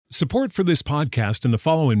Support for this podcast and the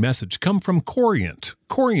following message come from Corient.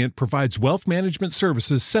 Corient provides wealth management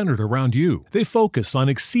services centered around you. They focus on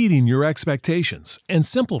exceeding your expectations and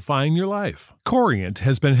simplifying your life. Corient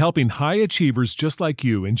has been helping high achievers just like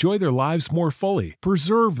you enjoy their lives more fully,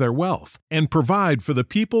 preserve their wealth, and provide for the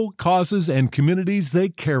people, causes, and communities they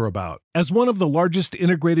care about. As one of the largest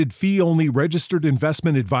integrated fee-only registered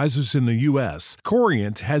investment advisors in the U.S.,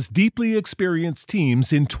 Corient has deeply experienced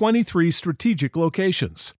teams in 23 strategic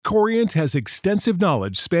locations. Corient has extensive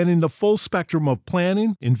knowledge spanning the full spectrum of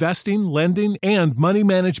planning, investing, lending, and money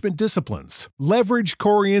management disciplines. Leverage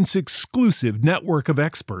Corient's exclusive network of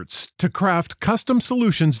experts to craft custom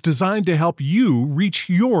solutions designed to help you reach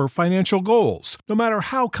your financial goals, no matter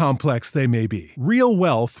how complex they may be. Real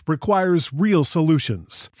wealth requires real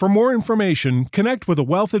solutions. For more information, connect with a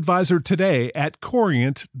wealth advisor today at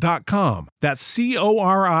Corient.com. That's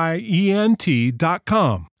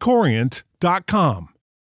Corient.com. Corient.com.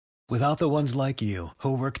 Without the ones like you,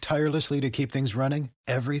 who work tirelessly to keep things running,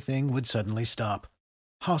 everything would suddenly stop.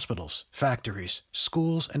 Hospitals, factories,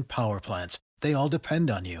 schools, and power plants, they all depend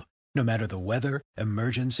on you. No matter the weather,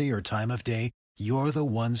 emergency, or time of day, you're the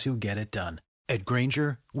ones who get it done. At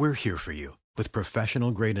Grainger, we're here for you with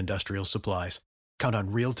professional-grade industrial supplies. Count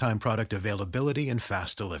on real-time product availability and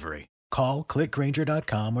fast delivery. Call, click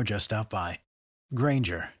Grainger.com, or just stop by.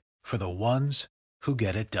 Grainger, for the ones who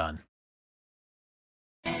get it done.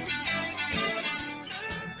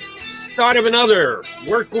 Start of another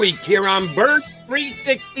work week here on Bird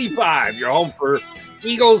 365. You're home for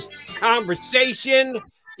Eagles conversation.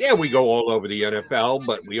 Yeah, we go all over the NFL,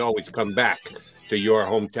 but we always come back to your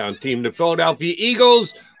hometown team, the Philadelphia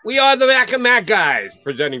Eagles. We are the Mac and Mac guys,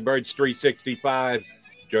 presenting Birds 365.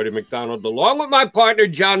 Jody McDonald, along with my partner,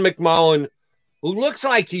 John McMullen, who looks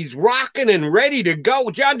like he's rocking and ready to go.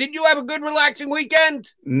 John, did you have a good, relaxing weekend?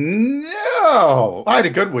 No, I had a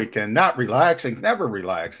good weekend. Not relaxing, never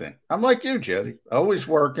relaxing. I'm like you, Jody. Always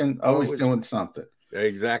working, always doing something.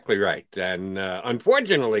 Exactly right. And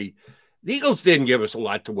unfortunately, the Eagles didn't give us a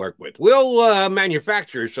lot to work with. We'll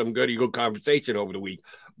manufacture some good Eagle conversation over the week,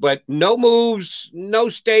 but no moves, no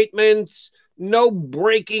statements, no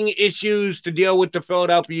breaking issues to deal with the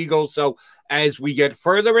Philadelphia Eagles. So as we get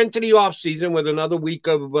further into the offseason with another week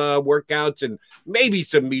of workouts and maybe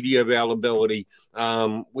some media availability,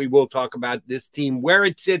 we will talk about this team, where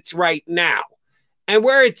it sits right now. And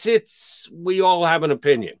where it sits, we all have an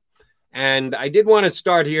opinion. And I did want to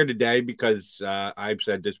start here today because I've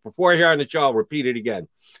said this before here on the show. I'll repeat it again.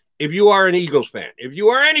 If you are an Eagles fan, if you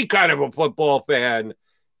are any kind of a football fan,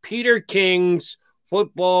 Peter King's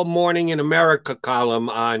Football Morning in America column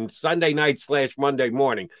on Sunday night / Monday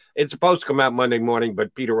morning. It's supposed to come out Monday morning,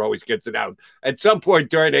 but Peter always gets it out at some point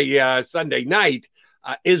during a Sunday night,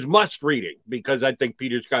 is must reading, because I think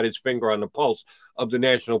Peter's got his finger on the pulse of the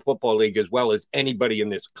National Football League as well as anybody in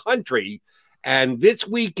this country. And this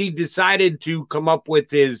week he decided to come up with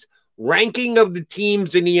his ranking of the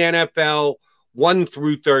teams in the NFL 1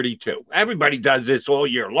 through 32. Everybody does this all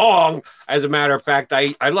year long. As a matter of fact,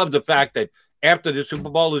 I love the fact that after the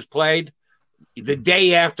Super Bowl is played, the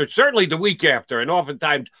day after, certainly the week after, and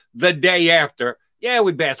oftentimes the day after,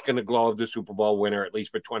 we bask in the glow of the Super Bowl winner at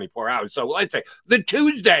least for 24 hours. So let's say the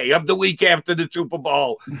Tuesday of the week after the Super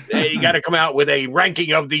Bowl, you got to come out with a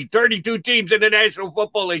ranking of the 32 teams in the National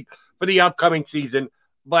Football League for the upcoming season.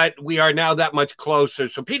 But we are now that much closer.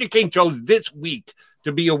 So Peter King chose this week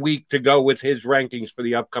to be a week to go with his rankings for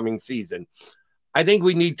the upcoming season. I think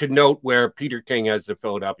we need to note where Peter King has the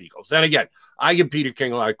Philadelphia Eagles. And again, I give Peter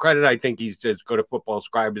King a lot of credit. I think he's as good a football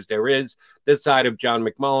scribe as there is. This side of John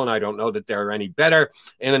McMullen, I don't know that there are any better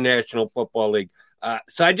in the National Football League.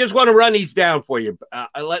 So I just want to run these down for you.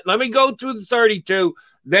 Let me go through the 32.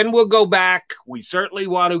 Then we'll go back. We certainly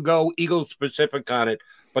want to go Eagles specific on it.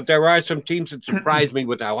 But there are some teams that surprise me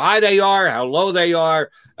with how high they are, how low they are.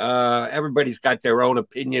 Everybody's got their own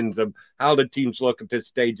opinions of how the teams look at this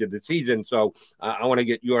stage of the season. So I want to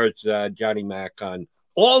get yours, Johnny Mac, on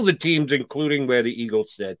all the teams, including where the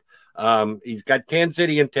Eagles sit. He's got Kansas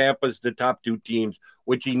City and Tampa as the top two teams,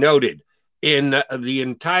 which he noted in the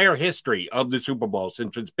entire history of the Super Bowl,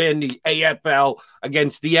 since it's been the AFL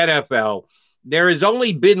against the NFL, there has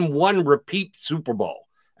only been one repeat Super Bowl.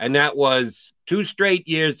 And that was 2 straight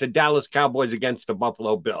years, the Dallas Cowboys against the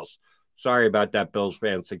Buffalo Bills. Sorry about that, Bills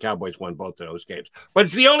fans. The Cowboys won both of those games. But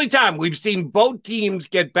it's the only time we've seen both teams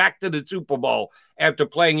get back to the Super Bowl after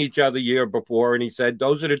playing each other the year before. And he said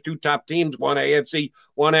those are the 2 top teams, one AFC,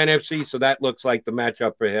 one NFC. So that looks like the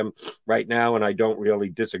matchup for him right now, and I don't really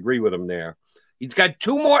disagree with him there. He's got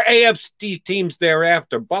 2 more AFC teams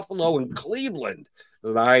thereafter, Buffalo and Cleveland,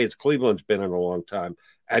 the highest Cleveland's been in a long time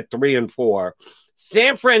at 3-4.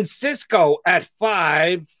 San Francisco at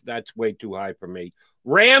 5. That's way too high for me.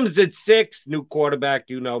 Rams at 6. New quarterback,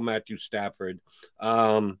 Matthew Stafford.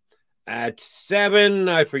 At 7,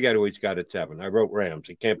 I forget who he's got at 7. I wrote Rams.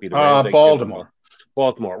 It can't be the Rams.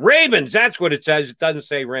 Baltimore. Ravens, that's what it says. It doesn't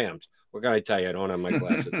say Rams. What can I tell you? I don't have my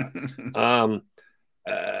glasses on.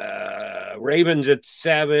 Ravens at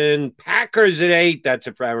 7. Packers at 8. That's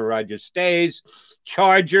if Aaron Rodgers stays.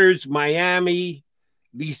 Chargers, Miami.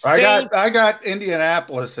 The Saints. I got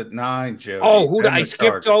Indianapolis at 9, Joe. Oh, I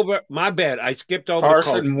skipped over. My bad. I skipped over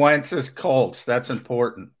Carson Wentz's Colts. That's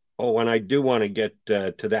important. Oh, and I do want to get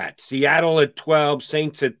to that. Seattle at 12,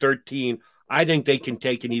 Saints at 13. I think they can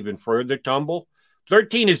take an even further tumble.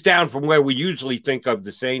 13 is down from where we usually think of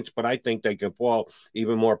the Saints, but I think they can fall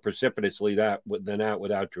even more precipitously than that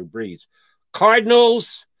without Drew Brees.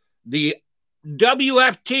 Cardinals, the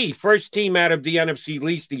WFT, first team out of the NFC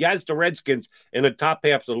least. He has the Redskins in the top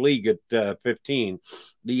half of the league at 15.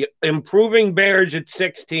 The improving Bears at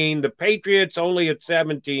 16. The Patriots only at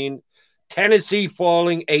 17. Tennessee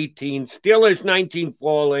falling 18. Steelers 19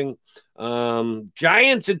 falling.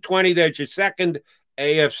 Giants at 20. There's your second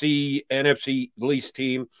AFC, NFC least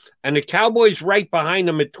team. And the Cowboys right behind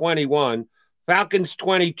them at 21. Falcons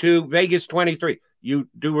 22. Vegas 23. You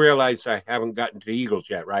do realize I haven't gotten to the Eagles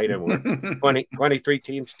yet, right? And we're 23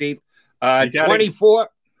 teams deep. 24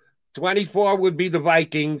 would be the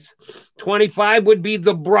Vikings. 25 would be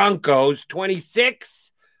the Broncos.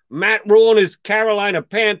 26, Matt Rule and his Carolina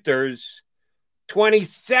Panthers.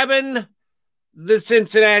 27, the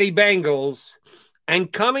Cincinnati Bengals.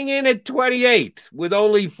 And coming in at 28, with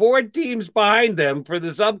only 4 teams behind them for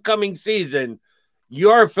this upcoming season,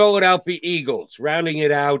 your Philadelphia Eagles. Rounding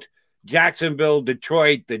it out, Jacksonville,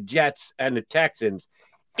 Detroit, the Jets, and the Texans.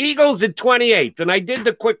 Eagles at 28th. And I did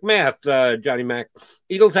the quick math, Johnny Mac.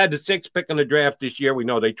 Eagles had the 6th pick in the draft this year. We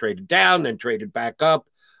know they traded down, then traded back up.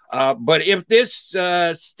 But if this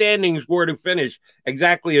standings were to finish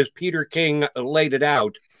exactly as Peter King laid it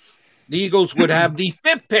out, the Eagles would have the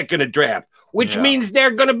 5th pick in the draft, which means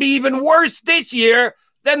they're going to be even worse this year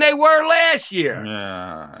than they were last year.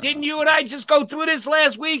 Yeah. Didn't you and I just go through this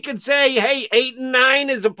last week and say, hey, 8 and 9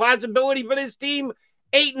 is a possibility for this team?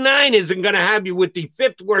 8 and 9 isn't going to have you with the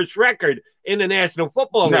 5th worst record in the National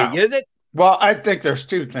Football League, is it? Well, I think there's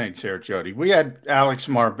 2 things here, Jody. We had Alex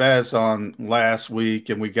Marbez on last week,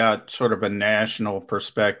 and we got sort of a national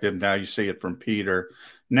perspective. Now you see it from Peter.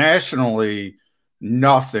 Nationally,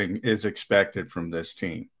 nothing is expected from this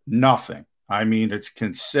team. Nothing. I mean, it's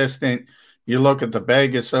consistent. You look at the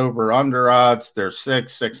Vegas over-under odds, they're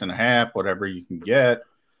 6.5, whatever you can get.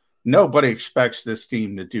 Nobody expects this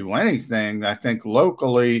team to do anything. I think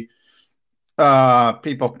locally,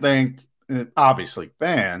 people think, obviously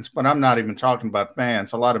fans, but I'm not even talking about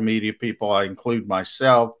fans. A lot of media people, I include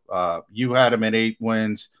myself, you had them at 8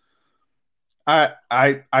 wins.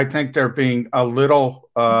 I think they're being a little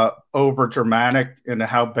over dramatic into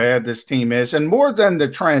how bad this team is. And more than the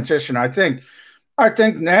transition, I think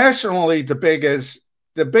nationally the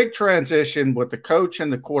big transition with the coach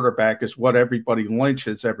and the quarterback is what everybody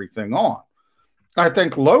lynches everything on. I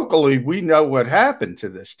think locally we know what happened to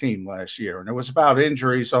this team last year, and it was about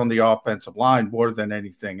injuries on the offensive line more than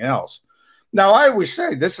anything else. Now, I always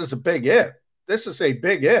say this is a big if. This is a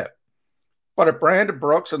big if. But if Brandon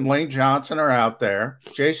Brooks and Lane Johnson are out there,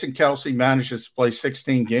 Jason Kelce manages to play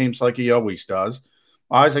 16 games like he always does,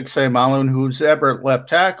 Isaac Seumalo, who's ever at left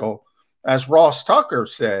tackle, as Ross Tucker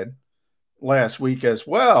said last week as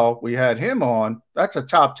well, we had him on, that's a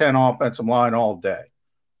top 10 offensive line all day.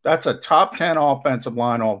 That's a top 10 offensive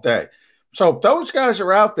line all day. So if those guys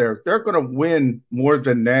are out there, they're going to win more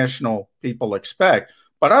than national people expect.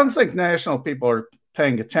 But I don't think national people are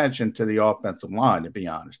paying attention to the offensive line, to be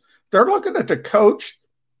honest. They're looking at the coach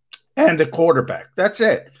and the quarterback. That's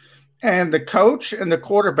it. And the coach and the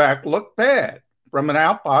quarterback look bad from an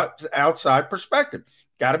outside perspective.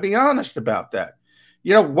 Got to be honest about that.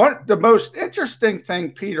 You know what? The most interesting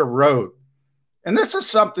thing Peter wrote, and this is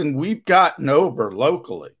something we've gotten over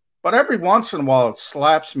locally, but every once in a while it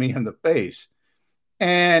slaps me in the face.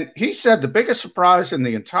 And he said the biggest surprise in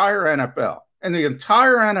the entire NFL,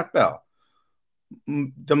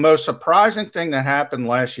 the most surprising thing that happened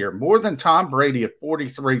last year, more than Tom Brady at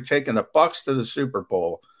 43 taking the Bucs to the Super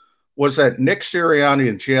Bowl, was that Nick Sirianni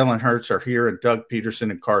and Jalen Hurts are here and Doug Peterson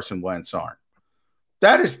and Carson Wentz aren't.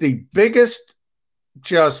 That is the biggest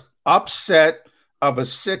just upset of a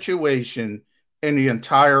situation in the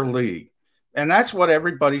entire league. And that's what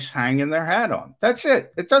everybody's hanging their hat on. That's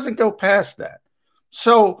it. It doesn't go past that.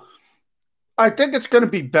 So I think it's going to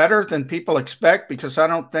be better than people expect because I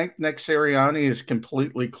don't think Nick Sirianni is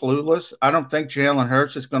completely clueless. I don't think Jalen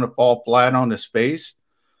Hurts is going to fall flat on his face.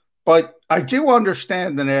 But I do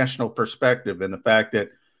understand the national perspective and the fact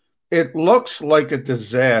that it looks like a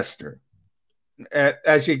disaster.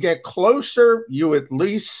 As you get closer, you at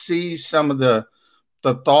least see some of the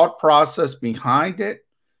thought process behind it,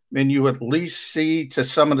 and you at least see to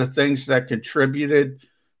some of the things that contributed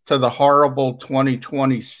to the horrible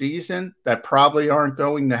 2020 season that probably aren't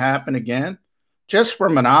going to happen again. Just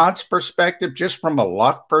from an odds perspective, just from a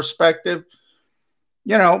luck perspective,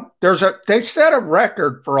 they set a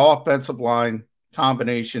record for offensive line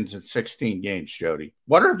combinations in 16 games, Jody.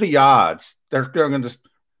 What are the odds they're going to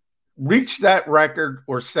reach that record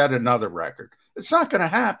or set another record? It's not going to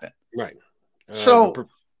happen. Right. So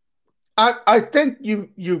I think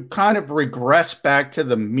you kind of regress back to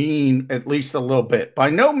the mean at least a little bit. By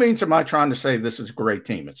no means am I trying to say this is a great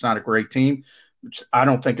team. It's not a great team. I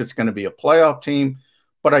don't think it's going to be a playoff team,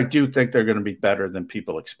 but I do think they're going to be better than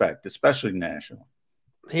people expect, especially nationally.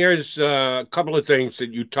 Here's a couple of things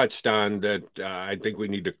that you touched on that I think we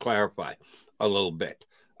need to clarify a little bit.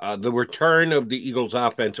 The return of the Eagles'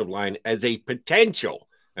 offensive line as a potential,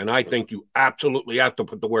 and I think you absolutely have to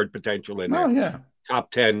put the word potential in there. Oh, yeah.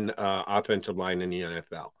 Top 10 offensive line in the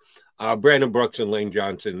NFL. Brandon Brooks and Lane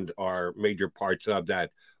Johnson are major parts of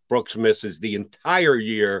that. Brooks misses the entire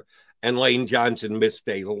year, and Lane Johnson missed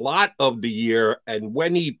a lot of the year. And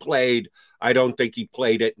when he played, I don't think he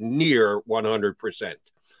played at near 100%.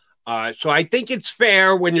 So I think it's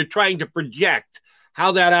fair when you're trying to project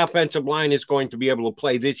how that offensive line is going to be able to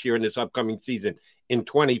play this year in this upcoming season in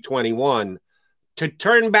 2021 to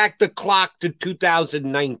turn back the clock to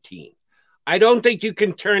 2019. I don't think you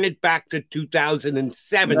can turn it back to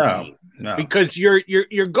 2017 no. because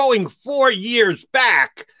you're going 4 years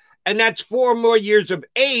back, and that's 4 more years of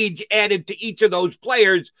age added to each of those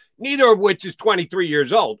players, neither of which is 23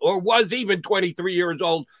 years old or was even 23 years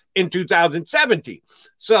old in 2017.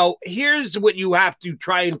 So here's what you have to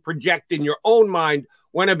try and project in your own mind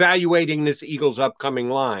when evaluating this Eagles upcoming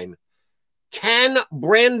line. Can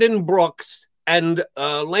Brandon Brooks and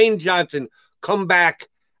Lane Johnson come back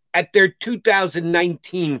at their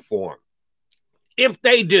 2019 form? If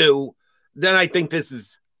they do, then I think this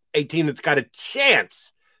is a team that's got a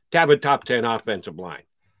chance to have a top 10 offensive line.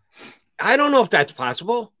 I don't know if that's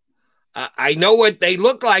possible. I know what they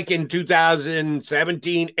look like in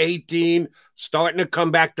 2017, 18, starting to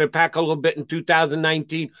come back to the pack a little bit in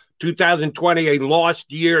 2019, 2020, a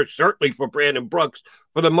lost year, certainly for Brandon Brooks.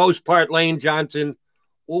 For the most part, Lane Johnson.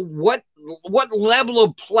 Well, what level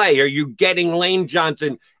of play are you getting Lane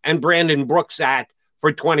Johnson and Brandon Brooks at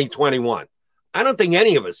for 2021? I don't think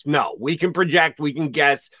any of us know. We can project, we can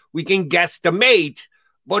guess, we can guesstimate,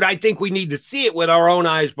 but I think we need to see it with our own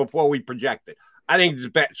eyes before we project it. I think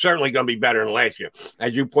it's certainly going to be better than last year.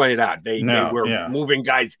 As you pointed out, they were moving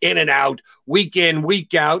guys in and out, week in,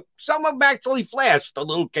 week out. Some of them actually flashed a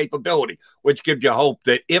little capability, which gives you hope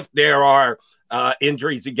that if there are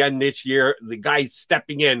injuries again this year, the guys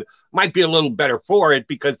stepping in might be a little better for it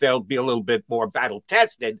because they'll be a little bit more battle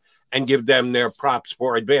tested and give them their props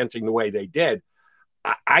for advancing the way they did.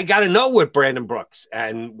 I got to know what Brandon Brooks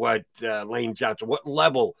and what Lane Johnson, what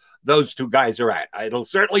level those two guys are at. It'll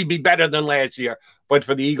certainly be better than last year, but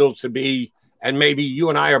for the Eagles to be, and maybe you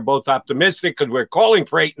and I are both optimistic because we're calling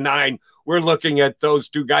for 8-9. We're looking at those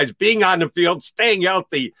two guys being on the field, staying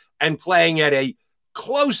healthy, and playing at a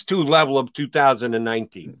close to level of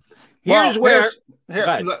 2019.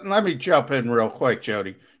 Let me jump in real quick,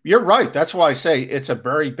 Jody. You're right. That's why I say it's a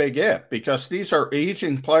very big if, because these are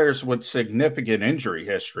aging players with significant injury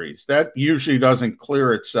histories. That usually doesn't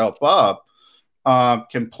clear itself up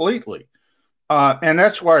completely. And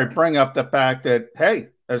that's where I bring up the fact that, hey,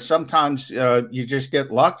 sometimes you just get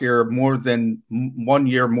luckier more than 1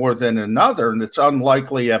 year more than another, and it's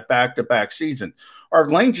unlikely at back-to-back season. Or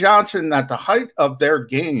Lane Johnson, at the height of their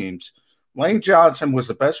games, Lane Johnson was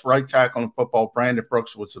the best right tackle in football. Brandon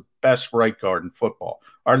Brooks was the best right guard in football.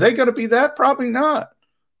 Are they going to be that? Probably not.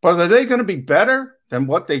 But are they going to be better than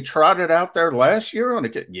what they trotted out there last year?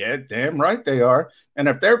 Yeah, damn right they are. And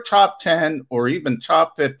if they're top 10 or even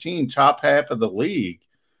top 15, top half of the league,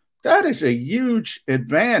 that is a huge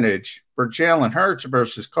advantage for Jalen Hurts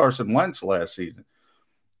versus Carson Wentz last season.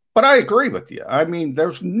 But I agree with you. I mean,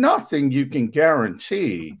 there's nothing you can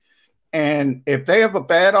guarantee. And if they have a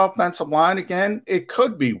bad offensive line again, it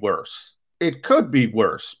could be worse. It could be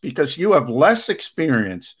worse because you have less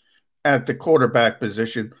experience at the quarterback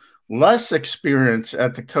position, less experience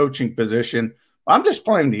at the coaching position. I'm just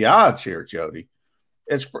playing the odds here, Jody.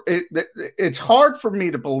 It's hard for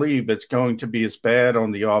me to believe it's going to be as bad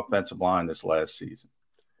on the offensive line as last season.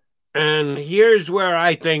 And here's where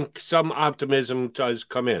I think some optimism does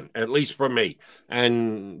come in, at least for me.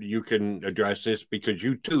 And you can address this because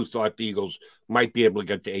you too thought the Eagles might be able to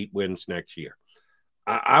get to 8 wins next year.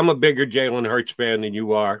 I'm a bigger Jalen Hurts fan than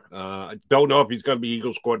you are. I don't know if he's going to be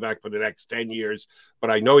Eagles quarterback for the next 10 years, but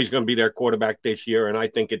I know he's going to be their quarterback this year, and I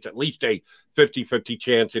think it's at least a 50-50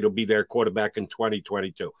 chance it'll be their quarterback in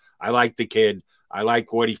 2022. I like the kid. I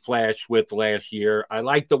like what he flashed with last year. I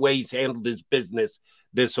like the way he's handled his business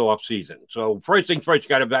this offseason. So first thing first, you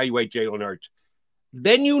got to evaluate Jalen Hurts.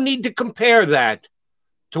 Then you need to compare that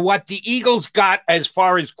to what the Eagles got as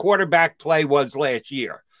far as quarterback play was last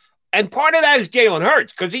year. And part of that is Jalen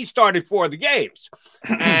Hurts because he started 4 of the games.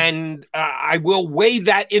 And I will weigh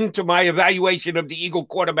that into my evaluation of the Eagle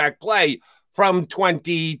quarterback play from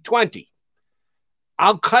 2020.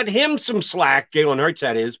 I'll cut him some slack, Jalen Hurts,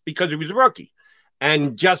 that is, because he was a rookie.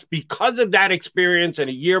 And just because of that experience and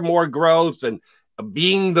a year more growth and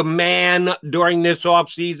being the man during this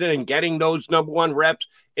offseason and getting those number 1 reps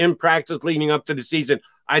in practice leading up to the season,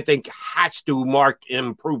 I think has to mark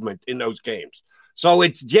improvement in those games. So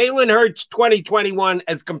it's Jalen Hurts 2021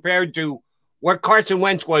 as compared to what Carson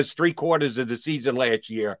Wentz was 3/4 of the season last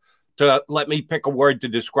year. To let me pick a word to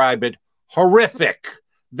describe it, horrific.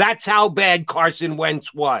 That's how bad Carson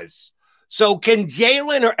Wentz was. So can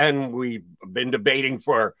Jalen, and we've been debating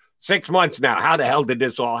for 6 months now, how the hell did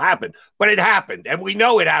this all happen? But it happened, and we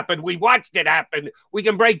know it happened. We watched it happen. We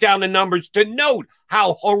can break down the numbers to note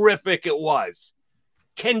how horrific it was.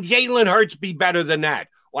 Can Jalen Hurts be better than that?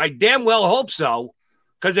 Well, I damn well hope so,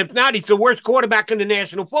 because if not, he's the worst quarterback in the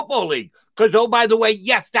National Football League. Because, oh, by the way,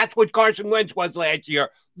 yes, that's what Carson Wentz was last year,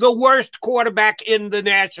 the worst quarterback in the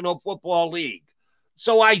National Football League.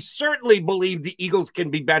 So I certainly believe the Eagles can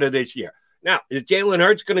be better this year. Now, is Jalen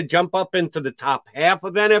Hurts going to jump up into the top half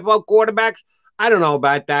of NFL quarterbacks? I don't know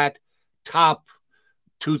about that. Top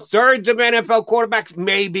 2/3 of NFL quarterbacks,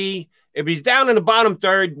 maybe. If he's down in the bottom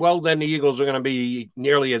third, well, then the Eagles are going to be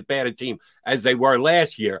nearly as bad a team as they were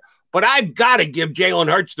last year. But I've got to give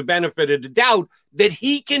Jalen Hurts the benefit of the doubt that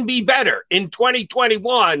he can be better in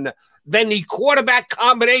 2021 than the quarterback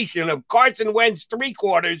combination of Carson Wentz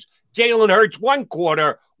 3/4, Jalen Hurts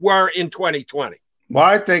 1/4 were in 2020. Well,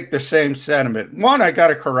 I think the same sentiment. One, I got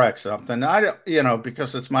to correct something. I don't,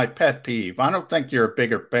 because it's my pet peeve. I don't think you're a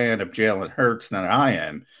bigger fan of Jalen Hurts than I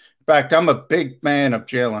am. In fact, I'm a big fan of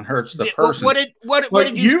Jalen Hurts, the person. What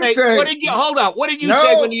did you say? Hold on. What did you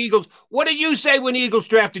say when the Eagles? What did you say when the Eagles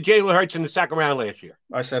drafted Jalen Hurts in the 2nd round last year?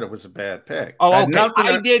 I said it was a bad pick. Oh, okay.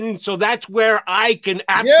 I didn't. So that's where I can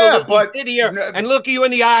absolutely sit here and look you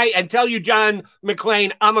in the eye and tell you, John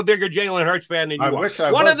McClain, I'm a bigger Jalen Hurts fan than you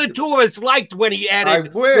are. One of the two of us liked when he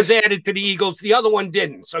was added to the Eagles. The other one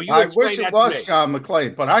didn't. So you explain wish that it was to me. John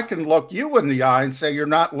McClain, but I can look you in the eye and say you're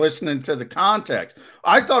not listening to the context.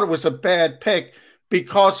 I thought it was a bad pick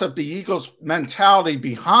because of the Eagles' mentality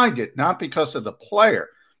behind it, not because of the player.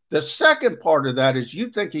 The second part of that is you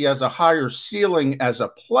think he has a higher ceiling as a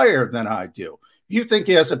player than I do. You think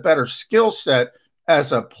he has a better skill set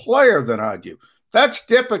as a player than I do. That's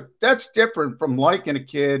different. That's different from liking a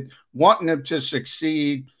kid, wanting him to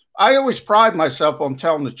succeed. I always pride myself on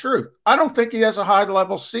telling the truth. I don't think he has a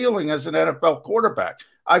high-level ceiling as an NFL quarterback.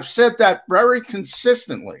 I've said that very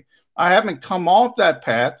consistently. I haven't come off that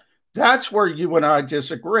path. That's where you and I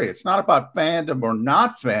disagree. It's not about fandom or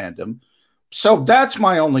not fandom. So that's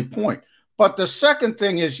my only point. But the second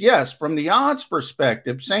thing is, yes, from the odds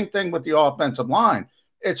perspective, same thing with the offensive line.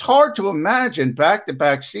 It's hard to imagine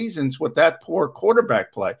back-to-back seasons with that poor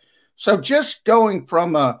quarterback play. So just going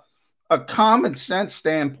from a common sense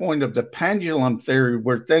standpoint of the pendulum theory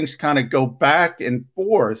where things kind of go back and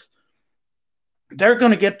forth, they're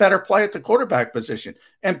going to get better play at the quarterback position.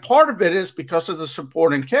 And part of it is because of the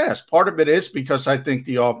supporting cast. Part of it is because I think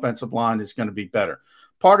the offensive line is going to be better.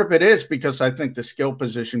 Part of it is because I think the skill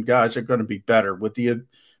position guys are going to be better with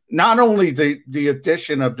not only the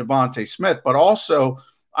addition of Devontae Smith, but also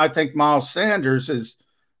I think Miles Sanders is,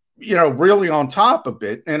 really on top of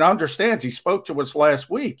it and understands. He spoke to us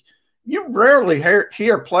last week. You rarely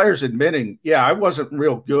hear players admitting, I wasn't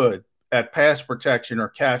real good at pass protection or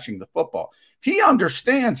catching the football. He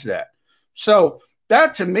understands that. So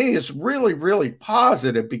that to me is really, really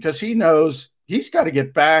positive because he knows he's got to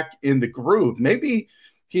get back in the groove. Maybe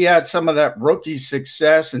he had some of that rookie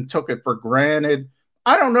success and took it for granted.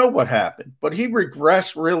 I don't know what happened, but he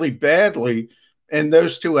regressed really badly in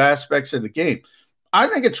those two aspects of the game. I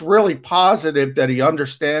think it's really positive that he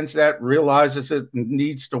understands that, realizes it,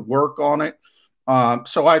 needs to work on it.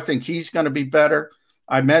 So I think he's going to be better.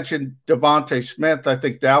 I mentioned Devontae Smith. I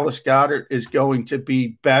think Dallas Goedert is going to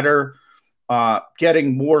be better,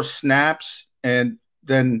 getting more snaps. And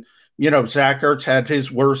then, Zach Ertz had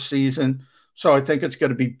his worst season. So I think it's going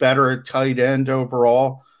to be better at tight end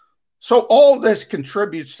overall. So all this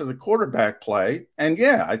contributes to the quarterback play. And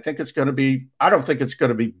yeah, I think it's going to be, I don't think it's going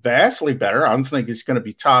to be vastly better. I don't think it's going to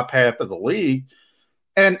be top half of the league.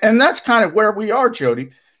 And that's kind of where we are, Jody.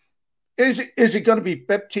 Is it going to be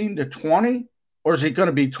 15-20 or is it going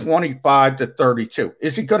to be 25-32?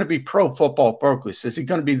 Is he going to be Pro Football Focus? Is he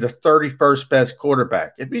going to be the 31st best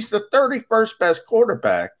quarterback? If he's the 31st best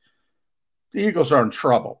quarterback, the Eagles are in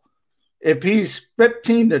trouble. If he's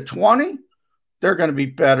 15-20, they're going to be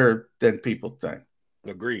better than people think.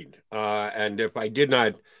 Agreed. And if I did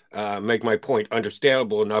not make my point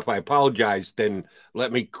understandable enough, I apologize. Then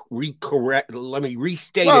let me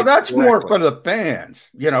restate it. Well, that's correctly. More for the fans,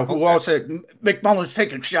 who all say McMullen's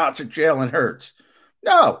taking shots at Jalen Hurts.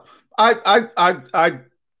 No, I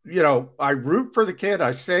root for the kid.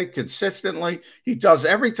 I say consistently, he does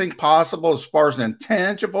everything possible as far as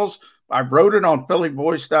intangibles. I wrote it on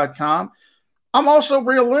phillyvoice.com. I'm also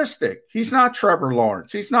realistic. He's not Trevor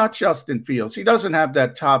Lawrence. He's not Justin Fields. He doesn't have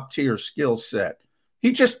that top tier skill set.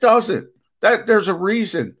 He just doesn't. There's a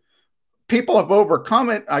reason. People have overcome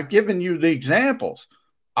it. I've given you the examples.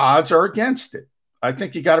 Odds are against it. I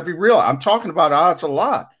think you got to be real. I'm talking about odds a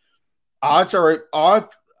lot. Odds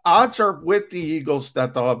are with the Eagles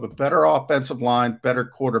that they'll have a better offensive line, better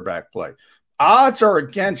quarterback play. Odds are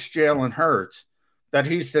against Jalen Hurts that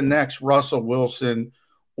he's the next Russell Wilson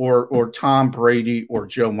or Tom Brady or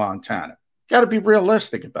Joe Montana. Got to be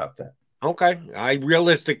realistic about that. Okay. I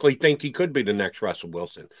realistically think he could be the next Russell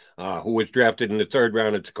Wilson, who was drafted in the third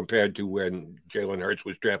round as compared to when Jalen Hurts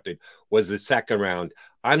was drafted was the second round.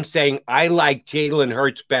 I'm saying I like Jalen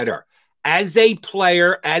Hurts better as a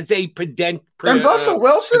player, as a than Russell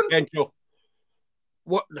Wilson? Potential.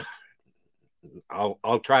 What?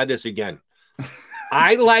 I'll try this again.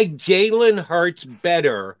 I like Jalen Hurts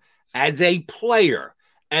better as a player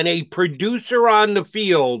and a producer on the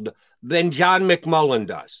field than John McMullen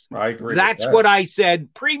does. I agree. That's what I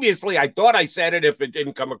said previously. I thought I said it. If it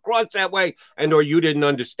didn't come across that way and or you didn't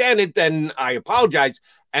understand it, then I apologize.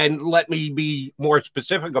 And let me be more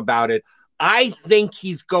specific about it. I think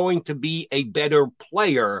he's going to be a better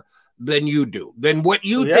player than you do, than what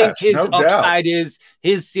you think his upside is,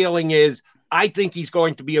 his ceiling is. I think he's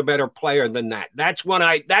going to be a better player than that. That's what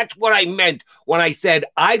I meant when I said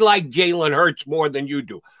I like Jalen Hurts more than you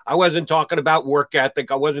do. I wasn't talking about work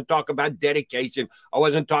ethic. I wasn't talking about dedication. I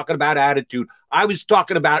wasn't talking about attitude. I was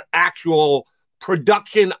talking about actual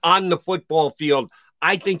production on the football field.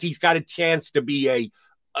 I think he's got a chance to be a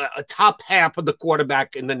top half of the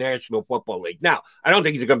quarterback in the National Football League. Now, I don't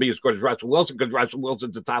think he's going to be as good as Russell Wilson because Russell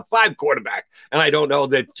Wilson's a top 5 quarterback. And I don't know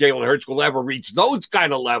that Jalen Hurts will ever reach those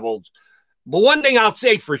kind of levels. But one thing I'll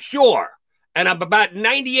say for sure, and I'm about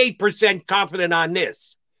 98% confident on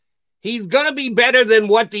this, he's going to be better than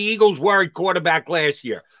what the Eagles were at quarterback last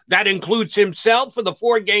year. That includes himself for the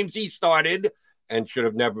 4 games he started and should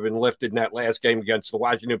have never been lifted in that last game against the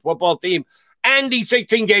Washington football team and the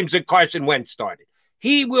 16 games that Carson Wentz started.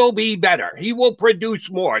 He will be better. He will produce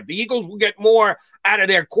more. The Eagles will get more out of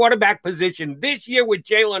their quarterback position this year with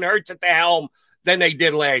Jalen Hurts at the helm than they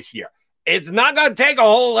did last year. It's not going to take a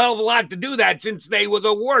whole hell of a lot to do that since they were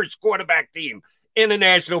the worst quarterback team in the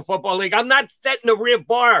National Football League. I'm not setting the real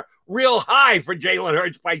bar real high for Jalen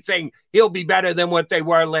Hurts by saying he'll be better than what they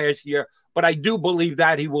were last year, but I do believe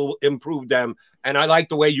that he will improve them. And I like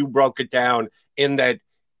the way you broke it down in that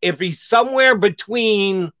if he's somewhere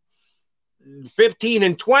between 15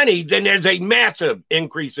 and 20, then there's a massive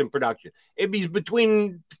increase in production. If he's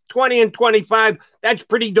between 20 and 25, that's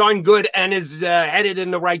pretty darn good and is headed in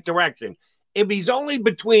the right direction. If he's only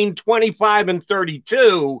between 25 and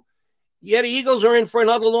 32, the Eagles are in for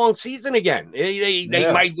another long season again.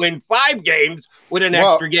 They might win 5 games with an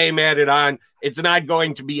extra game added on. It's not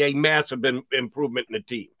going to be a massive improvement in the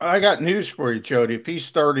team. I got news for you, Jody. If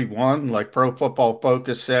he's 31, like Pro Football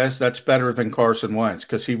Focus says, that's better than Carson Wentz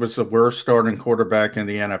because he was the worst starting quarterback in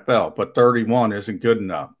the NFL. But 31 isn't good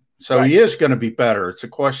enough. So He is going to be better. It's a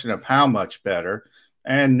question of how much better.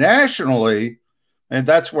 And nationally, and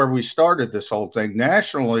that's where we started this whole thing,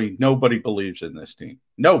 nationally, nobody believes in this team.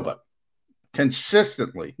 Nobody.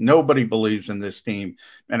 Consistently, nobody believes in this team.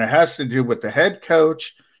 And it has to do with the head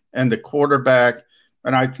coach and the quarterback,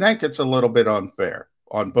 and I think it's a little bit unfair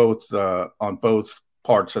on both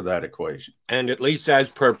parts of that equation. And at least as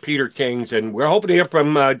per Peter Kings, and we're hoping to hear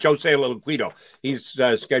from Jose Liquido. He's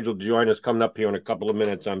scheduled to join us coming up here in a couple of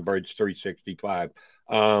minutes on Birds 365.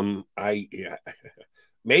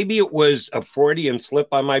 Maybe it was a Freudian slip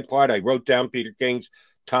on my part. I wrote down Peter King's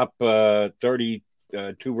top 32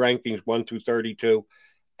 rankings, 1 through 32.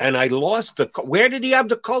 And I lost where did he have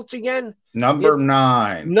the Colts again? Number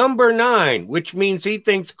 9. Number 9, which means he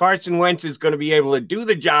thinks Carson Wentz is going to be able to do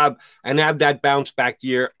the job and have that bounce back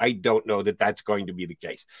year. I don't know that that's going to be the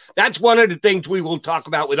case. That's one of the things we will talk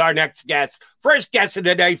about with our next guest. First guest of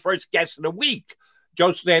the day, first guest of the week.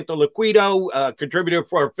 Joe Santoliquito, contributor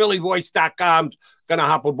for PhillyVoice.com, going to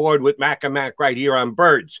hop aboard with Mac and Mac right here on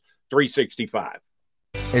Birds 365.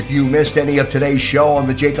 If you missed any of today's show on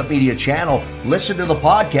the Jacob Media channel, listen to the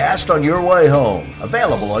podcast on your way home.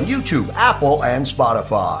 Available on YouTube, Apple, and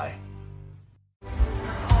Spotify.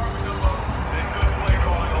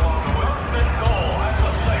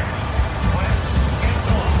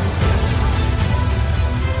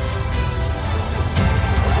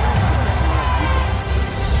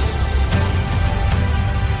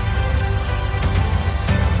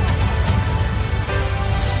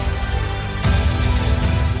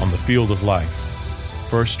 Field of life,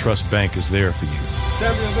 First Trust Bank is there for you.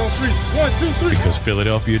 Champions on 3. 1, 2, 3. Because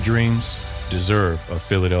Philadelphia dreams deserve a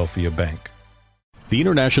Philadelphia bank. The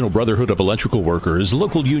International Brotherhood of Electrical Workers,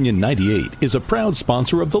 Local Union 98, is a proud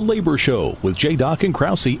sponsor of The Labor Show with J. Doc and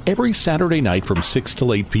Krause every Saturday night from 6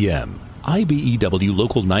 to 8 p.m. IBEW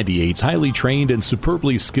Local 98's highly trained and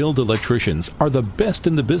superbly skilled electricians are the best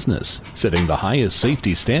in the business, setting the highest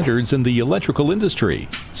safety standards in the electrical industry.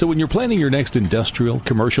 So when you're planning your next industrial,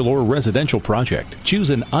 commercial, or residential project,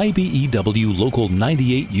 choose an IBEW Local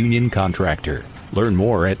 98 union contractor. Learn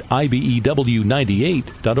more at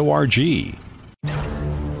IBEW98.org.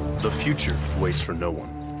 The future waits for no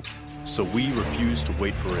one, so we refuse to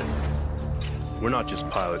wait for it. We're not just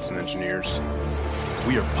pilots and engineers.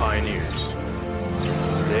 We are pioneers.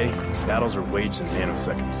 Today, battles are waged in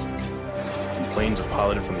nanoseconds, and planes are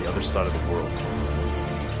piloted from the other side of the world.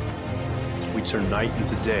 We turn night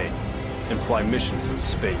into day and fly missions into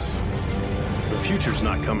space. The future's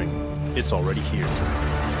not coming. It's already here.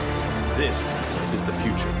 This is the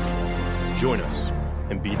future. Join us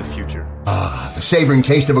and be the future. The savoring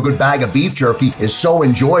taste of a good bag of beef jerky is so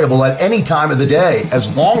enjoyable at any time of the day, as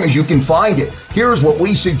long as you can find it. Here's what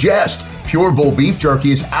we suggest. Pure Bull Beef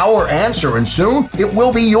Jerky is our answer, and soon it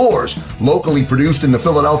will be yours. Locally produced in the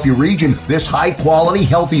Philadelphia region, this high-quality,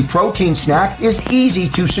 healthy protein snack is easy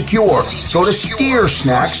to secure. Go to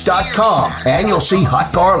steersnacks.com, and you'll see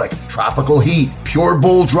hot garlic, tropical heat, Pure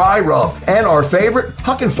Bull dry rub, and our favorite,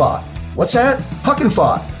 Huck and Fod. What's that? Huck and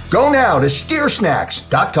Fod. Go now to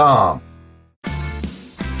steersnacks.com.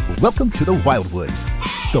 Welcome to the Wildwoods,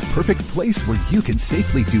 the perfect place where you can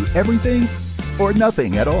safely do everything or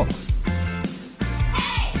nothing at all.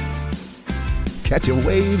 Catch a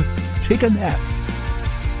wave, take a nap,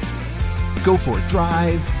 go for a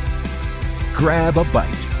drive, grab a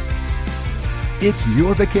bite. It's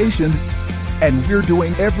your vacation, and we're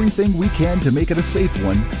doing everything we can to make it a safe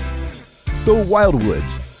one. The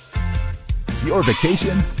Wildwoods. Your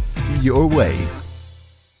vacation, your way.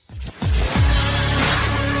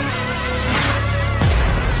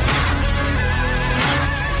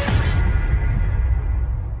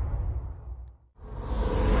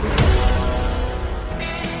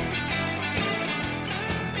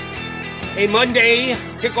 Hey, Monday,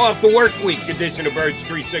 kick off the work week edition of Birds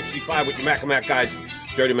 365 with your Mac and Mac guys,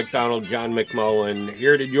 Jody McDonald, John McMullen,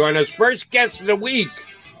 here to join us. First guest of the week.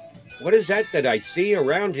 What is that I see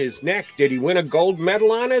around his neck? Did he win a gold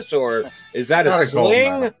medal on us, or is that a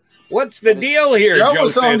sling? What's the deal here, Joe? Joe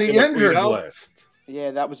Was on the injured list. Yeah,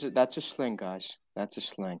 that's a sling, guys. That's a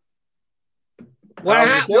sling. What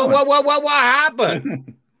happened?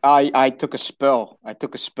 I took a spill. I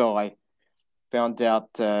found out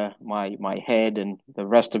my head and the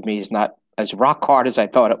rest of me is not as rock hard as I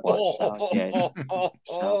thought it was.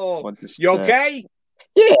 You okay?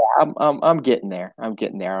 Yeah, I'm getting there.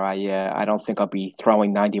 I don't think I'll be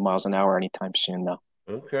throwing 90 miles an hour anytime soon, though.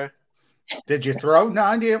 Okay. Did you throw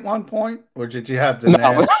 90 at one point, or did you have the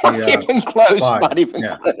nasty? Not even close. Slide? Not even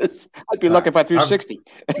close. I'd be lucky if I threw 60.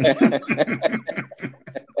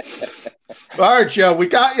 All right, Joe, we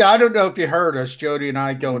got you. I don't know if you heard us, Jody and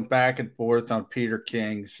I going back and forth on Peter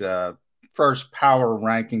King's first power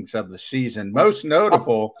rankings of the season. Most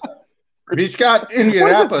notable, he's got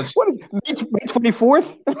Indianapolis. What is it? May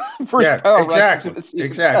 24th?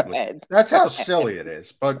 Exactly. That's how silly it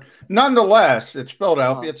is. But nonetheless, it's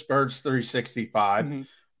Philadelphia. It's Birds 365. Mm-hmm.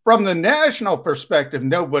 From the national perspective,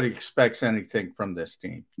 nobody expects anything from this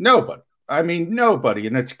team. Nobody. I mean, nobody.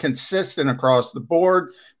 And it's consistent across the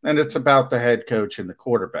board, and it's about the head coach and the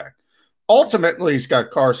quarterback. Ultimately, he's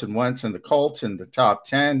got Carson Wentz and the Colts in the top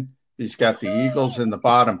 10. He's got the Eagles in the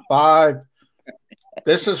bottom 5.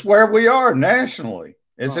 This is where we are nationally.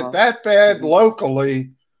 Is it that bad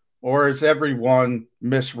locally, or is everyone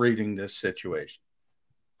misreading this situation?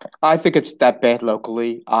 I think it's that bad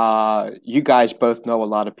locally. You guys both know a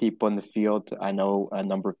lot of people in the field. I know a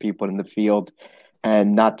number of people in the field,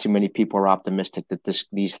 and not too many people are optimistic that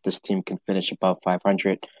this team can finish above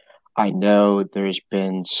 500. I know there's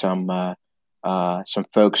been some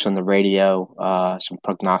folks on the radio, some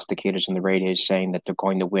prognosticators on the radio saying that they're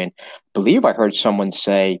going to win. I believe I heard someone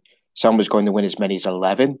say someone's going to win as many as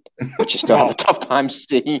 11, which you still have a tough time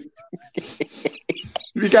seeing.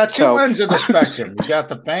 You got two ends of the spectrum. You got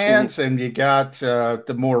the fans and you got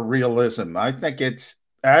the more realism. I think it's,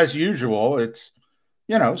 as usual, it's,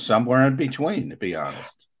 somewhere in between, to be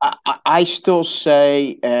honest. I still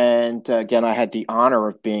say, and again, I had the honor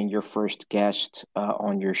of being your first guest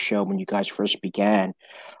on your show when you guys first began.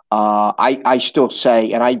 I still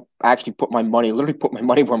say, and I actually literally put my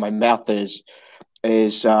money where my mouth is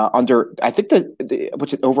under, I think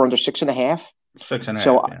what's it, over under 6.5? 6.5.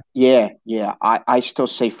 So yeah. I still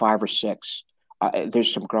say 5 or 6.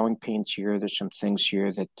 There's some growing pains here. There's some things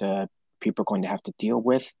here that people are going to have to deal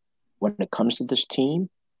with when it comes to this team.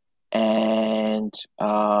 And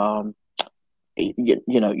you're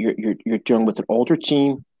dealing with an older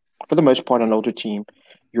team, for the most part, an older team.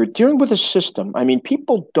 You're dealing with a system. I mean,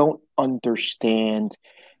 people don't understand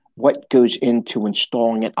what goes into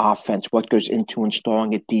installing an offense, what goes into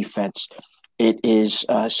installing a defense. It is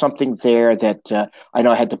something there that I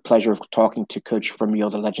know I had the pleasure of talking to Coach Vermeil,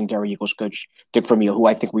 the legendary Eagles coach, Dick Vermeil, who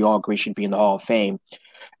I think we all agree should be in the Hall of Fame.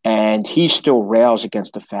 And he still rails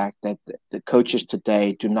against the fact that the coaches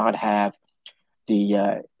today do not have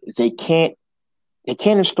they can't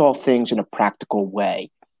install things in a practical way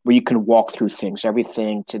where you can walk through things.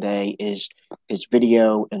 Everything today is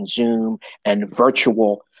video and Zoom and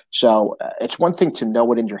virtual. So it's one thing to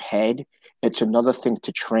know it in your head. It's another thing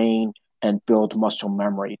to train and build muscle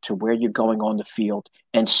memory to where you're going on the field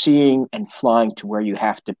and seeing and flying to where you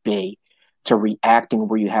have to be, to reacting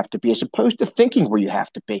where you have to be, as opposed to thinking where you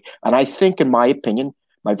have to be. And I think, in my opinion,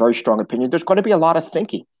 my very strong opinion, there's going to be a lot of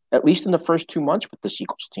thinking, at least in the first 2 months with this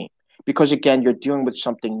Eagles team. Because, again, you're dealing with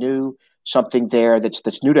something new, something there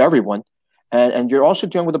that's new to everyone. And you're also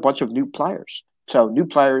dealing with a bunch of new players. So new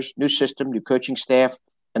players, new system, new coaching staff.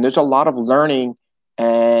 And there's a lot of learning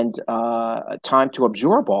and time to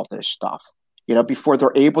absorb all this stuff, before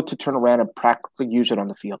they're able to turn around and practically use it on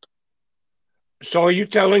the field. So are you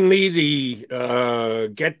telling me the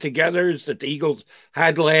get-togethers that the Eagles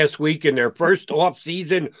had last week in their first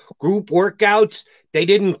off-season group workouts, they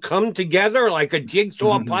didn't come together like a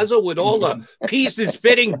jigsaw puzzle with all the pieces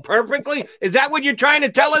fitting perfectly? Is that what you're trying to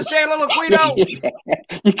tell us, Sandler Laquino? Yeah.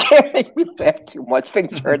 You can't make me laugh too much.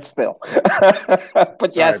 Things hurt still.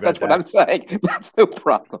 But yes, that's what I'm saying. That's no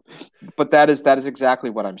problem. But that is exactly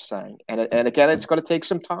what I'm saying. And again, it's going to take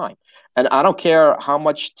some time. And I don't care how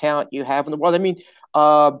much talent you have in the world. I mean,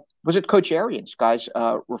 was it Coach Arians, guys?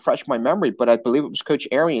 Refresh my memory, but I believe it was Coach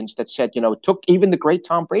Arians that said, it took even the great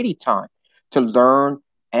Tom Brady time to learn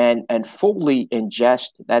and fully ingest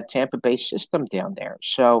that Tampa Bay system down there.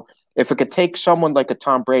 So if it could take someone like a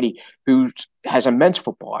Tom Brady who has immense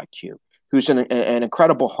football IQ, who's an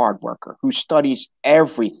incredible hard worker, who studies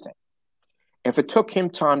everything, if it took him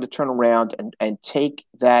time to turn around and take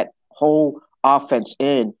that whole offense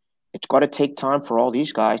in, it's got to take time for all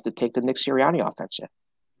these guys to take the Nick Sirianni offense in.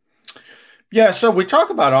 Yeah, so we talk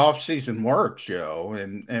about off-season work, Joe,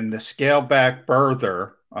 and the scale back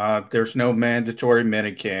further. There's no mandatory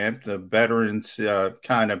minicamp. The veterans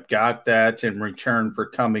kind of got that in return for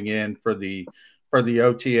coming in for the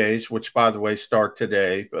OTAs, which, by the way, start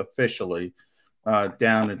today officially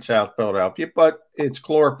down in South Philadelphia. But it's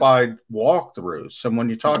glorified walkthroughs. So when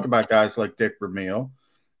you talk about guys like Dick Vermeil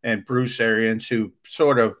and Bruce Arians, who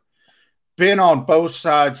sort of been on both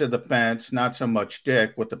sides of the fence, not so much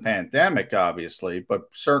Dick with the pandemic, obviously, but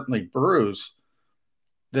certainly Bruce,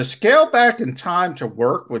 the scale back in time to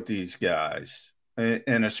work with these guys,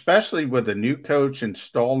 and especially with a new coach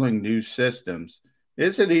installing new systems,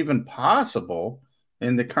 is it even possible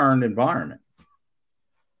in the current environment?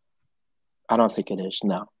 I don't think it is.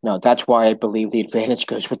 No. That's why I believe the advantage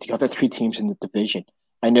goes with the other 3 teams in the division.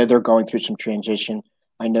 I know they're going through some transition.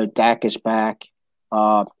 I know Dak is back.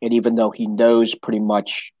 And even though he knows pretty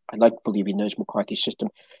much, I'd like to believe he knows McCarthy's system.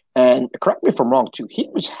 And correct me if I'm wrong, too, he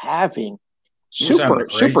was having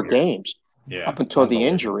super games up until the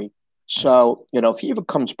injury. So, if he even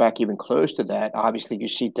comes back even close to that, obviously you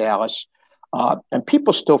see Dallas. And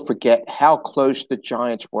people still forget how close the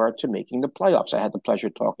Giants were to making the playoffs. I had the pleasure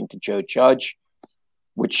of talking to Joe Judge,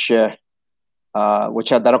 which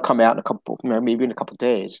that'll come out in maybe in a couple of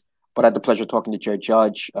days. but I had the pleasure of talking to Joe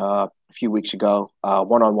Judge a few weeks ago,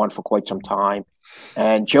 one-on-one for quite some time.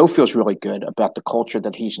 And Joe feels really good about the culture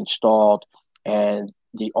that he's installed and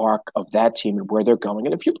the arc of that team and where they're going.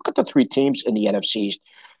 And if you look at the three teams in the NFC East,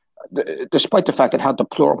 despite the fact that how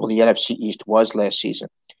deplorable the NFC East was last season,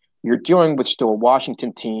 you're dealing with still a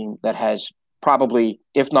Washington team that has probably,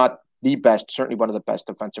 if not the best, certainly one of the best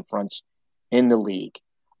defensive fronts in the league.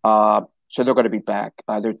 So they're going to be back.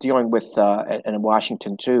 They're dealing with, and in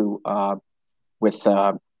Washington too, with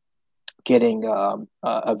getting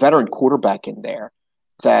a veteran quarterback in there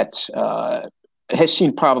that has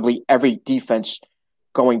seen probably every defense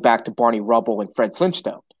going back to Barney Rubble and Fred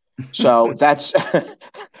Flintstone. So that's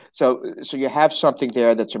so you have something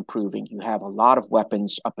there that's improving. You have a lot of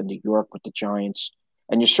weapons up in New York with the Giants,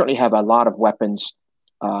 and you certainly have a lot of weapons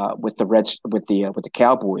with the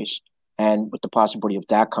Cowboys, and with the possibility of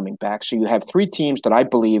Dak coming back. So you have three teams that I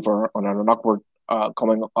believe are on an upward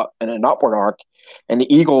going up in an upward arc, and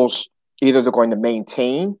the Eagles either they're going to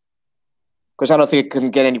maintain, because I don't think it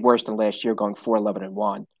can get any worse than last year going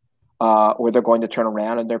 4-11-1, or they're going to turn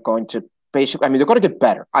around and they're going to. Basically, I mean, they're going to get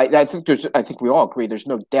better. I think we all agree. There's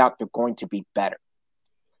no doubt they're going to be better,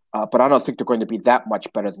 but I don't think they're going to be that much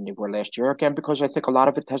better than they were last year. Again, because I think a lot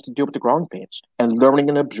of it has to do with the growing pains and learning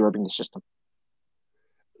and absorbing the system.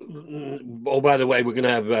 Oh, by the way, we're going to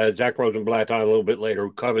have Zach Rosenblatt on a little bit later,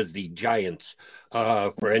 who covers the Giants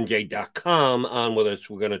for NJ.com on with us.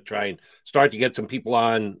 We're going to try and start to get some people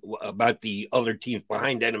on about the other teams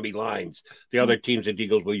behind enemy lines, the other teams that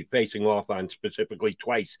Eagles will be facing off on, specifically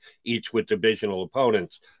twice each with divisional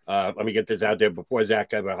opponents. Let me get this out there before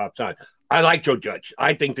Zach ever hops on. I like Joe Judge.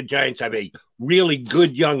 I think the Giants have a really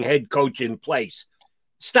good young head coach in place.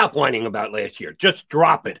 Stop whining about last year. Just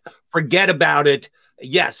drop it. Forget about it.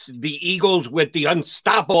 Yes, the Eagles with the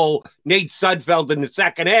unstoppable Nate Sudfeld in the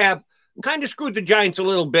second half kind of screwed the Giants a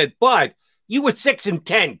little bit, but you were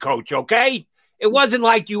 6-10, coach, okay? It wasn't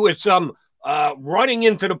like you were some running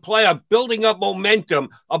into the playoffs, building up momentum,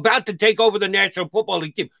 about to take over the National Football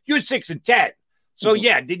League team. You're 6-10. So,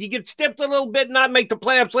 yeah, did you get stiffed a little bit and not make the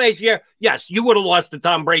playoffs last year? Yes, you would have lost to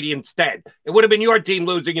Tom Brady instead. It would have been your team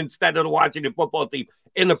losing instead of the Washington Football team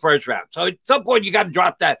in the first round. So at some point, you got to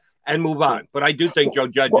drop that and move on. But I do think Joe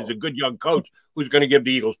Judge is a good young coach who's going to give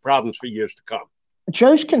the Eagles problems for years to come.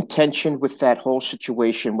 Joe's contention with that whole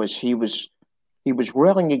situation was he was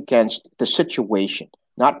railing against the situation,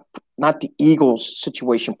 not the Eagles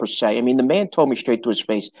situation per se. I mean, the man told me straight to his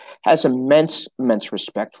face, has immense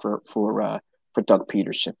respect for Doug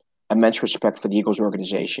Peterson, immense respect for the Eagles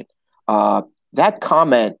organization. That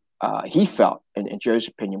comment, he felt, in Joe's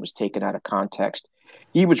opinion, was taken out of context.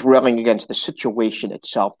 He was railing against the situation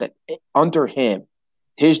itself, that under him,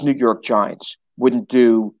 his New York Giants wouldn't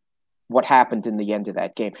do what happened in the end of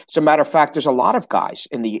that game. As a matter of fact, there's a lot of guys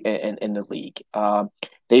in the league.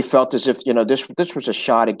 They felt as if, this was a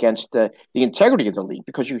shot against the integrity of the league,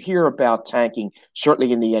 because you hear about tanking,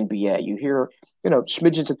 certainly in the NBA. You hear,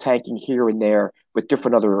 smidgens of tanking here and there with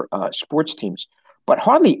different other sports teams. But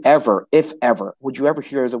hardly ever, if ever, would you ever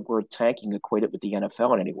hear the word tanking equated with the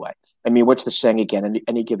NFL in any way. I mean, what's the saying again?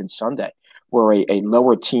 Any given Sunday, where a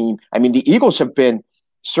lower team. I mean, the Eagles have been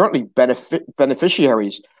certainly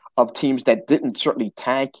beneficiaries of teams that didn't certainly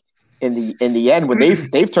tank in the end when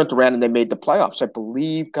they've turned around and they made the playoffs. I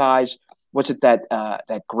believe, guys, was it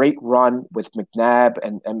that great run with McNabb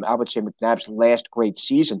and I would say McNabb's last great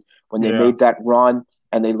season when they made that run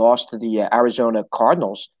and they lost to the Arizona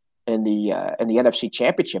Cardinals in the NFC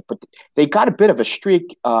Championship. But they got a bit of a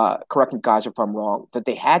streak, correct me guys if I'm wrong, that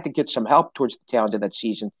they had to get some help towards the tail end of that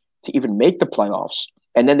season to even make the playoffs.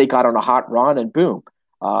 And then they got on a hot run and boom,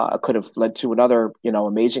 could have led to another,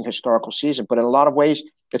 amazing historical season. But in a lot of ways,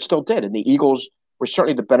 it still did. And the Eagles were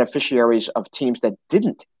certainly the beneficiaries of teams that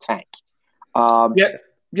didn't tank.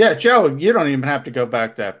 Yeah, Joe, you don't even have to go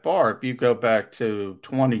back that far. If you go back to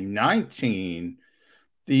 2019,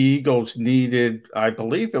 the Eagles needed, I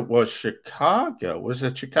believe it was Chicago. Was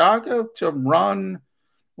it Chicago to run,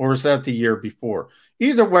 or was that the year before?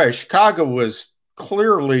 Either way, Chicago was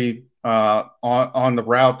clearly on the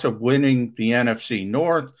route to winning the NFC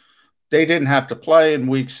North. They didn't have to play in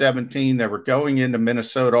Week 17. They were going into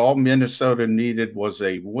Minnesota. All Minnesota needed was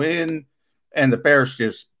a win, and the Bears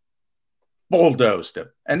just bulldozed them.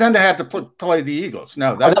 And then they had to play the Eagles.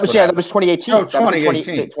 No, that was 2018. No,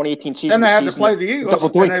 2018. 2018 season. Then they had to play the Eagles,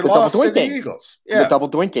 and they lost to the Eagles. Yeah, the double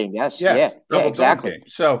doink game. Yes, exactly.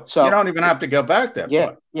 So you don't even have to go back that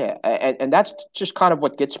far. Yeah, and that's just kind of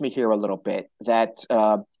what gets me here a little bit. That's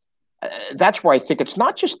why I think it's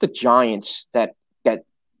not just the Giants that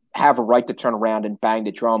have a right to turn around and bang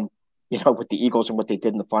the drum, with the Eagles and what they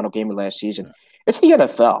did in the final game of last season. It's the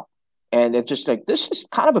NFL. And it's just like, this is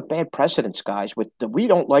kind of a bad precedence, guys, that we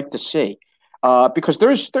don't like to see. Because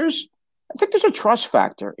I think there's a trust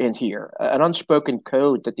factor in here, an unspoken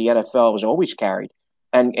code that the NFL has always carried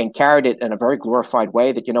and carried it in a very glorified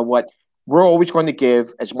way that, you know what, we're always going to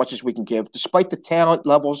give as much as we can give, despite the talent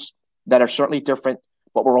levels that are certainly different,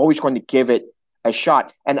 but we're always going to give it a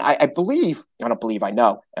shot. And I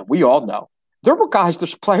know, and we all know,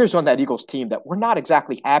 there's players on that Eagles team that were not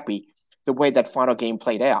exactly happy the way that final game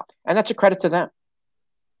played out. And that's a credit to them.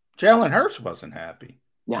 Jalen Hurts wasn't happy.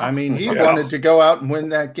 No. I mean, he wanted to go out and win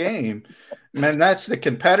that game. Man, that's the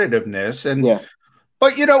competitiveness.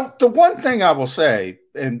 But, you know, the one thing I will say,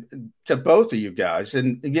 and to both of you guys,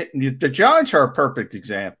 and the Giants are a perfect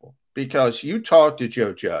example because you talked to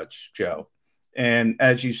Joe Judge, Joe, and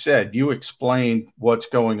as you said, you explained what's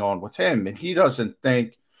going on with him, and he doesn't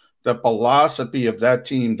think the philosophy of that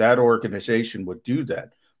team, that organization would do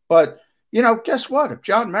that. But, you know, guess what? If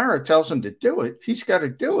John Mara tells him to do it, he's got to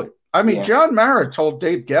do it. I mean, John Mara told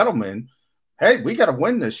Dave Gettleman, hey, we got to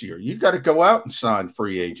win this year. You got to go out and sign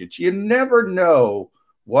free agents. You never know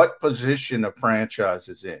what position a franchise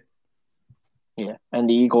is in. Yeah, and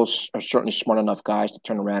the Eagles are certainly smart enough guys to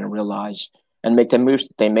turn around and realize and make the moves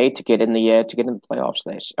that they made to get in the playoffs.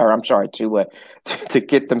 To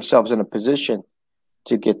get themselves in a position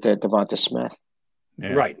to get Devonta Smith.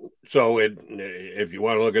 Yeah. Right. So if you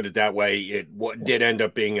want to look at it that way, it did end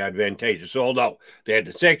up being advantageous. Although they had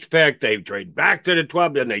the 6th pick, they traded back to the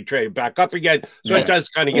 12, then they traded back up again. So it does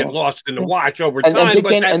kind of get lost in the watch over time.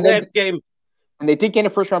 Last game. And they did gain a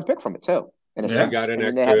first-round pick from it, too. They got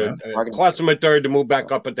an extra, cost them a third to move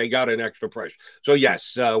back up, but they got an extra push. So,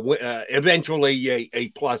 yes, eventually a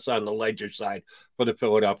plus on the ledger side for the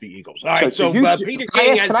Philadelphia Eagles. All right, Peter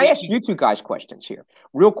King. Can I ask you two guys questions here?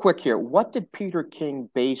 Real quick here. What did Peter King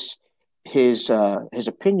base his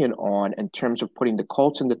opinion on in terms of putting the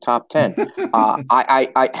Colts in the top 10?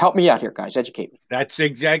 I help me out here, guys. Educate me. That's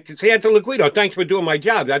exactly. Santo Liquido, thanks for doing my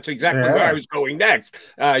job. That's exactly where I was going next.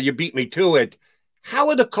 You beat me to it. How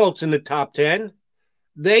are the Colts in the top 10?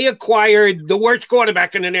 They acquired the worst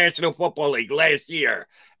quarterback in the National Football League last year.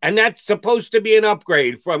 And that's supposed to be an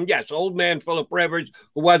upgrade from, yes, old man Phillip Rivers,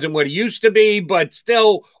 who wasn't what he used to be, but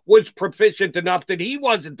still was proficient enough that he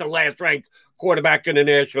wasn't the last-ranked quarterback in the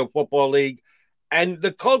National Football League. And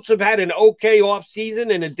the Colts have had an okay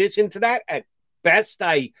offseason in addition to that. At best,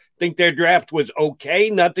 I think their draft was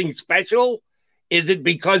okay, nothing special. Is it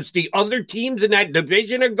because the other teams in that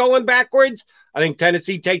division are going backwards? I think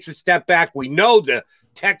Tennessee takes a step back. We know the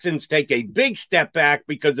Texans take a big step back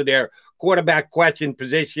because of their quarterback question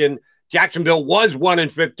position. Jacksonville was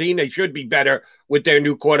 1-15. They should be better with their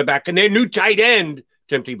new quarterback and their new tight end,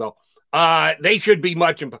 Tim Tebow. They should be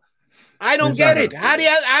much. I don't get it. How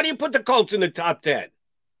do you put the Colts in the top 10?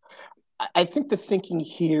 I think the thinking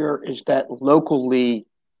here is that locally,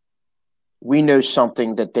 we know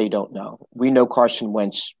something that they don't know. We know Carson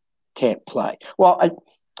Wentz can't play. Well,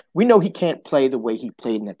 we know he can't play the way he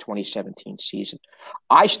played in the 2017 season.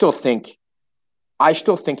 I still think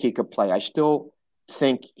he could play. I still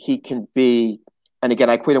think he can be, and again,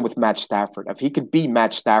 I equate him with Matt Stafford. If he could be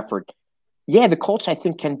Matt Stafford, the Colts, I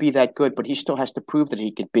think, can be that good, but he still has to prove that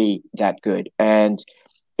he could be that good. And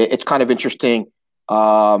it's kind of interesting.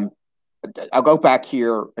 I'll go back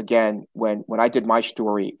here again when I did my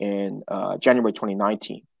story in January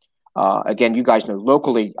 2019. Again, you guys know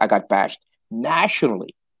locally I got bashed.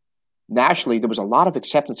 Nationally, there was a lot of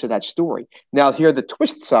acceptance of that story. Now, here the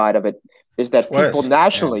twist side of it is that people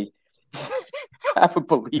nationally have a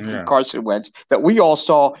belief in Carson Wentz that we all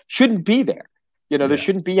saw shouldn't be there. You know, there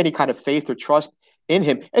shouldn't be any kind of faith or trust in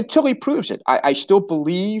him until he proves it. I still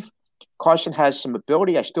believe Carson has some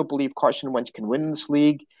ability. I still believe Carson Wentz can win in this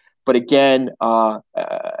league. But again,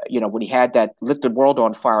 when he had that lit the world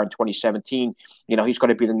on fire in 2017, he's going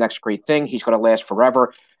to be the next great thing. He's going to last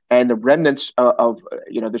forever. And the remnants of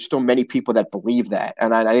there's still many people that believe that.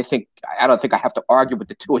 And I don't think I have to argue with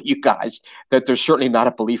the two of you guys that there's certainly not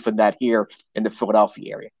a belief in that here in the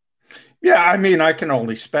Philadelphia area. Yeah, I mean, I can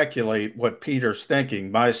only speculate what Peter's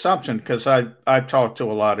thinking. My assumption, because I've talked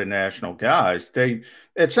to a lot of national guys,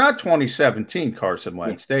 it's not 2017 Carson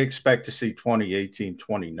Wentz. They expect to see 2018,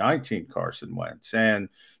 2019 Carson Wentz. And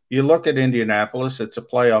you look at Indianapolis, it's a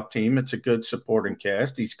playoff team. It's a good supporting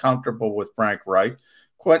cast. He's comfortable with Frank Reich.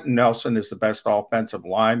 Quentin Nelson is the best offensive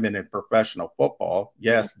lineman in professional football.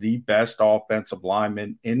 Yes, the best offensive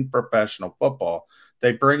lineman in professional football.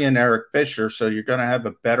 They bring in Eric Fisher, so you're going to have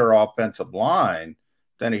a better offensive line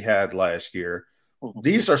than he had last year.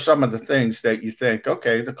 These are some of the things that you think,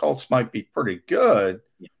 okay, the Colts might be pretty good.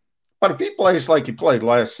 But if he plays like he played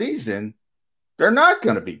last season, they're not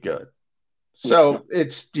going to be good. So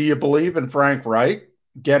do you believe in Frank Reich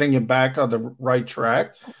getting him back on the right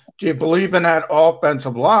track? Do you believe in that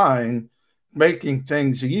offensive line making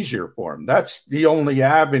things easier for him? That's the only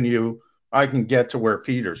avenue I can get to where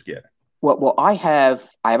Peter's getting. Well, I have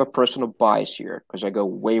a personal bias here because I go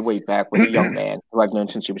way, way back with a young man who I've known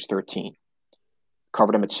since he was 13.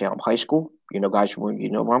 Covered him at Salem High School. Guys,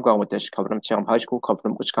 you know where I'm going with this. Covered him at Salem High School, covered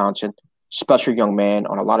him at Wisconsin. Special young man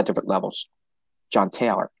on a lot of different levels. John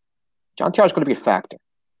Taylor. John Taylor's going to be a factor.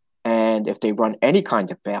 And if they run any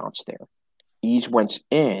kind of balance there, ease Wentz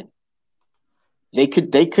in, they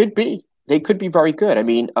could be very good. I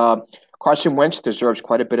mean, Carson Wentz deserves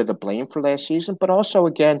quite a bit of the blame for last season, but also,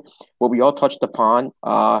 again, what we all touched upon,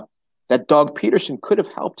 that Doug Peterson could have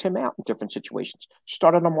helped him out in different situations,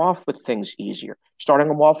 starting him off with things easier, starting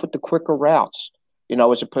him off with the quicker routes,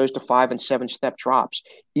 as opposed to 5 and 7-step drops,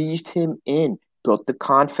 eased him in, built the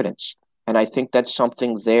confidence. And I think that's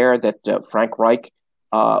something there that Frank Reich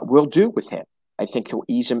will do with him. I think he'll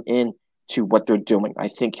ease him in to what they're doing. I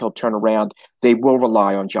think he'll turn around. They will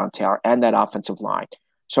rely on John Taylor and that offensive line.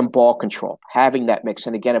 Some ball control, having that mix.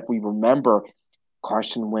 And again, if we remember,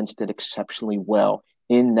 Carson Wentz did exceptionally well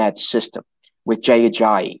in that system with Jay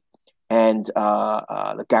Ajayi and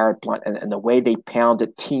the Garrett Blunt and the way they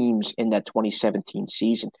pounded teams in that 2017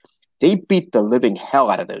 season. They beat the living hell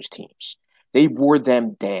out of those teams. They wore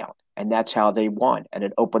them down, and that's how they won. And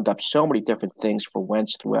it opened up so many different things for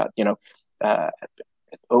Wentz throughout,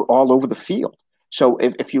 all over the field. So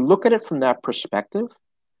if you look at it from that perspective,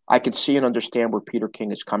 I can see and understand where Peter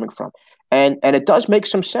King is coming from. And it does make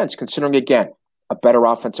some sense considering, again, a better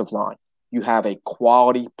offensive line. You have a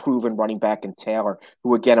quality, proven running back in Taylor,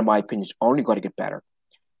 who, again, in my opinion, is only going to get better.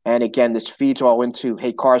 And, again, this feeds all into,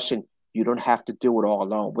 hey, Carson, you don't have to do it all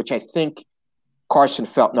alone, which I think Carson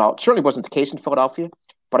felt. Now, it certainly wasn't the case in Philadelphia,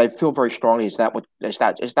 but I feel very strongly is that what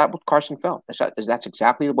Carson felt? That's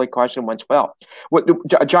exactly the way Carson Wentz felt.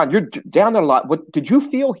 John, you're down there a lot. What did you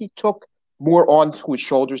feel he took more onto his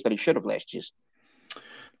shoulders than he should have last season?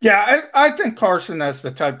 Yeah, I think Carson has the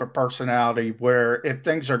type of personality where if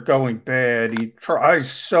things are going bad, he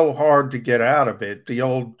tries so hard to get out of it. The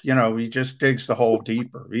old, he just digs the hole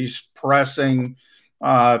deeper. He's pressing,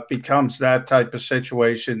 becomes that type of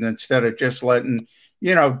situation instead of just letting,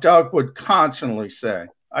 Doug would constantly say,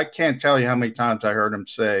 I can't tell you how many times I heard him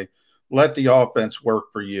say, let the offense work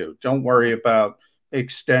for you. Don't worry about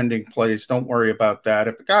extending plays. Don't worry about that.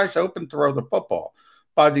 If the guy's open, throw the football.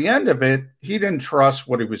 By the end of it, he didn't trust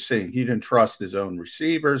what he was seeing. He didn't trust his own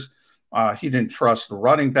receivers. He didn't trust the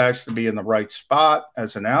running backs to be in the right spot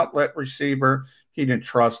as an outlet receiver. He didn't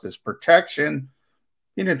trust his protection.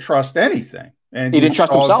 He didn't trust anything. And he didn't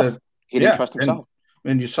trust himself. He didn't trust himself.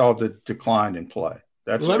 And you saw the decline in play.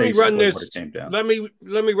 That's let me run this. What it came down. Let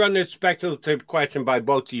me run this speculative question by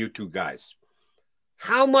both of you two guys.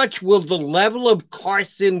 How much will the level of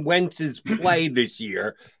Carson Wentz's play this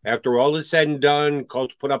year, after all is said and done,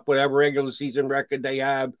 Colts put up whatever regular season record they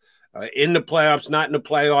have, in the playoffs, not in the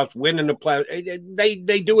playoffs, winning the playoffs,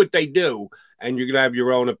 they do what they do, and you're going to have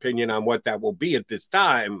your own opinion on what that will be at this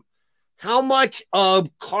time. How much of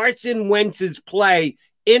Carson Wentz's play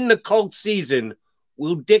in the Colts season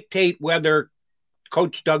will dictate whether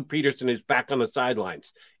Coach Doug Peterson is back on the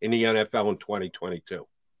sidelines in the NFL in 2022?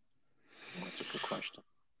 That's a good question.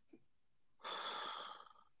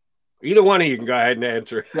 Either one of you can go ahead and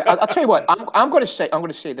answer. I'll tell you what. I'm going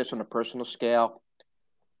to say this on a personal scale.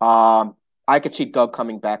 I could see Doug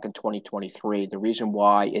coming back in 2023. The reason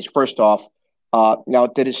why is, first off, now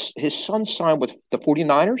did his son sign with the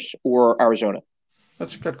 49ers or Arizona?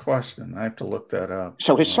 That's a good question. I have to look that up.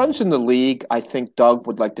 So his son's in the league. I think Doug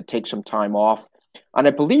would like to take some time off. And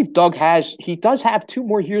I believe Doug does have 2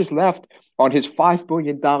 more years left on his $5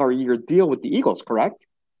 million a year deal with the Eagles, correct?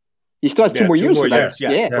 He still has 2 more years left.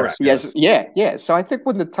 Yeah. So I think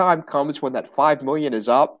when the time comes when that $5 million is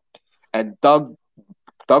up and Doug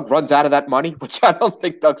runs out of that money, which I don't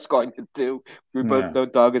think Doug's going to do. We both know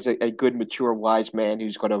Doug is a good, mature, wise man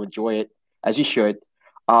who's going to enjoy it as he should.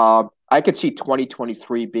 I could see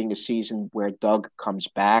 2023 being a season where Doug comes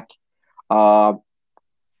back.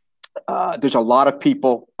 There's a lot of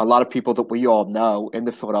people that we all know in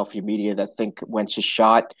the Philadelphia media that think Wentz is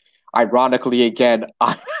shot. Ironically, again,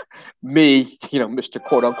 Mr.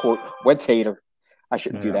 quote unquote Wentz hater. I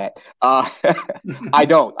shouldn't do that. I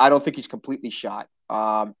don't think he's completely shot.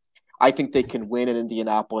 I think they can win in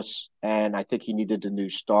Indianapolis, and I think he needed a new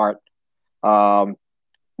start.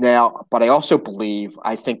 Now, but I also believe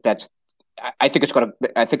I think it's going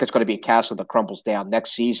to be a castle that crumbles down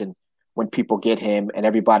next season when people get him and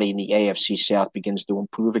everybody in the AFC South begins to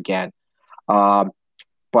improve again.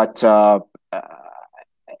 But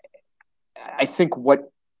I think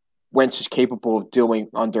what Wentz is capable of doing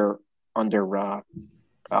under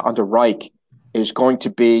Reich is going to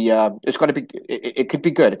be it could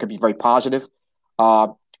be good. It could be very positive.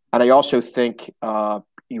 And I also think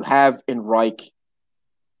you have in Reich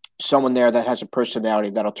someone there that has a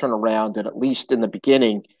personality that'll turn around, and at least in the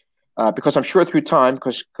beginning, because I'm sure through time,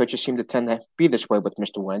 because coaches seem to tend to be this way with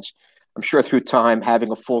Mr. Wentz, I'm sure through time,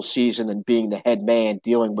 having a full season and being the head man,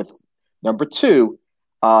 dealing with number two,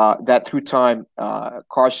 that through time,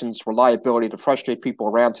 Carson's reliability to frustrate people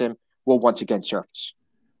around him will once again surface.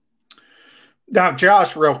 Now,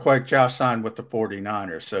 Josh, real quick, Josh signed with the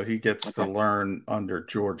 49ers, so he gets to learn under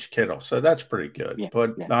George Kittle. So that's pretty good. Yeah,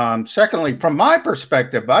 but secondly, from my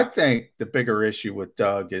perspective, I think the bigger issue with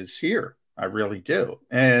Doug is here. I really do.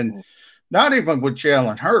 And not even with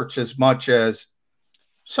Jalen Hurts as much as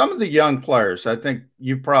some of the young players. I think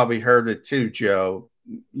you probably heard it too, Joe.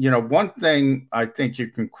 You know, one thing I think you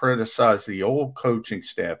can criticize the old coaching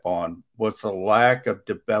staff on was the lack of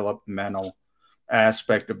developmental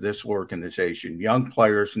aspect of this organization, young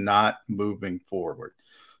players not moving forward.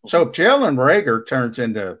 So if Jalen Reagor turns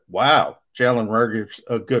into, wow, Jalen Reagor's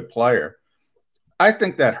a good player, I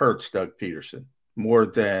think that hurts Doug Peterson more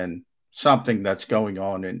than something that's going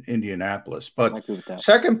on in Indianapolis. But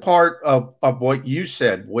second part of what you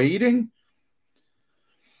said, waiting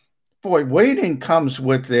comes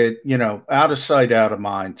with it, you know, out of sight, out of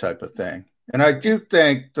mind type of thing. And I do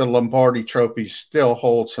think the Lombardi Trophy still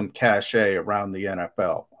holds some cachet around the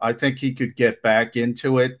NFL. I think he could get back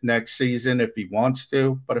into it next season if he wants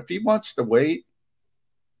to. But if he wants to wait,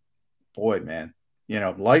 boy, man, you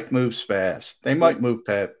know, life moves fast. They might move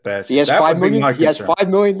fast. He has $5 million. He has $5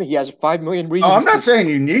 million. He has $5 million reasons. Oh, I'm not saying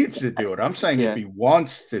he needs to do it. I'm saying if he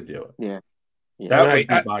wants to do it. Yeah. That would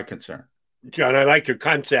be my concern. John, I like your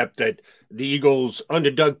concept that the Eagles under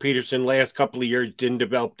Doug Peterson last couple of years didn't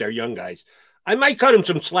develop their young guys. I might cut him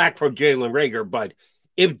some slack for Jalen Reagor, but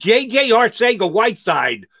if J.J.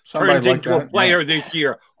 Arcega-Whiteside turns into a player this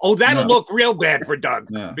year, that'll look real bad for Doug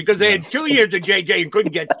because they had 2 years of J.J. and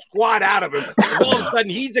couldn't get squat out of him. And all of a sudden,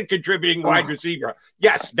 he's a contributing wide receiver.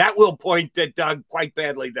 Yes, that will point at Doug quite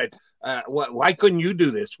badly that why couldn't you do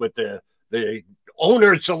this with the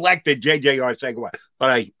owner selected J.J. Arcega?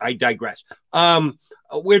 But I digress.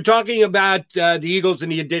 We're talking about the Eagles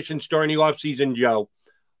and the additions during the offseason, Joe.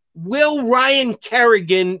 Will Ryan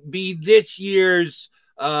Kerrigan be this year's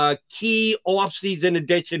key offseason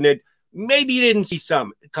addition that maybe you didn't see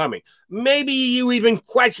some coming? Maybe you even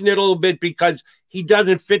question it a little bit because he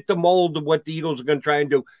doesn't fit the mold of what the Eagles are going to try and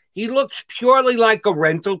do. He looks purely like a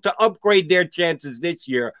rental to upgrade their chances this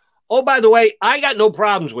year. Oh, by the way, I got no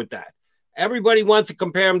problems with that. Everybody wants to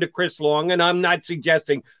compare him to Chris Long, and I'm not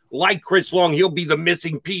suggesting, like Chris Long, he'll be the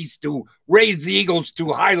missing piece to raise the Eagles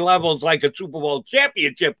to high levels like a Super Bowl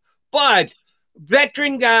championship. But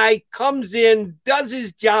veteran guy comes in, does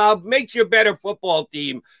his job, makes you a better football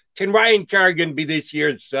team. Can Ryan Kerrigan be this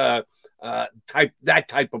year's type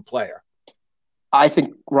of player? I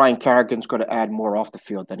think Ryan Kerrigan's going to add more off the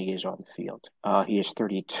field than he is on the field. He is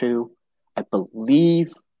 32. I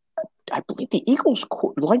believe the Eagles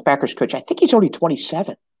linebackers coach, I think he's only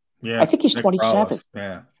 27. Yeah, I think he's 27.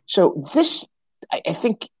 Yeah. So I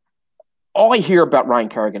think all I hear about Ryan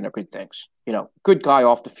Kerrigan are good things. You know, good guy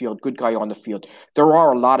off the field, good guy on the field. There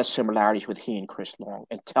are a lot of similarities with he and Chris Long.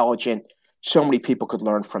 Intelligent. So many people could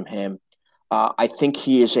learn from him. I think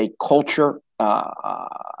he is a culture,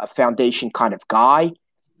 a foundation kind of guy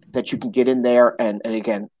that you can get in there. And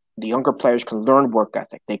again, the younger players can learn work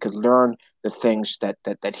ethic. They could learn the things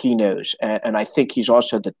that he knows. And I think he's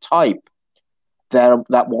also the type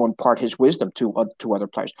that will impart his wisdom to other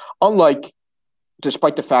players.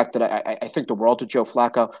 Despite the fact that I think the world of Joe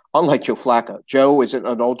Flacco, unlike Joe Flacco, Joe is an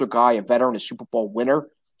older guy, a veteran, a Super Bowl winner.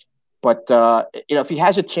 But, if he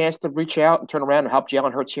has a chance to reach out and turn around and help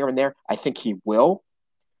Jalen Hurts here and there, I think he will.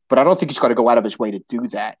 But I don't think he's going to go out of his way to do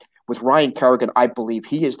that. With Ryan Kerrigan, I believe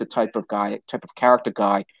he is the type of character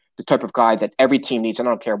guy, the type of guy that every team needs. I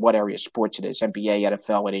don't care what area of sports it is, NBA,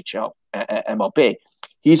 NFL, NHL, MLB.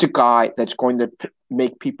 He's a guy that's going to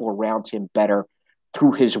make people around him better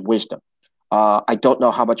through his wisdom. I don't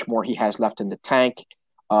know how much more he has left in the tank.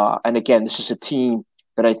 And again, this is a team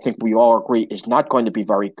that I think we all agree is not going to be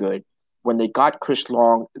very good. When they got Chris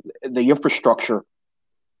Long, the infrastructure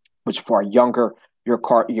was far younger. Your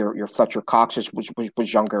Fletcher Cox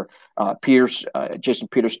was younger. Jason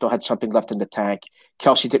Peters still had something left in the tank.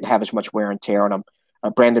 Kelsey didn't have as much wear and tear on him.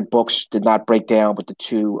 Brandon Brooks did not break down with the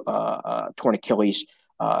two torn Achilles.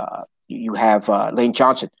 You have Lane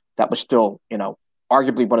Johnson. That was still,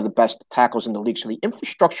 arguably one of the best tackles in the league. So the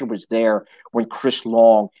infrastructure was there when Chris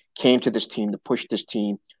Long came to this team to push this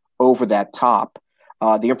team over that top.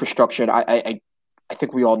 The infrastructure, I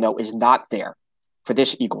think we all know, is not there for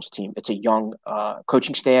this Eagles team. It's a young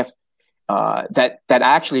coaching staff that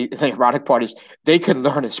actually, the ironic part is they could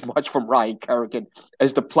learn as much from Ryan Kerrigan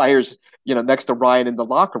as the players, next to Ryan in the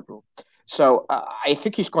locker room. So I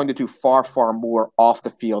think he's going to do far, far more off the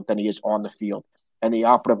field than he is on the field. And the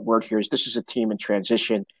operative word here is this is a team in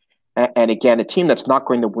transition. And again, a team that's not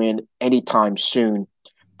going to win anytime soon.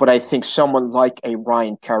 But I think someone like a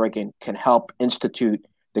Ryan Kerrigan can help institute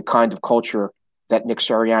the kind of culture that Nick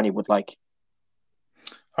Sirianni would like.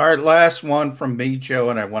 All right, last one from me, Joe,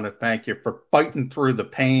 and I want to thank you for fighting through the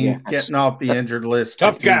pain, getting off the injured list.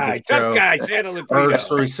 Tough guy, Santa Lucia. First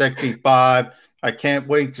 365. I can't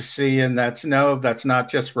wait to see you. And that's not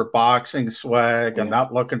just for boxing swag. I'm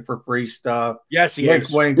not looking for free stuff. Yes, he wink,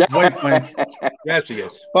 is. Wink, wink, wink. Yes, he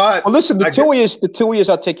is. But well, listen, the Tuies,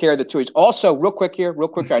 I'll take care of the Tuies. Also, real quick here.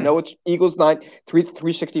 I know it's Eagles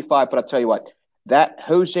 365, but I'll tell you what, that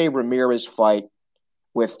Jose Ramirez fight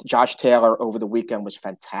with Josh Taylor over the weekend was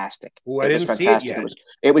fantastic. Ooh, I didn't see it yet.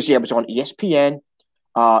 It was on ESPN.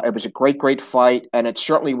 It was a great fight, and it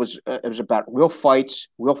certainly was. It was about real fights,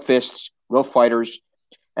 real fists, real fighters,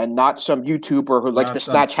 and not some YouTuber who likes to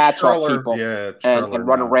snatch hats off people and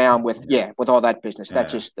run around with all that business.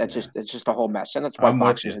 That's just a whole mess, and that's why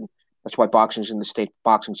boxing's in the state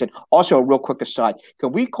boxing's in. Also, a real quick aside: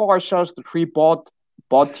 can we call ourselves the three bald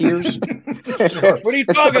tears? What are you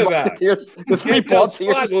talking about? The three bald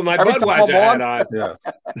tears. With my Budweiser hat on. Yeah.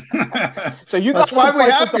 So you that's why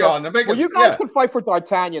we have you on. You guys can fight for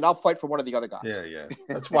D'Artagnan. I'll fight for one of the other guys. Yeah.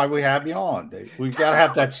 That's why we have you on, Dave. We've got to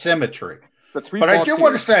have that symmetry. But I do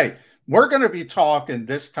want to say, we're going to be talking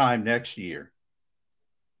this time next year.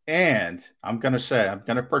 And I'm going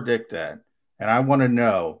to predict that. And I want to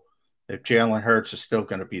know if Jalen Hurts is still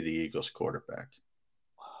going to be the Eagles quarterback.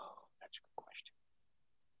 That's a good question.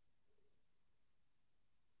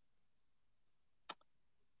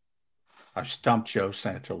 I've stumped Joe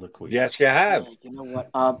Santoliquid. Yes, you have. Yeah, you know what?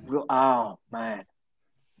 Oh man.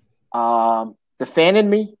 The fan in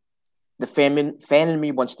me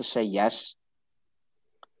wants to say yes.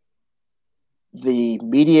 The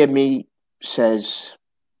media me says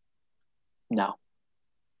no.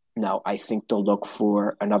 I think they'll look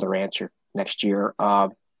for another answer next year.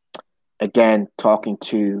 Again, talking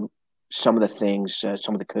to some of the things,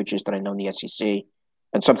 some of the coaches that I know in the SEC,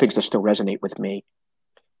 and some things that still resonate with me,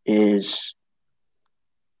 is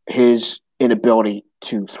his inability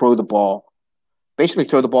to throw the ball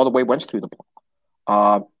the way Wentz threw the ball.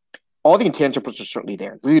 All the intangibles are certainly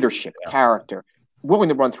there. Leadership, character, willing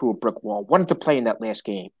to run through a brick wall, wanted to play in that last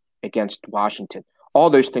game against Washington. All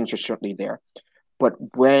those things are certainly there. But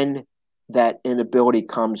when that inability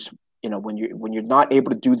comes, when you're not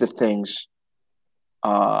able to do the things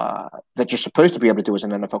that you're supposed to be able to do as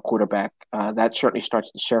an NFL quarterback, that certainly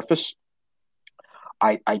starts to surface.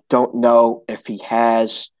 I don't know if he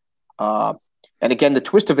has and again, the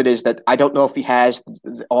twist of it is that I don't know if he has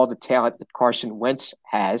all the talent that Carson Wentz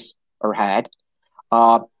has or had.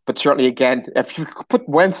 But certainly, again, if you put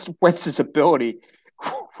Wentz's ability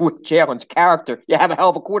with Jalen's character, you have a hell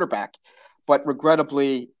of a quarterback. But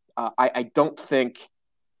regrettably, I don't think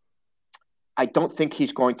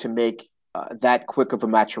he's going to make that quick of a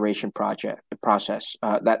maturation process,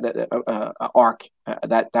 that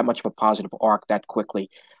much of a positive arc that quickly.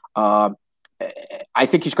 I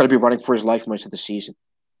think he's going to be running for his life most of the season.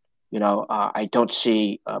 I don't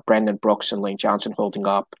see Brandon Brooks and Lane Johnson holding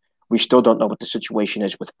up. We still don't know what the situation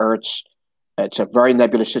is with Ertz. It's a very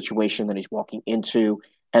nebulous situation that he's walking into.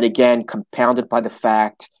 And again, compounded by the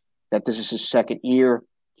fact that this is his second year.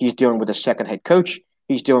 He's dealing with a second head coach.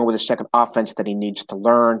 He's dealing with a second offense that he needs to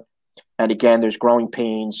learn. And again, there's growing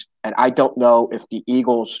pains. And I don't know if the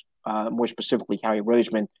Eagles, more specifically Harry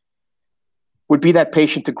Roseman, would be that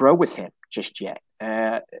patient to grow with him just yet.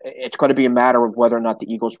 It's going to be a matter of whether or not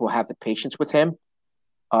the Eagles will have the patience with him.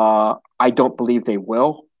 I don't believe they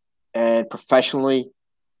will. And professionally,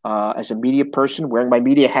 as a media person, wearing my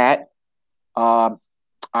media hat,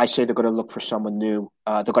 I say they're going to look for someone new.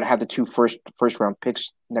 They're going to have the two first round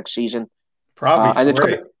picks next season. Probably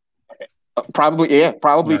three.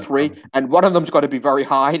 Probably three. And one of them's going to be very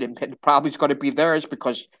high, and probably is going to be theirs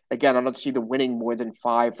because, again, I don't see them winning more than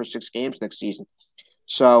 5 or 6 games next season.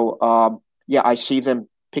 So, I see them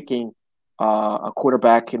picking a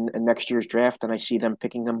quarterback in next year's draft, and I see them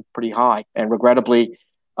picking them pretty high. And regrettably,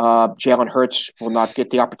 Jalen Hurts will not get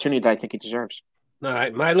the opportunity that I think he deserves. All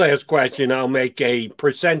right, my last question, I'll make a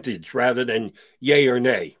percentage rather than yay or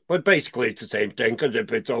nay. But basically, it's the same thing because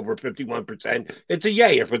if it's over 51%, it's a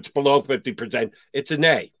yay. If it's below 50%, it's a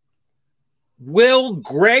nay. Will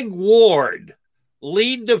Greg Ward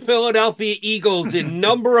lead the Philadelphia Eagles in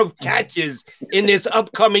number of catches in this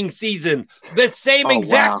upcoming season, the same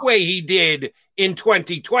exact way he did in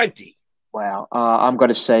 2020? Wow. I'm going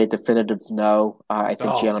to say definitive no. I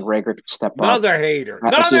think Jalen Reagor could step up. Another hater.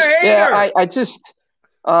 Yeah,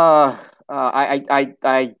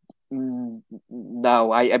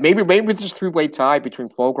 no. Maybe there's a three-way tie between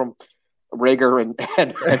Fulgham, Reagor, and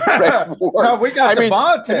Fred Ward. No, we got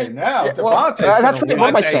Devontae now. That's what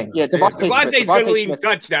am I saying? Yeah, Devontae's going to lead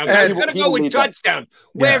touchdowns. I'm going to go with touchdowns.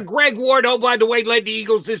 Where Greg Ward, oh, by the way, led the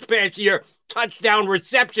Eagles this past year, touchdown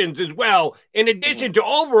receptions as well, in addition to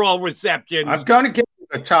overall receptions. I'm going to give you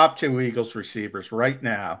the top two Eagles receivers right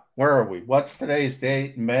now. Where are we? What's today's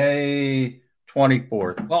date? May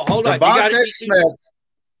 24th. Well, hold on. Devontae Smith,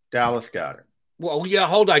 Dallas Goedert. Well, yeah,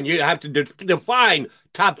 hold on. You have to define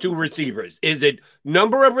top two receivers. Is it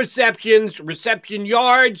number of receptions, reception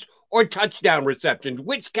yards, or touchdown receptions?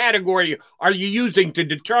 Which category are you using to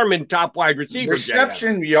determine top wide receivers?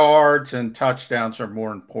 Reception yards and touchdowns are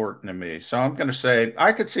more important to me. So I'm going to say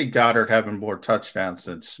I could see Goddard having more touchdowns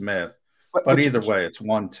than Smith. But either way, it's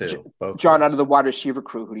 1-2. John, out of the wide receiver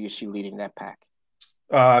crew, who do you see leading that pack?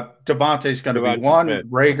 Devontae's going to be 1.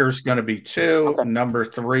 Reagor's going to be 2. Okay. Number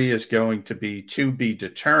 3 is going to be to be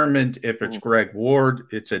determined. If it's Greg Ward,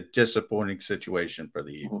 it's a disappointing situation for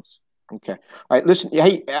the Eagles. Okay. All right. Listen,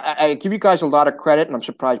 hey, I give you guys a lot of credit, and I'm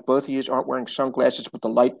surprised both of you aren't wearing sunglasses with the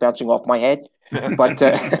light bouncing off my head. But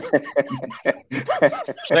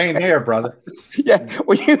same here, brother. Yeah.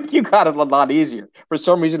 Well, you got it a lot easier. For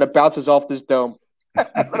some reason, it bounces off this dome.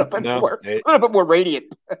 a little bit more radiant.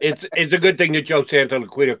 It's a good thing that Joe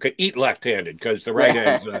Santoliquito could eat left-handed because the right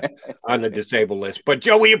hand's on the disabled list. But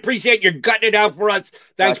Joe, we appreciate you gutting it out for us.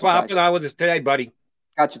 Thanks for hopping on with us today, buddy.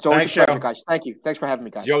 Gotcha. It's always a pleasure, guys. Thank you. Thanks for having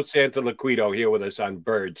me, guys. Joe Santoliquito here with us on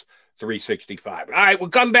Birds 365. All right, we'll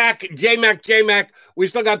come back. J-Mac. We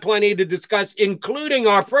still got plenty to discuss, including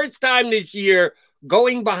our first time this year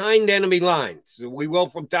going behind enemy lines. We will,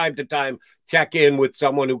 from time to time, check in with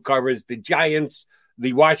someone who covers the Giants,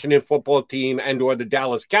 the Washington football team, and or the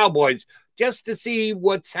Dallas Cowboys, just to see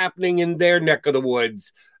what's happening in their neck of the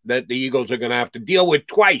woods that the Eagles are going to have to deal with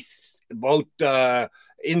twice, both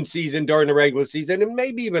in season during the regular season and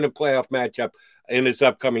maybe even a playoff matchup in this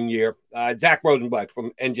upcoming year. Zach Rosenblatt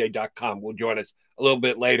from NJ.com will join us a little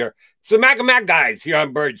bit later. So Mac and Mac guys here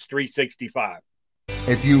on Birds 365.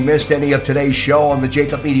 If you missed any of today's show on the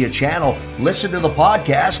Jacob Media channel, listen to the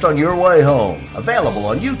podcast on your way home. Available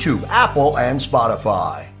on YouTube, Apple, and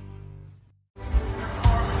Spotify.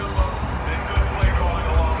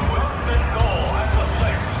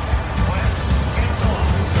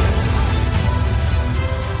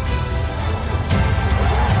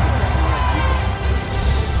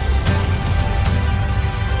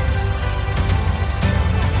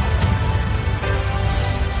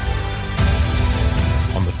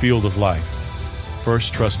 Field of life,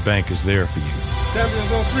 First Trust Bank is there for you.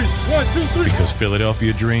 Champions on 3. 1, 2, 3. Because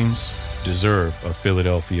Philadelphia dreams deserve a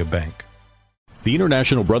Philadelphia bank. The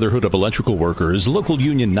International Brotherhood of Electrical Workers, Local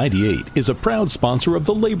Union 98, is a proud sponsor of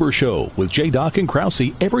The Labor Show with J. Doc and Krause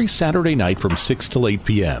every Saturday night from 6 till 8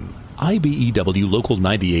 p.m. IBEW Local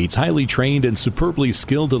 98's highly trained and superbly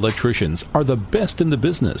skilled electricians are the best in the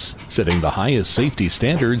business, setting the highest safety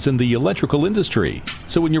standards in the electrical industry.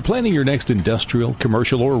 So when you're planning your next industrial,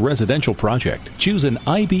 commercial, or residential project, choose an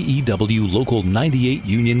IBEW Local 98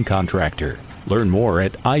 union contractor. Learn more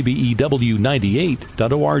at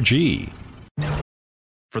IBEW98.org.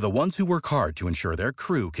 For the ones who work hard to ensure their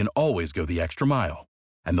crew can always go the extra mile,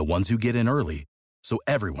 and the ones who get in early so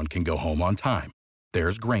everyone can go home on time,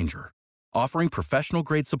 there's Grainger, offering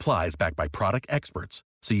professional-grade supplies backed by product experts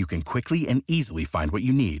so you can quickly and easily find what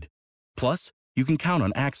you need. Plus, you can count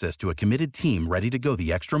on access to a committed team ready to go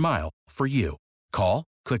the extra mile for you. Call,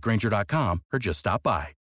 click Grainger.com, or just stop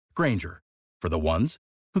by. Grainger, for the ones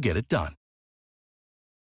who get it done.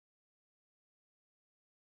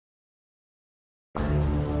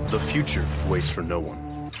 The future waits for no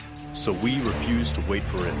one, so we refuse to wait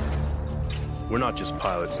for it. We're not just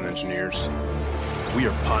pilots and engineers. We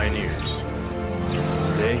are pioneers.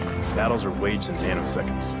 Today, battles are waged in nanoseconds,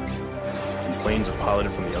 and planes are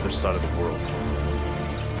piloted from the other side of the world.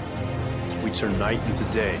 We turn night into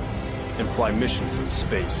day and fly missions in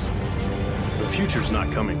space. The future's not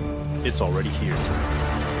coming. It's already here.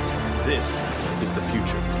 This is the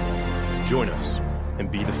future. Join us and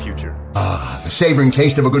be the future. The savoring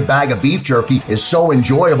taste of a good bag of beef jerky is so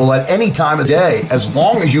enjoyable at any time of day, as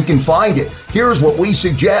long as you can find it. Here's what we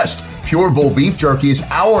suggest. Pure Bull Beef Jerky is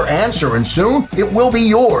our answer, and soon it will be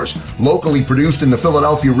yours. Locally produced in the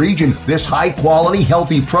Philadelphia region, this high-quality,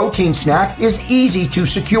 healthy protein snack is easy to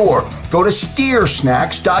secure. Go to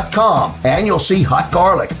steersnacks.com, and you'll see hot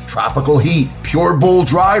garlic, tropical heat, Pure Bull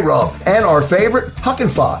dry rub, and our favorite, Huck and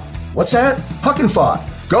Fod. What's that? Huck and Fod.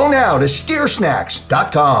 Go now to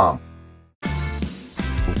steersnacks.com.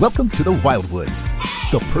 Welcome to the Wildwoods,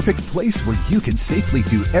 the perfect place where you can safely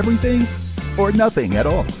do everything or nothing at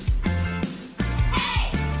all.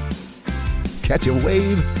 Catch a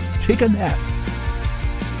wave, take a nap,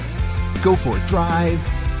 go for a drive,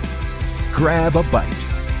 grab a bite.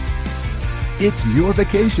 It's your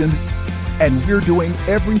vacation, and we're doing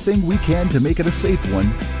everything we can to make it a safe one.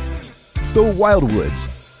 The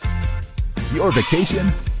Wildwoods. Your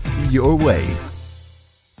vacation, your way.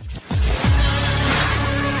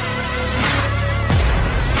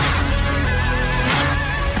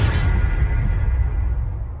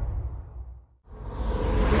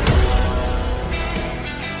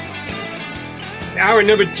 Hour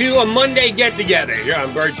number 2, a Monday get-together here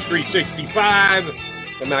on Birds 365.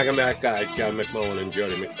 The Mac guys, John McMullen and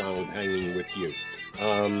Jody McDonald hanging with you.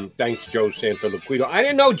 Thanks, Joe Santoliquito. I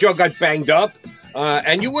didn't know Joe got banged up,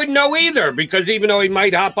 and you wouldn't know either, because even though he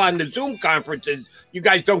might hop on the Zoom conferences, you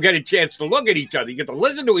guys don't get a chance to look at each other. You get to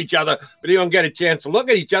listen to each other, but you don't get a chance to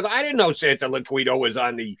look at each other. I didn't know Santoliquito was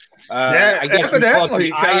on the, I guess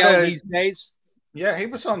evidently, the IL these days. Yeah, he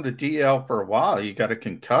was on the DL for a while. He got a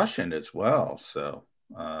concussion as well. So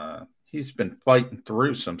he's been fighting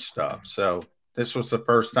through some stuff. So this was the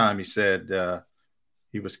first time he said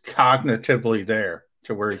he was cognitively there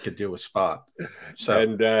to where he could do a spot. So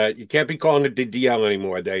and you can't be calling it the DL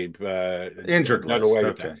anymore. They've injured list. Away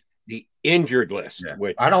with that. The injured list. Yeah.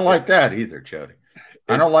 Which, I don't like that either, Jody.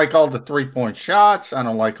 I don't like all the 3-point shots. I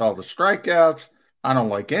don't like all the strikeouts. I don't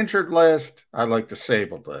like injured list. I like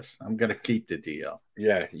disabled list. I'm going to keep the DL.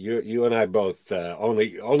 Yeah, you and I both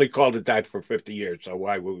only called it that for 50 years. So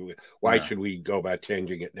why should we go about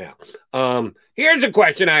changing it now? Here's a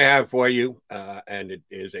question I have for you, and it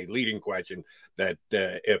is a leading question that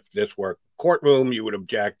if this were courtroom, you would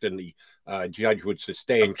object, and the judge would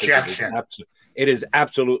sustain. Objection. It is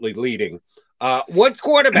absolutely leading. What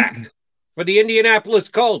quarterback for the Indianapolis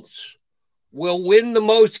Colts will win the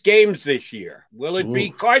most games this year? Will it be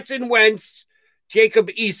Carson Wentz, Jacob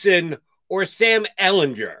Eason, or Sam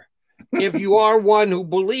Ehlinger? If you are one who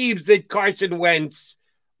believes that Carson Wentz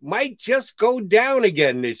might just go down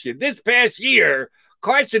again this year. This past year,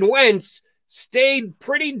 Carson Wentz stayed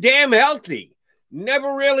pretty damn healthy.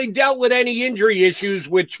 Never really dealt with any injury issues,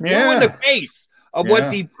 which flew in the face of what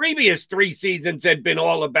the previous 3 seasons had been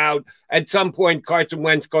all about. At some point, Carson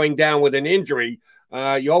Wentz going down with an injury.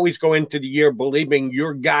 You always go into the year believing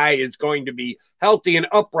your guy is going to be healthy and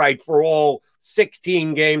upright for all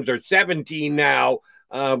 16 games or 17 now.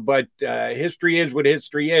 But history is what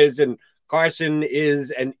history is, and Carson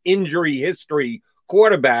is an injury history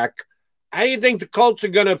quarterback. How do you think the Colts are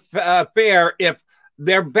going to fare if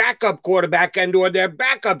their backup quarterback and or their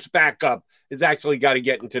backup's backup is actually got to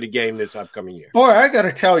get into the game this upcoming year? Boy, I got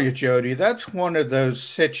to tell you, Jody, that's one of those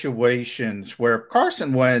situations where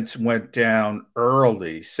Carson Wentz went down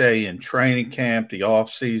early, say in training camp, the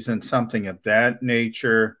offseason, something of that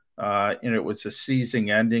nature, and it was a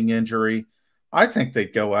season-ending injury. I think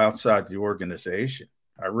they'd go outside the organization.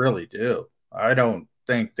 I really do. I don't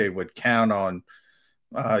think they would count on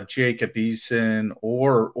Jacob Eason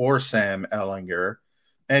or Sam Ehlinger.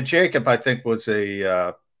 And Jacob, I think, was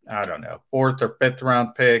a 4th or 5th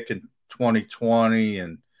round pick in 2020,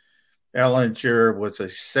 and Ehlinger was a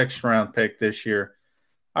 6th round pick this year.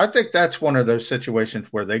 I think that's one of those situations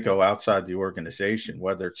where they go outside the organization,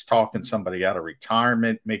 whether it's talking somebody out of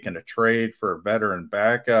retirement, making a trade for a veteran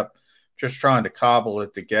backup, just trying to cobble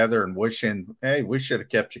it together and wishing, hey, we should have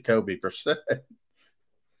kept Jacoby Brissett.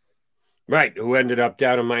 Right, who ended up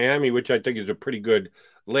down in Miami, which I think is a pretty good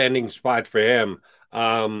landing spot for him.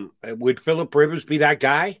 Would Phillip Rivers be that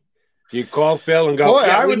guy? You call Phil and go,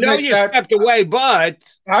 we know you stepped away, but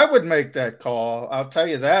I would make that call. I'll tell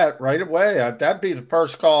you that right away. That'd be the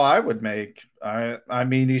first call I would make. I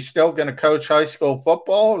mean, he's still going to coach high school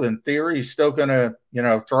football. In theory, he's still going to,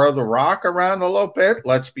 throw the rock around a little bit.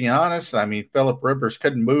 Let's be honest. I mean, Phillip Rivers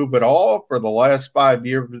couldn't move at all for the last 5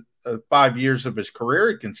 years of his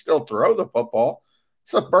career. He can still throw the football.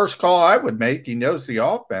 It's the first call I would make. He knows the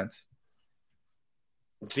offense.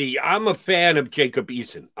 See, I'm a fan of Jacob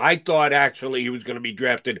Eason. I thought actually he was going to be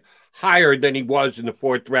drafted higher than he was in the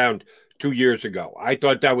 4th round 2 years ago. I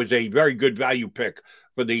thought that was a very good value pick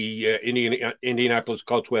for the Indianapolis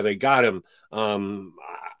Colts where they got him.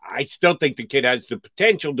 I still think the kid has the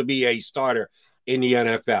potential to be a starter in the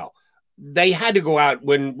NFL. they had to go out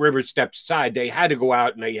when Rivers stepped aside. They had to go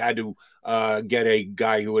out and they had to get a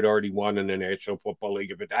guy who had already won in the National Football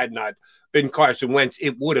League. If it had not been Carson Wentz,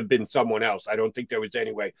 it would have been someone else. I don't think there was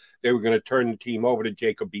any way they were going to turn the team over to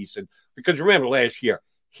Jacob Eason, because remember last year,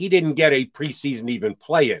 he didn't get a preseason even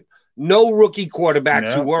play in. No rookie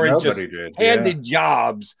quarterbacks who weren't just handed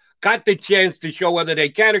jobs got the chance to show whether they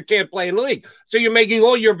can or can't play in the league. So you're making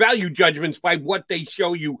all your value judgments by what they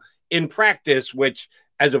show you in practice, which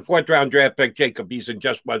as a 4th-round draft pick, Jacob Eason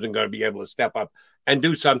just wasn't going to be able to step up and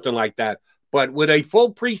do something like that. But with a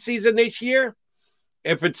full preseason this year,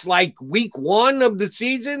 if it's like week 1 of the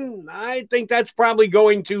season, I think that's probably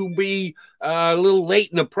going to be a little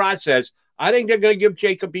late in the process. I think they're going to give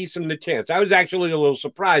Jacob Eason the chance. I was actually a little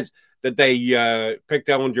surprised that they picked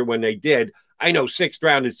Ehlinger when they did. I know 6th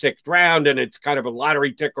round is 6th round, and it's kind of a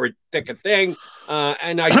lottery ticket thing.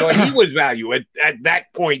 And I thought he was value at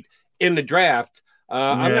that point in the draft.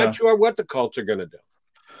 I'm not sure what the Colts are going to do.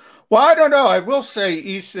 Well, I don't know. I will say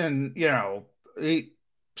Eason, he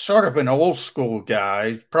sort of an old school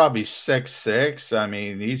guy, probably 6'6". I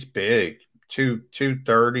mean, he's big,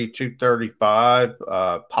 230, 235,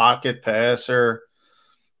 pocket passer.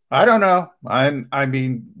 I don't know. I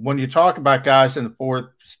mean, when you talk about guys in the 4th,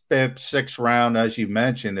 5th, 6th round, as you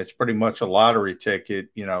mentioned, it's pretty much a lottery ticket.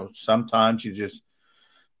 Sometimes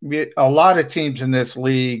a lot of teams in this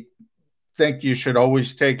league think you should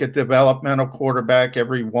always take a developmental quarterback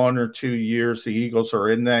every 1 or 2 years. The Eagles are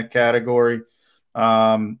in that category.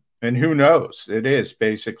 And who knows? It is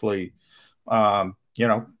basically,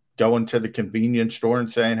 going to the convenience store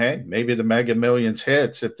and saying, hey, maybe the Mega Millions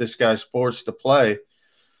hits if this guy's forced to play.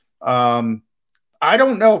 I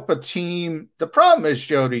don't know if a team – the problem is,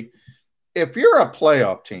 Jody, if you're a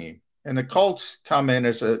playoff team and the Colts come in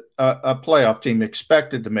as a playoff team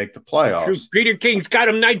expected to make the playoffs. Peter King's got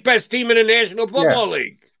him 9th best team in the National Football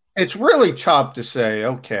League. It's really tough to say,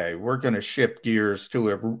 okay, we're going to shift gears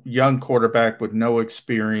to a young quarterback with no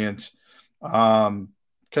experience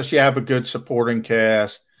because you have a good supporting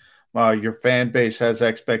cast. Your fan base has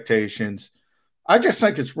expectations. I just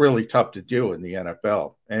think it's really tough to do in the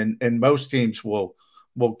NFL. And most teams will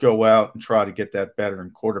go out and try to get that veteran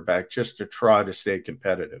quarterback just to try to stay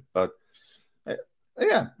competitive. But,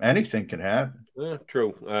 anything can happen.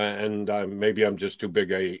 True. And maybe I'm just too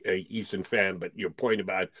big a Eason fan, but your point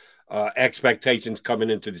about expectations coming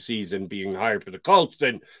into the season being higher for the Colts,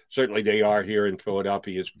 and certainly they are here in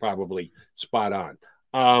Philadelphia, is probably spot on.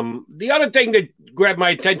 The other thing that grabbed my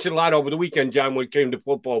attention a lot over the weekend, John, when it came to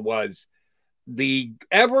football, was the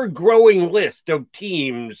ever-growing list of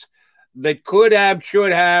teams that could have,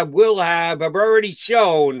 should have, will have already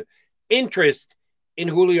shown interest in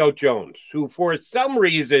Julio Jones, who for some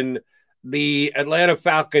reason the Atlanta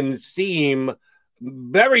Falcons seem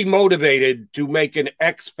very motivated to make an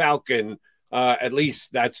ex-Falcon. At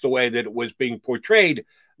least that's the way that it was being portrayed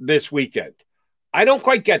this weekend. I don't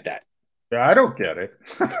quite get that. Yeah, I don't get it.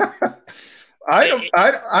 I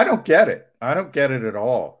don't get it. I don't get it at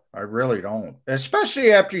all. I really don't.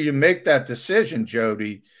 Especially after you make that decision,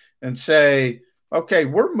 Jody, and say, okay,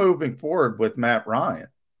 we're moving forward with Matt Ryan.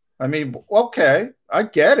 I mean, okay, I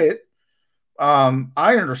get it.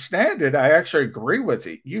 I understand it. I actually agree with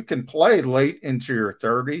it. You can play late into your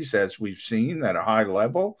 30s, as we've seen at a high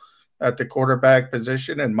level at the quarterback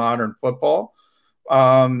position in modern football.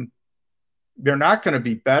 You're not going to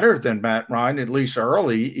be better than Matt Ryan, at least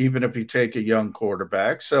early, even if you take a young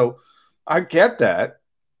quarterback. So I get that.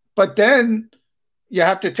 But then you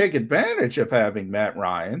have to take advantage of having Matt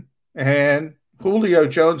Ryan, and Julio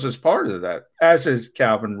Jones is part of that, as is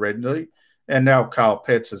Calvin Ridley and now Kyle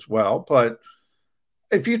Pitts as well. But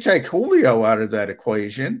if you take Julio out of that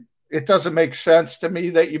equation, it doesn't make sense to me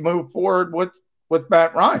that you move forward with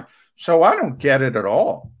Matt Ryan. So I don't get it at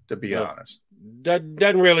all, to be honest. That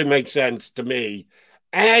doesn't really make sense to me.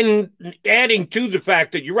 And adding to the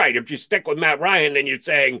fact that you're right, if you stick with Matt Ryan, then you're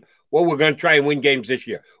saying, well, we're going to try and win games this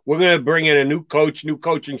year. We're going to bring in a new coach, new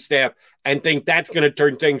coaching staff, and think that's going to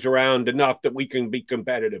turn things around enough that we can be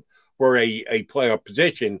competitive for a playoff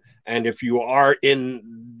position. And if you are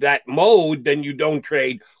in that mode, then you don't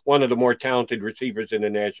trade one of the more talented receivers in the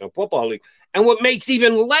National Football League. And what makes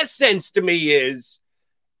even less sense to me is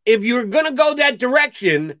if you're going to go that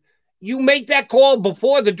direction, you make that call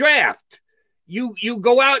before the draft. You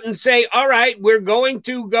go out and say, all right, we're going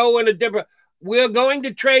to go in a different – we're going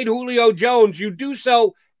to trade Julio Jones. You do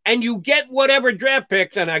so, and you get whatever draft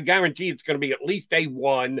picks, and I guarantee it's going to be at least a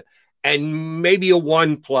 1 and maybe a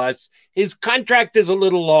 1+. His contract is a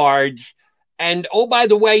little large. And, oh, by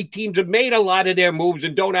the way, teams have made a lot of their moves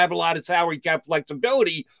and don't have a lot of salary cap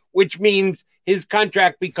flexibility, which means his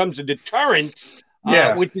contract becomes a deterrent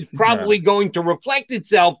which is probably going to reflect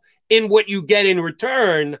itself in what you get in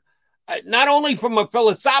return. Not only from a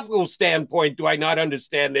philosophical standpoint do I not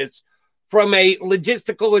understand this, from a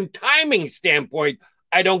logistical and timing standpoint,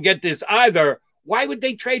 I don't get this either. Why would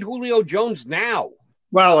they trade Julio Jones now?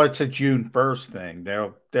 Well, it's a June 1st thing.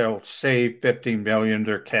 They'll save $15 million.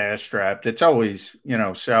 They're cash strapped. It's always,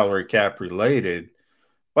 salary cap related.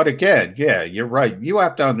 But again, yeah, you're right. You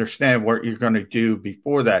have to understand what you're going to do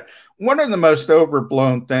before that. One of the most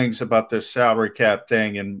overblown things about this salary cap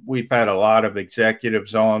thing, and we've had a lot of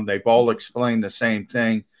executives on, they've all explained the same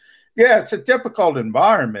thing. Yeah, it's a difficult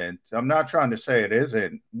environment. I'm not trying to say it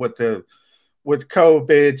isn't with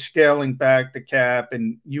COVID scaling back the cap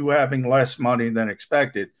and you having less money than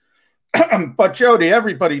expected. But Jody,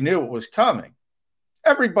 everybody knew it was coming.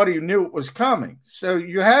 Everybody knew it was coming. So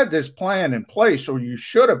you had this plan in place, or you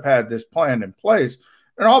should have had this plan in place.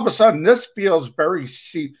 And all of a sudden, this feels very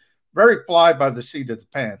fly by the seat of the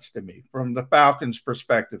pants to me from the Falcons'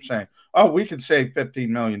 perspective, saying, oh, we can save $15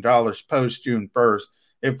 million post June 1st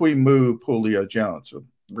if we move Julio Jones,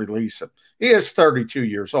 release him. He is 32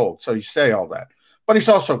 years old, so you say all that. But he's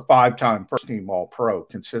also 5-time first-team All-Pro,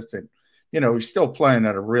 consistent. He's still playing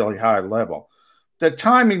at a really high level. The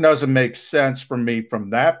timing doesn't make sense for me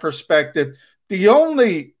from that perspective. The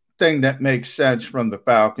only thing that makes sense from the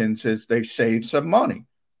Falcons is they save some money.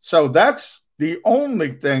 So that's the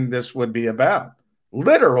only thing this would be about.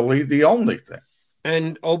 Literally the only thing.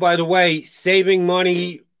 And, oh, by the way, saving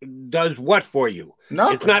money does what for you?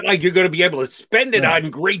 Nothing. It's not like you're going to be able to spend it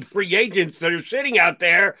on great free agents that are sitting out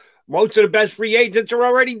there. Most of the best free agents are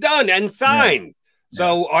already done and signed. Yeah.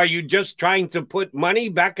 So are you just trying to put money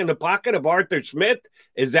back in the pocket of Arthur Smith?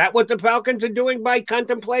 Is that what the Falcons are doing by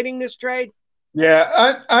contemplating this trade?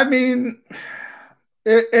 Yeah, I mean,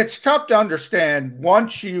 it's tough to understand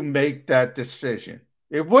once you make that decision.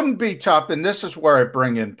 It wouldn't be tough, and this is where I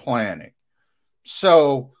bring in planning.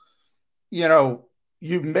 So,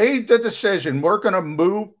 you made the decision. We're going to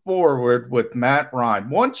move forward with Matt Ryan.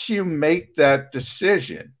 Once you make that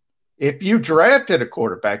decision, if you drafted a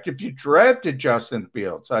quarterback, if you drafted Justin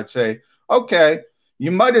Fields, I'd say, okay, you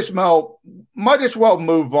might as well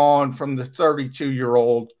move on from the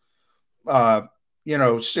 32-year-old,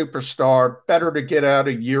 superstar. Better to get out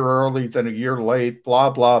a year early than a year late, blah,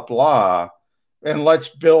 blah, blah. And let's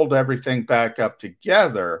build everything back up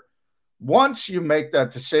together. Once you make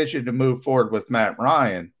that decision to move forward with Matt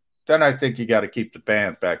Ryan, then I think you got to keep the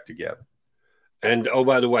band back together. And, oh,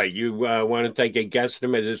 by the way, you want to take a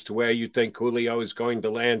guesstimate as to where you think Julio is going to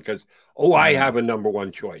land? Because, I have a number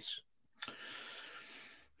one choice.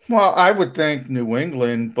 Well, I would think New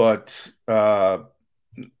England, but, I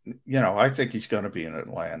think he's going to be in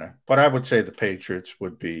Atlanta. But I would say the Patriots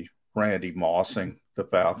would be Randy Mossing the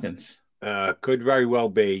Falcons. Could very well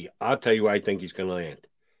be. I'll tell you where I think he's going to land.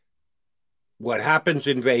 What happens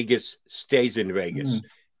in Vegas stays in Vegas,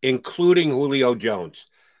 including Julio Jones.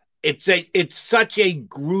 It's such a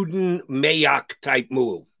Gruden Mayock type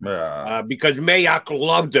move because Mayock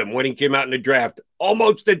loved him when he came out in the draft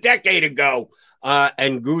almost a decade ago.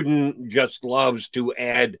 And Gruden just loves to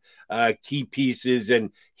add key pieces,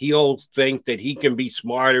 and he'll think that he can be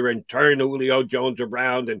smarter and turn Julio Jones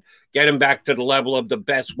around and get him back to the level of the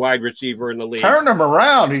best wide receiver in the league. Turn him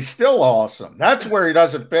around. He's still awesome. That's where he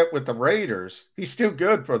doesn't fit with the Raiders. He's too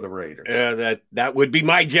good for the Raiders. That would be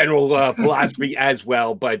my general philosophy as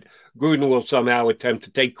well, but Gruden will somehow attempt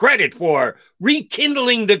to take credit for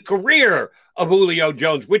rekindling the career of Julio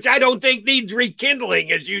Jones, which I don't think needs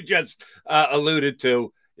rekindling, as you just alluded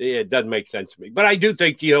to. It doesn't make sense to me. But I do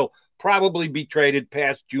think he'll probably be traded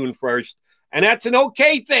past June 1st. And that's an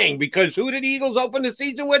okay thing, because who did the Eagles open the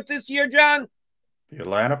season with this year, John? The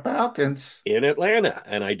Atlanta Falcons. In Atlanta.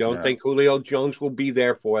 And I don't think Julio Jones will be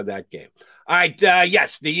there for that game. All right.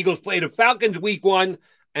 Yes, the Eagles play the Falcons week 1,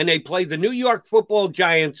 and they play the New York Football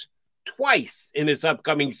Giants twice in this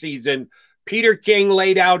upcoming season. Peter King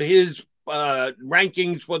laid out his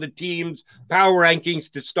rankings for the teams, power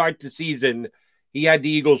rankings to start the season. He had the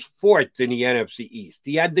Eagles 4th in the NFC East.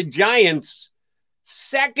 He had the Giants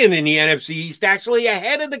 2nd in the NFC East, actually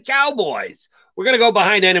ahead of the Cowboys. We're going to go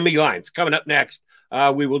behind enemy lines. Coming up next,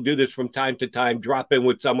 we will do this from time to time, drop in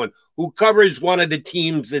with someone who covers one of the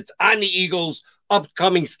teams that's on the Eagles'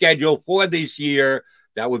 upcoming schedule for this year.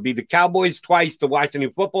 That would be the Cowboys twice, the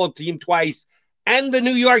Washington football team twice, and the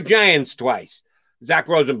New York Giants twice. Zach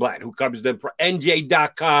Rosenblatt, who covers them for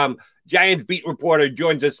NJ.com, Giants beat reporter,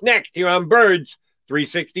 joins us next here on Birds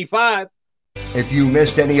 365. If you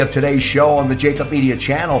missed any of today's show on the Jacob Media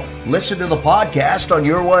channel, listen to the podcast on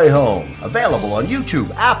your way home. Available on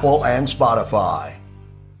YouTube, Apple, and Spotify.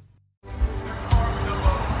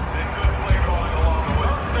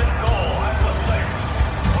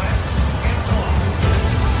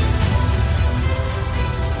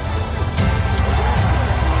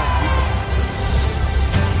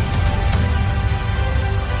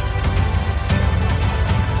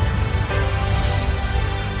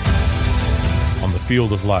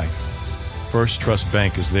 field of life, First Trust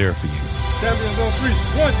Bank is there for you. Champions on three.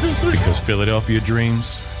 1, 2, 3. Because Philadelphia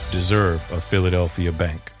dreams deserve a Philadelphia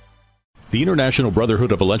bank. The International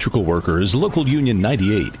Brotherhood of Electrical Workers, Local Union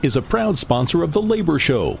 98, is a proud sponsor of The Labor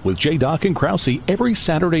Show with J. Doc and Krause every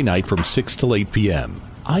Saturday night from 6 till 8 p.m.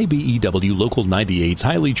 IBEW Local 98's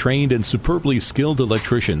highly trained and superbly skilled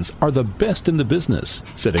electricians are the best in the business,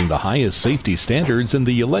 setting the highest safety standards in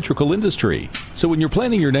the electrical industry. So when you're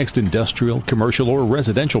planning your next industrial, commercial, or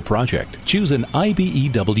residential project, choose an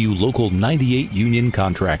IBEW Local 98 union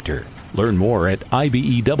contractor. Learn more at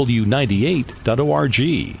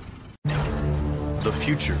IBEW98.org. The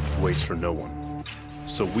future waits for no one,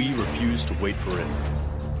 so we refuse to wait for it.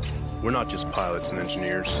 We're not just pilots and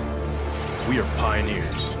engineers. We are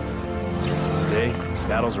pioneers. Today,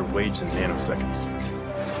 battles are waged in nanoseconds,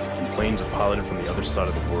 and planes are piloted from the other side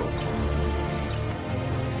of the world.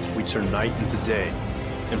 We turn night into day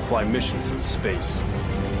and fly missions in space.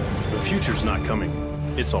 The future's not coming.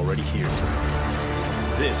 It's already here.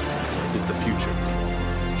 This is the future.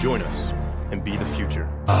 Join us and be the future.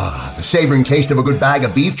 The savoring taste of a good bag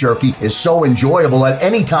of beef jerky is so enjoyable at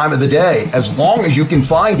any time of the day, as long as you can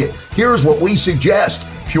find it. Here's what we suggest.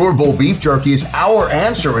 Pure Bull Beef Jerky is our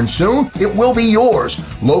answer, and soon it will be yours.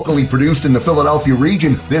 Locally produced in the Philadelphia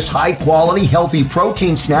region, this high-quality, healthy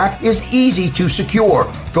protein snack is easy to secure.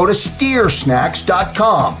 Go to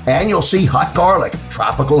steersnacks.com, and you'll see hot garlic,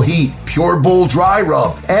 tropical heat, Pure Bull dry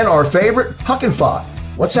rub, and our favorite, Huck and Fod.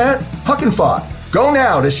 What's that? Huck and Fod. Go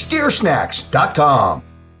now to steersnacks.com.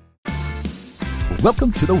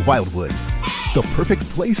 Welcome to the Wildwoods, the perfect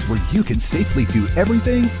place where you can safely do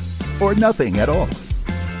everything or nothing at all.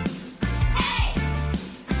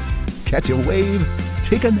 Catch a wave,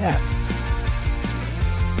 take a nap,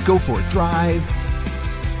 go for a drive,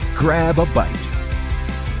 grab a bite.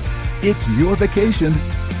 It's your vacation,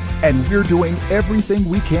 and we're doing everything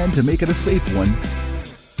we can to make it a safe one.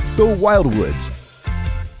 The Wildwoods.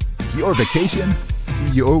 Your vacation,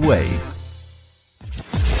 your way.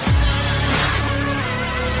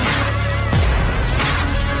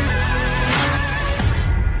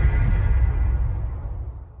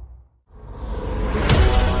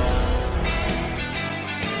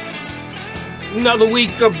 Another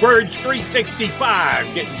week of Birds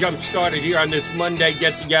 365. Getting jump-started here on this Monday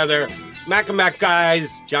get-together. Mac and Mac guys,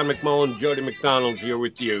 John McMullen, Jody McDonald here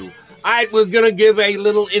with you. All right, we're going to give a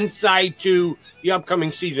little insight to the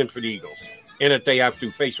upcoming season for the Eagles. In it, they have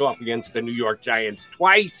to face off against the New York Giants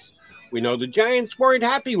twice. We know the Giants weren't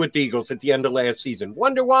happy with the Eagles at the end of last season.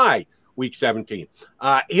 Wonder why? Week 17.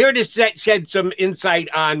 Here to shed some insight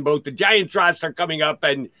on both the Giants roster coming up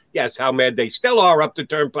and, yes, how mad they still are up the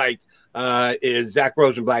turnpike is Zach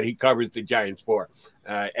Rosenblatt. He covers the Giants for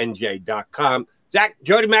NJ.com. Zach,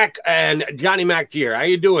 Jody Mac, and Johnny Mac here. How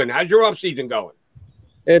you doing? How's your offseason going?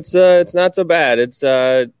 It's not so bad. It's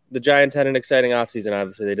the Giants had an exciting offseason.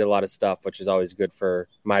 Obviously, they did a lot of stuff, which is always good for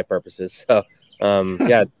my purposes. So,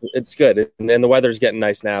 yeah, it's good. And the weather's getting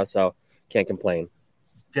nice now, so can't complain.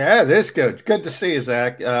 Yeah, it is good. Good to see you,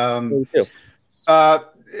 Zach. You too.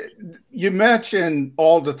 You mentioned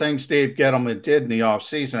all the things Dave Gettleman did in the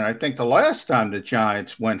offseason. I think the last time the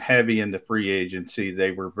Giants went heavy into free agency,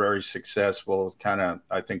 they were very successful. Kind of,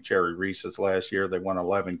 I think Jerry Reese's last year, they won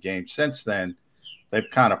 11 games. Since then, they've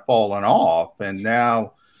kind of fallen off. And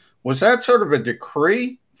now, was that sort of a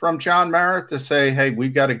decree from John Mara to say, hey,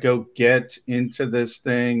 we've got to go get into this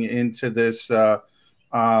thing, into this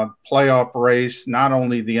playoff race, not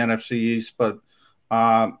only the NFC East, but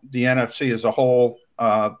the NFC as a whole,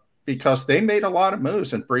 because they made a lot of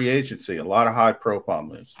moves in free agency, a lot of high-profile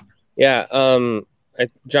moves. Yeah,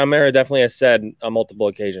 John Mara definitely has said on multiple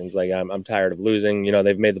occasions, like, I'm tired of losing. You know,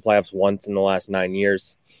 they've made the playoffs once in the last 9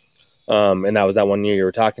 years. And that was that 1 year you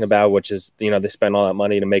were talking about, which is, you know, they spent all that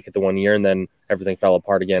money to make it the 1 year, and then everything fell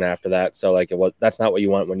apart again after that. So, like, that's not what you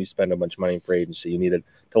want when you spend a bunch of money in free agency. You need it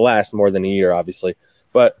to last more than a year, obviously.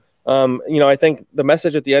 But, you know, I think the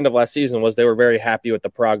message at the end of last season was they were very happy with the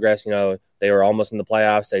progress. You know, they were almost in the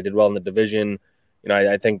playoffs. They did well in the division. You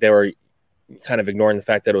know, I think they were kind of ignoring the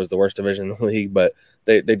fact that it was the worst division in the league, but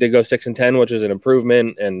they did go 6-10, which is an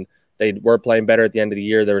improvement, and they were playing better at the end of the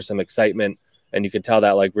year. There was some excitement, and you could tell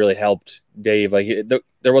that, like, really helped Dave. Like,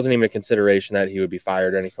 there wasn't even a consideration that he would be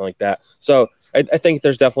fired or anything like that. So I think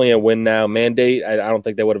there's definitely a win now mandate. I don't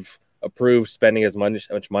think they would have approved spending as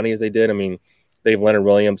much money as they did. I mean, they have Leonard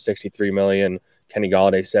Williams, $63 million, Kenny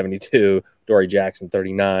Golladay, $72, Dory Jackson,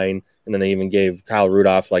 $39, and then they even gave Kyle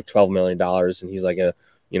Rudolph like $12 million, and he's like an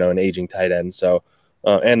aging tight end. So,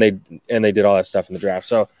 and they did all that stuff in the draft.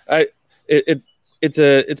 So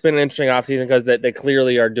it's been an interesting offseason because they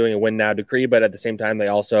clearly are doing a win now decree, but at the same time they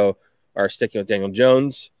also are sticking with Daniel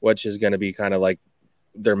Jones, which is going to be kind of like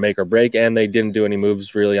their make or break. And they didn't do any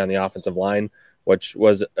moves really on the offensive line, which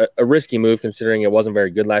was a risky move considering it wasn't very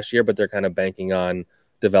good last year, but they're kind of banking on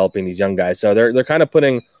developing these young guys. So they're kind of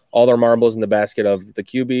putting all their marbles in the basket of the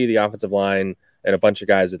QB, the offensive line, and a bunch of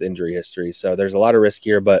guys with injury history. So there's a lot of risk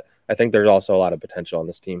here, but I think there's also a lot of potential on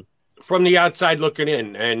this team. From the outside looking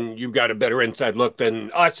in, and you've got a better inside look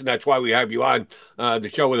than us, and that's why we have you on the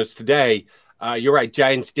show with us today. You're right.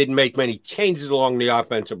 Giants didn't make many changes along the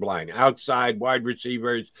offensive line. Outside, wide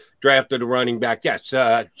receivers, drafted a running back. Yes,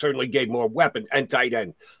 certainly gave more weapons and tight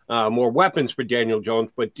end, more weapons for Daniel Jones,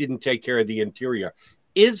 but didn't take care of the interior.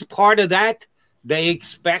 Is part of that they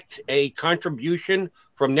expect a contribution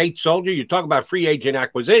from Nate Soldier? You talk about free agent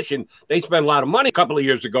acquisition. They spent a lot of money a couple of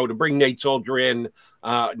years ago to bring Nate Soldier in.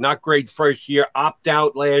 Not great first year, opt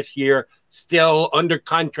out last year, still under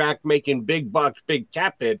contract, making big bucks, big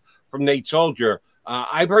cap hit from Nate Soldier.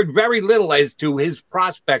 I've heard very little as to his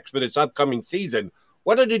prospects for this upcoming season.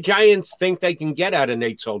 What do the Giants think they can get out of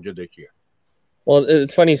Nate Soldier this year? Well,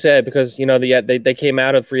 it's funny you say it because, they came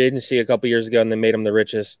out of free agency a couple years ago and they made him the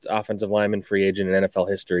richest offensive lineman free agent in NFL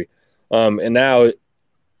history. And now,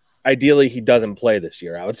 ideally, he doesn't play this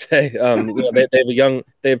year, I would say.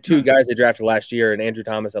 They have two guys they drafted last year, and Andrew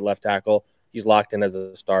Thomas at left tackle. He's locked in as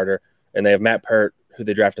a starter. And they have Matt Pert, who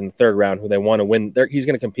they drafted in the third round, who they want to win. He's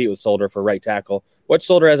going to compete with Solder for right tackle, which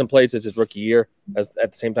Solder hasn't played since his rookie year at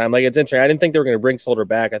the same time. It's interesting. I didn't think they were going to bring Solder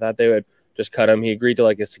back. I thought they would just cut him. He agreed to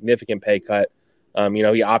a significant pay cut.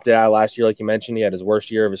 He opted out last year, like you mentioned. He had his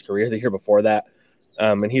worst year of his career the year before that.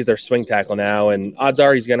 And he's their swing tackle now. And odds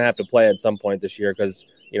are he's going to have to play at some point this year because,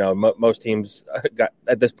 most teams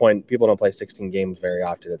at this point, people don't play 16 games very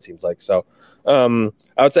often, it seems like. So I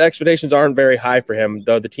would say expectations aren't very high for him,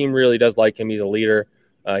 though the team really does like him. He's a leader.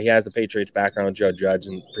 He has the Patriots background with Joe Judge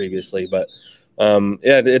and previously. But,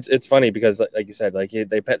 it's funny because, like you said,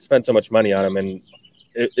 they spent so much money on him. And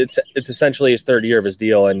it's essentially his third year of his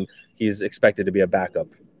deal, and he's expected to be a backup.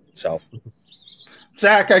 So,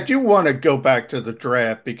 Zach, I do want to go back to the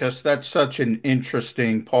draft because that's such an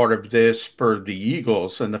interesting part of this for the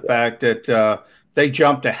Eagles and the fact that they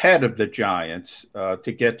jumped ahead of the Giants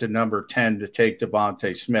to get to number 10 to take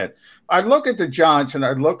DeVonta Smith. I look at the Giants and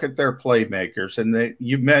I look at their playmakers, and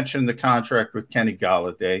you mentioned the contract with Kenny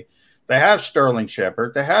Golladay. They have Sterling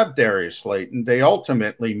Shepard. They have Darius Slayton. They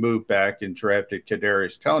ultimately moved back and drafted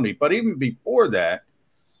Kadarius Toney. But even before that,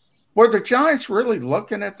 were the Giants really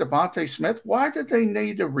looking at DeVonta Smith? Why did they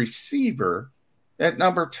need a receiver at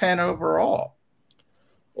number 10 overall?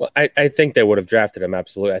 Well, I think they would have drafted him,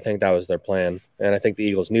 absolutely. I think that was their plan. And I think the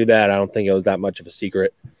Eagles knew that. I don't think it was that much of a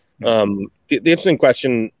secret. The interesting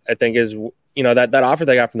question, I think, is that offer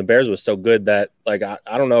they got from the Bears was so good that I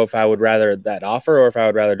don't know if I would rather that offer or if I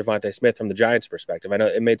would rather DeVonta Smith from the Giants' perspective. I know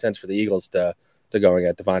it made sense for the Eagles to go and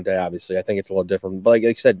get DeVonta, obviously. I think it's a little different. But like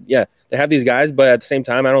I said, yeah, they have these guys, but at the same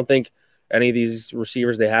time, I don't think any of these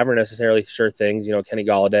receivers they have are necessarily sure things. Kenny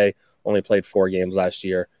Golladay only played 4 games last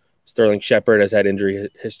year. Sterling Shepard has had injury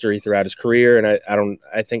history throughout his career, and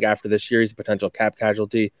I think after this year he's a potential cap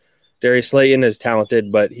casualty. Darius Slayton is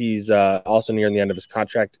talented, but he's also nearing the end of his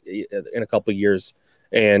contract in a couple of years,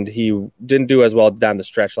 and he didn't do as well down the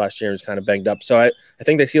stretch last year and was kind of banged up. So I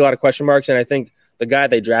think they see a lot of question marks, and I think the guy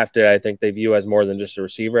they drafted, I think they view as more than just a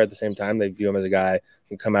receiver. At the same time, they view him as a guy who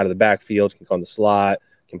can come out of the backfield, can go in the slot,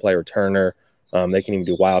 can play returner. They can even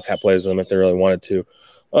do wildcat plays with him if they really wanted to.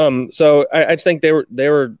 So I just think they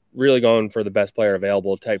were really going for the best player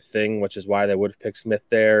available type thing, which is why they would have picked Smith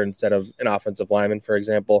there instead of an offensive lineman, for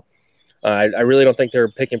example. I really don't think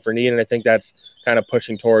they're picking for need, and I think that's kind of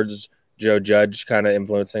pushing towards Joe Judge kind of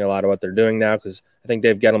influencing a lot of what they're doing now, because I think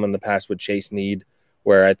Dave Gettleman in the past would chase need,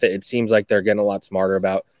 where it seems like they're getting a lot smarter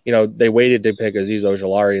about, they waited to pick Azeez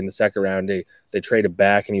Ojulari in the second round. They traded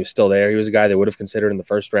back, and he was still there. He was a guy they would have considered in the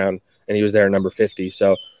first round, and he was there at number 50.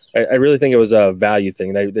 So I really think it was a value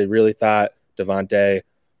thing. They really thought DeVonta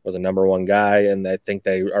was a number 1 guy, and I think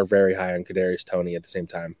they are very high on Kadarius Toney at the same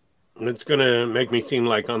time. It's going to make me seem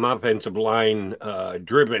like I'm offensive line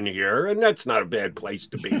driven here, and that's not a bad place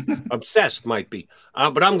to be. Obsessed might be.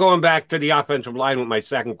 But I'm going back to the offensive line with my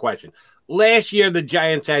second question. Last year, the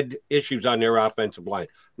Giants had issues on their offensive line,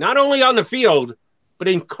 not only on the field, but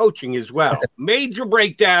in coaching as well. Major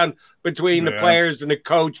breakdown between the players and the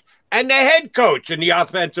coach and the head coach and the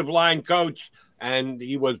offensive line coach. And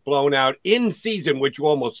he was blown out in season, which you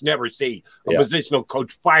almost never see. A positional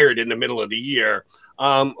coach fired in the middle of the year,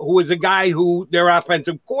 who was a guy who their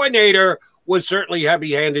offensive coordinator was certainly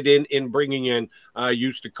heavy-handed in bringing in,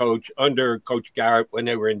 used to coach under Coach Garrett when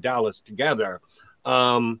they were in Dallas together.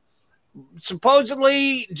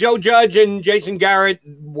 supposedly Joe Judge and Jason Garrett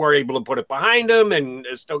were able to put it behind them and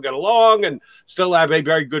still get along and still have a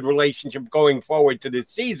very good relationship going forward to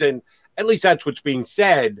this season. At least that's what's being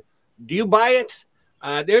said. Do you buy it?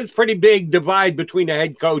 There's a pretty big divide between the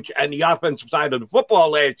head coach and the offensive side of the football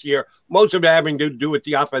last year, most of it having to do with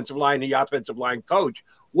the offensive line, the offensive line coach.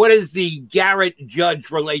 What is the Garrett-Judge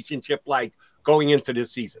relationship like going into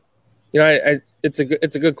this season? It's a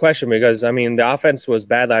good question because, I mean, the offense was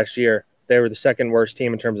bad last year. They were the second worst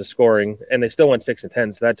team in terms of scoring, and they still went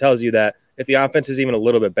 6-10. So that tells you that if the offense is even a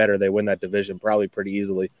little bit better, they win that division probably pretty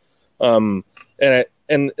easily. And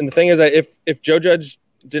the thing is that if Joe Judge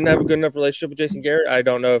didn't have a good enough relationship with Jason Garrett, I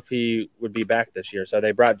don't know if he would be back this year. So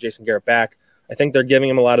they brought Jason Garrett back. I think they're giving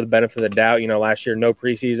him a lot of the benefit of the doubt. Last year, no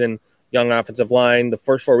preseason, young offensive line. The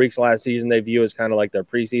first 4 weeks of last season they view as kind of like their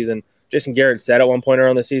preseason. Jason Garrett said at one point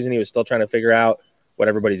around the season he was still trying to figure out what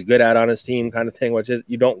everybody's good at on his team kind of thing, which is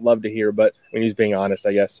you don't love to hear, but when he's being honest,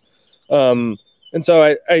 I guess. And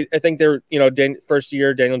so I think they're, first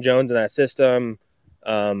year, Daniel Jones in that system,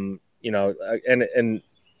 and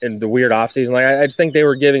the weird offseason. I just think they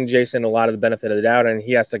were giving Jason a lot of the benefit of the doubt, and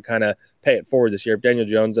he has to kind of pay it forward this year. If Daniel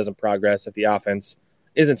Jones doesn't progress, if the offense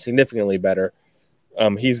isn't significantly better,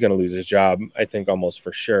 he's going to lose his job, I think, almost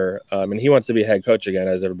for sure. And he wants to be head coach again,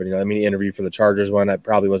 as everybody knows. I mean, he interviewed for the Chargers one. That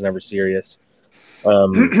probably was never serious.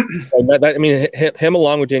 Him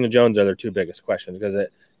along with Daniel Jones are their two biggest questions because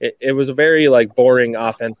it was a very boring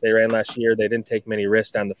offense they ran last year. They didn't take many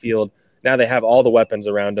risks down the field. Now they have all the weapons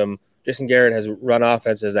around them. Jason Garrett has run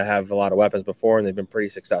offenses that have a lot of weapons before, and they've been pretty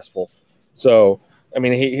successful. So, I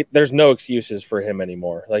mean, there's no excuses for him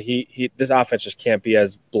anymore. This offense just can't be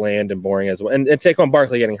as bland and boring as well. And Saquon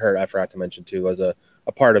Barkley getting hurt, I forgot to mention too, was a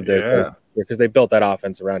part of because they built that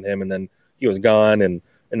offense around him, and then he was gone, and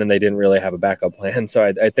then they didn't really have a backup plan. So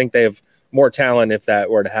I think they have more talent if that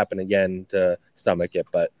were to happen again to stomach it.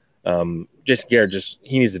 But Jason Garrett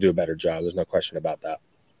he needs to do a better job. There's no question about that.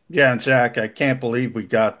 Yeah, and Zach, I can't believe we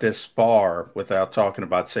got this far without talking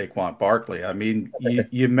about Saquon Barkley. I mean,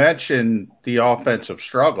 you mentioned the offensive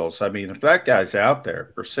struggles. I mean, if that guy's out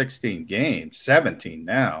there for 16 games, 17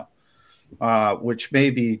 now, which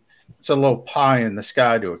maybe it's a little pie in the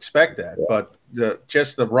sky to expect that, but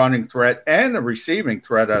just the running threat and the receiving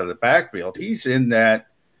threat out of the backfield, he's in that,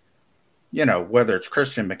 whether it's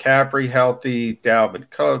Christian McCaffrey healthy, Dalvin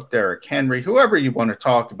Cook, Derrick Henry, whoever you want to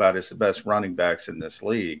talk about is the best running backs in this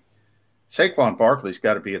league. Saquon Barkley's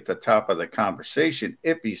got to be at the top of the conversation.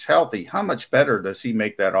 If he's healthy, how much better does he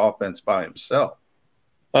make that offense by himself?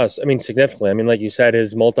 I mean, significantly. I mean, like you said,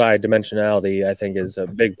 his multi-dimensionality, I think, is a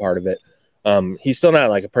big part of it. He's still not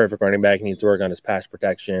a perfect running back. He needs to work on his pass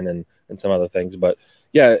protection and some other things. But,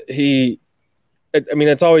 yeah,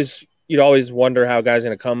 it's always – you'd always wonder how guys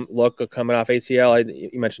are going to coming off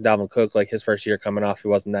ACL. You mentioned Dalvin Cook, his first year coming off, he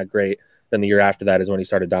wasn't that great. Then the year after that is when he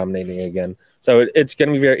started dominating again. So it's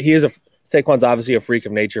going to be Saquon's obviously a freak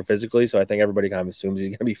of nature physically, so I think everybody kind of assumes he's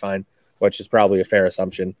going to be fine, which is probably a fair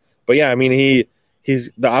assumption. But yeah, I mean, the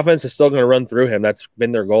offense is still going to run through him. That's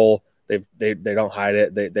been their goal. They don't hide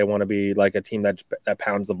it. They want to be like a team that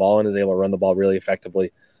pounds the ball and is able to run the ball really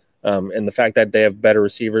effectively. And the fact that they have better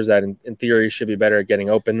receivers that in theory should be better at getting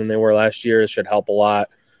open than they were last year should help a lot.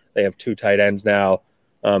 They have 2 tight ends now.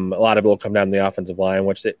 A lot of it will come down to the offensive line,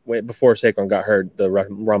 which before Saquon got hurt, the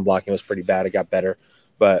run blocking was pretty bad. It got better.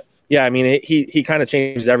 But yeah, I mean, he kind of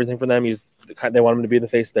changes everything for them. They want him to be the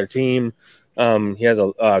face of their team. He has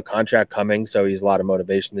a contract coming, so he's a lot of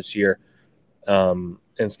motivation this year. And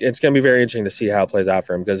it's going to be very interesting to see how it plays out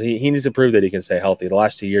for him because he needs to prove that he can stay healthy. The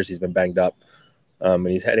last 2 years he's been banged up. And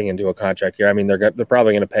he's heading into a contract year. I mean, they're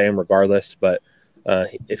probably going to pay him regardless, but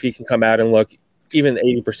if he can come out and look even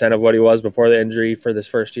 80% of what he was before the injury for this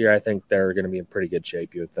first year, I think they're going to be in pretty good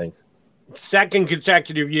shape, you would think. Second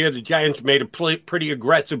consecutive year, the Giants made a pretty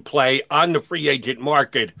aggressive play on the free agent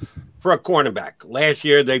market for a cornerback. Last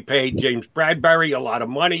year, they paid James Bradbury a lot of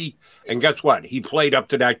money, and guess what? He played up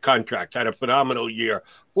to that contract, had a phenomenal year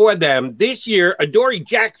for them. This year, Adoree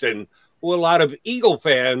Jackson, who a lot of Eagle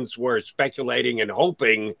fans were speculating and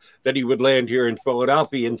hoping that he would land here in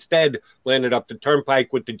Philadelphia, instead landed up the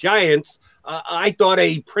Turnpike with the Giants. I thought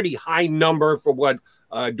a pretty high number for what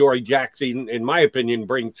Adoree Jackson, in my opinion,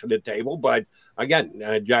 brings to the table. But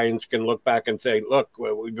again, Giants can look back and say, look,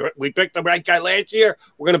 we picked the right guy last year.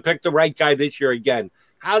 We're going to pick the right guy this year again.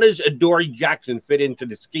 How does Adoree Jackson fit into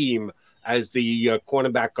the scheme as the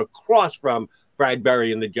cornerback across from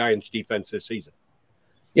Bradbury and the Giants defense this season?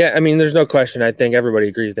 Yeah, I mean, there's no question. I think everybody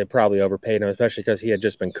agrees they probably overpaid him, especially because he had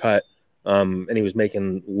just been cut And he was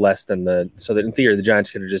making less than so that in theory, the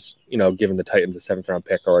Giants could have just, given the Titans a 7th round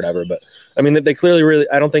pick or whatever. But I mean, they clearly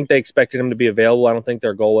I don't think they expected him to be available. I don't think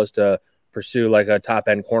their goal was to pursue like a top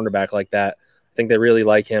end cornerback like that. I think they really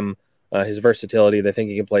like him, his versatility. They think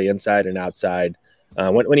he can play inside and outside.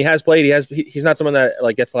 When he has played, he's not someone that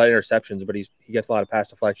like gets a lot of interceptions, but he gets a lot of pass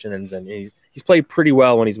deflections, and he's played pretty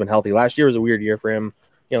well when he's been healthy. Last year was a weird year for him.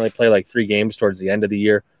 They played like 3 games towards the end of the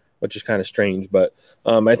year, which is kind of strange. But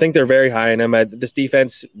I think they're very high in him. This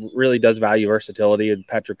defense really does value versatility, and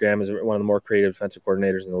Patrick Graham is one of the more creative defensive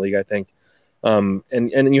coordinators in the league, I think. And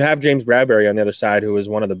then you have James Bradbury on the other side, who was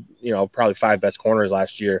one of the probably 5 best corners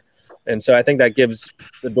last year. And so I think that gives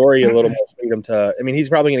Adoree' a little more freedom to – I mean, he's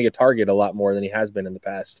probably going to get targeted a lot more than he has been in the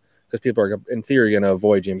past because people are, in theory, going to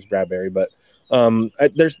avoid James Bradbury. But they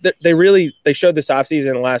showed this offseason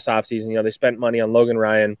and last offseason, they spent money on Logan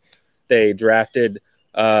Ryan. They drafted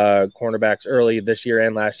cornerbacks early this year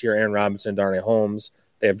and last year, Aaron Robinson, Darnay Holmes.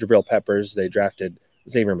 They have Jabril Peppers. They drafted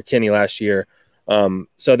Xavier McKinney last year.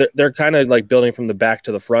 So they're kind of like building from the back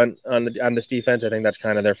to the front on this defense. I think that's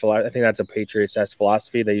kind of their philosophy. I think that's a Patriots-esque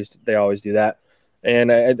philosophy. They always do that,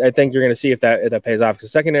 and I think you're going to see if that pays off,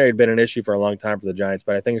 because secondary had been an issue for a long time for the Giants,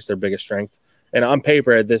 but I think it's their biggest strength. And on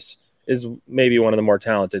paper, this is maybe one of the more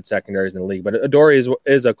talented secondaries in the league. But Adoree'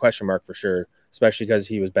 is a question mark for sure, especially because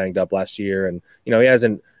he was banged up last year, and he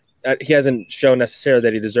hasn't shown necessarily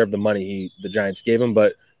that he deserved the money the Giants gave him,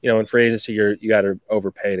 but. In free agency, you got to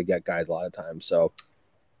overpay to get guys a lot of times. So,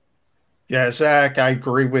 yeah, Zach, I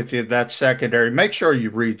agree with you. That secondary. Make sure you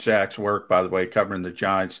read Zach's work, by the way, covering the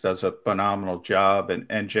Giants. Does a phenomenal job at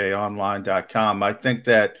NJOnline.com. I think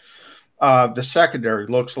that the secondary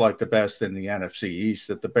looks like the best in the NFC East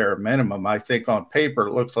at the bare minimum. I think on paper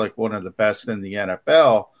it looks like one of the best in the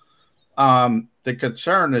NFL. The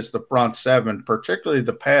concern is the front seven, particularly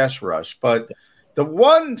the pass rush, but the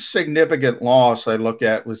one significant loss I look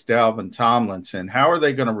at was Dalvin Tomlinson. How are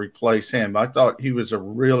they going to replace him? I thought he was a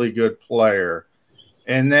really good player.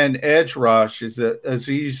 And then edge rush, is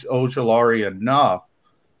Azeez Ojulari enough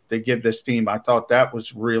to give this team? I thought that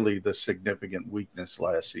was really the significant weakness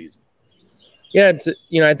last season. Yeah,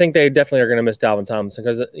 I think they definitely are going to miss Dalvin Tomlinson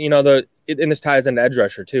because, and this ties into edge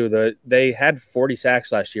rusher too. They had 40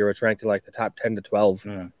 sacks last year, which ranked in like the top 10 to 12.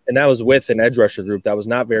 Yeah. And that was with an edge rusher group that was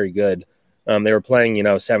not very good. They were playing,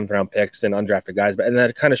 7th round picks and undrafted guys, and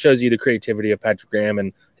that kind of shows you the creativity of Patrick Graham.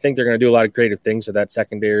 And I think they're going to do a lot of creative things with that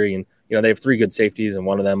secondary. And, they have 3 good safeties, and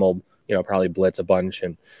one of them will, probably blitz a bunch.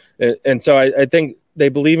 And so I think they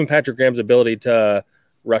believe in Patrick Graham's ability to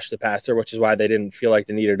rush the passer, which is why they didn't feel like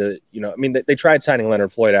they needed to, they tried signing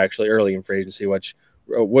Leonard Floyd actually early in free agency, which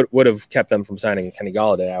would have kept them from signing Kenny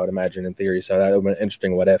Golladay, I would imagine, in theory. So that would have been an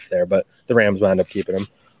interesting what if there, but the Rams wound up keeping him.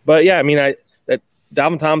 But yeah,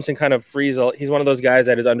 Dalvin Tomlinson kind of he's one of those guys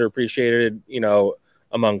that is underappreciated,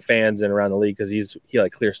 among fans and around the league because he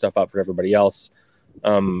like clears stuff up for everybody else.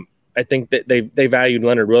 I think that they valued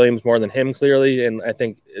Leonard Williams more than him clearly, and I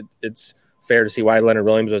think it's fair to see why Leonard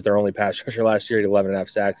Williams was their only pass rusher last year. He had 11.5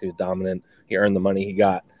 sacks. He was dominant. He earned the money he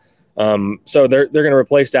got. So they're going to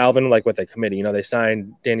replace Dalvin like with a committee. They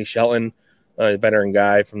signed Danny Shelton, a veteran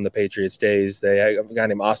guy from the Patriots days. They have a guy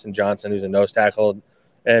named Austin Johnson who's a nose tackle.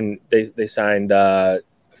 And they signed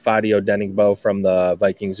Fadio Denigbo from the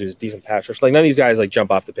Vikings, who's a decent pass rusher. Like none of these guys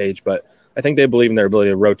jump off the page, but I think they believe in their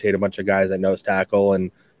ability to rotate a bunch of guys at nose tackle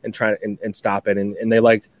and try and stop it. And they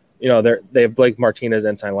they have Blake Martinez,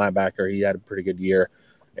 inside linebacker. He had a pretty good year,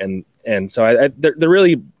 and so they're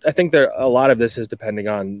really, I think a lot of this is depending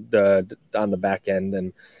on the back end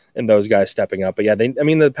and those guys stepping up. But yeah,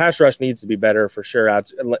 the pass rush needs to be better for sure.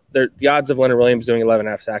 The odds of Leonard Williams doing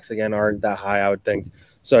 11.5 sacks again aren't that high, I would think.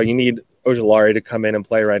 So you need Ojulari to come in and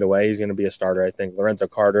play right away. He's going to be a starter, I think. Lorenzo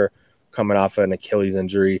Carter coming off an Achilles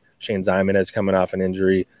injury. Shane Zyman coming off an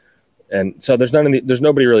injury. And so there's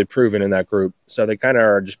nobody really proven in that group. So they kind of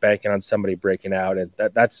are just banking on somebody breaking out, and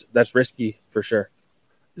that's risky for sure.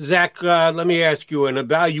 Zach, let me ask you an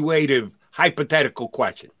evaluative hypothetical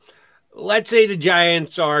question. Let's say the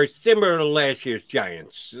Giants are similar to last year's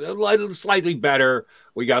Giants, slightly better.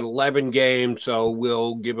 We got 11 games, so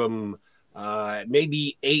we'll give them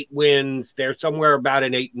maybe 8 wins. They're somewhere about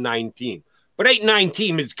an 8-9 team. But 8-9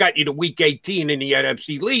 team has got you to week 18 in the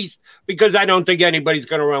NFC least because I don't think anybody's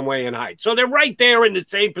going to run away and hide. So they're right there in the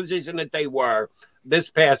same position that they were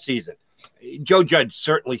this past season. Joe Judge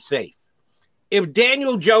certainly safe. If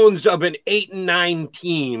Daniel Jones of an 8-9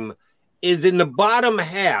 team is in the bottom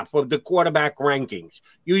half of the quarterback rankings,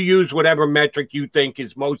 you use whatever metric you think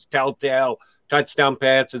is most telltale, touchdown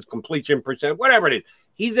passes, completion percent, whatever it is.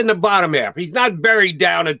 He's in the bottom half. He's not buried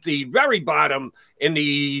down at the very bottom in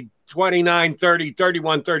the 29, 30,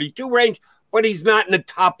 31, 32 range, but he's not in the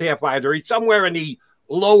top half either. He's somewhere in the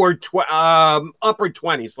upper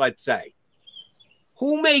 20s, let's say.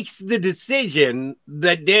 Who makes the decision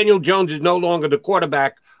that Daniel Jones is no longer the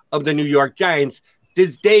quarterback of the New York Giants?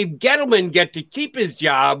 Does Dave Gettleman get to keep his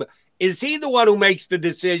job? Is he the one who makes the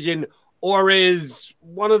decision, or is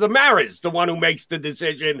one of the Maras the one who makes the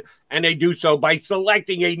decision, and they do so by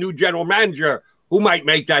selecting a new general manager who might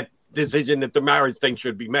make that decision that the Maras think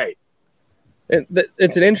should be made?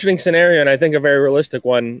 It's an interesting scenario, and I think a very realistic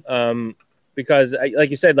one, because, like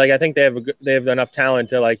you said, I think they have enough talent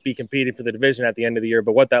to be competing for the division at the end of the year.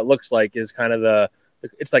 But what that looks like is kind of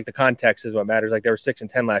it's like the context is what matters. They were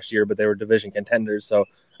 6-10 last year, but they were division contenders. So,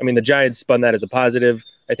 I mean, the Giants spun that as a positive.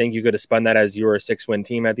 I think you could have spun that as you were a 6-win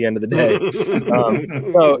team at the end of the day.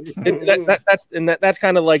 That's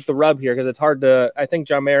kind of like the rub here, because it's hard to. I think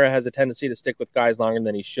John Mara has a tendency to stick with guys longer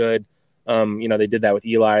than he should. They did that with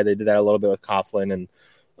Eli. They did that a little bit with Coughlin,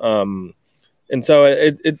 and so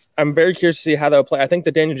I'm very curious to see how they'll play. I think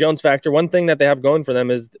the Daniel Jones factor. One thing that they have going for them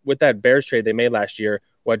is with that Bears trade they made last year,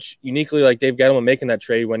 which uniquely, Dave Gettleman making that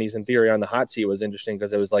trade when he's in theory on the hot seat was interesting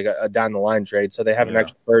because it was like a down the line trade. So they have an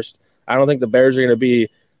extra first. I don't think the Bears are going to be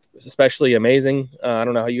especially amazing. I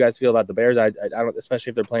don't know how you guys feel about the Bears. I don't,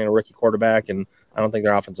 especially if they're playing a rookie quarterback, and I don't think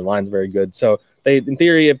their offensive line is very good. So they, in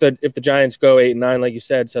theory, if the Giants go 8-9, like you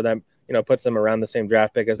said, so that puts them around the same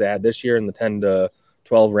draft pick as they had this year in the 10 to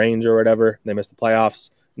 12 range or whatever. They missed the playoffs.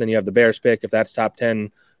 And then you have the Bears pick. If that's top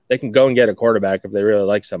 10, they can go and get a quarterback if they really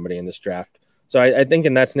like somebody in this draft. So I think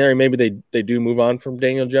in that scenario, maybe they do move on from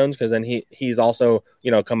Daniel Jones, because then he's also,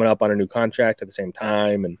 coming up on a new contract at the same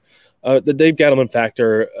time. And the Dave Gettleman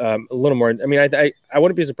factor, a little more. I mean, I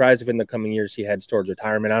wouldn't be surprised if in the coming years he heads towards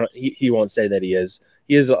retirement. He won't say that he is.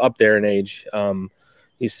 He is up there in age.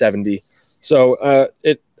 He's 70. So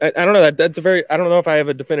I don't know. That's a very. I don't know if I have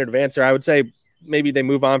a definitive answer. I would say maybe they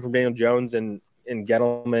move on from Daniel Jones and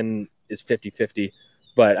Gettleman is 50-50.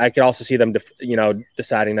 But I could also see them,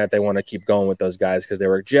 deciding that they want to keep going with those guys because they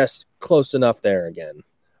were just close enough there again.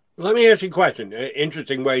 Let me ask you a question.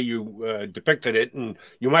 Interesting way you depicted it, and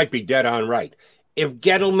you might be dead on right. If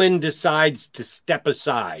Gettleman decides to step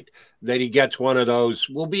aside, that he gets one of those,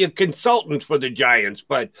 will be a consultant for the Giants,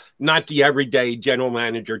 but not the everyday general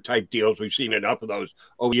manager type deals. We've seen enough of those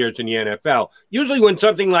over years in the NFL. Usually when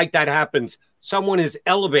something like that happens, someone is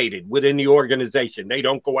elevated within the organization. They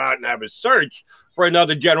don't go out and have a search for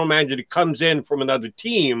another general manager that comes in from another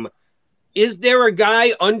team. Is there a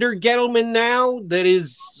guy under Gettleman now that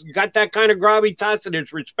is got that kind of gravitas and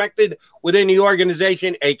is respected within the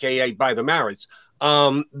organization, a.k.a. by the Maras,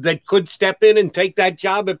 that could step in and take that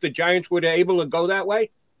job if the Giants were able to go that way?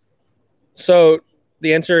 So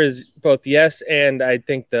the answer is both yes, and I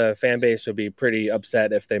think the fan base would be pretty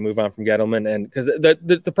upset if they move on from Gettleman. And because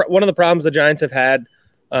the one of the problems the Giants have had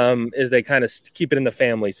is they kind of keep it in the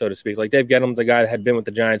family, so to speak. Like Dave Gettleman's a guy that had been with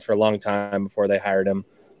the Giants for a long time before they hired him.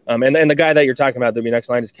 And the guy that you're talking about, the next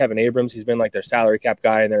line, is Kevin Abrams. He's been like their salary cap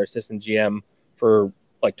guy and their assistant GM for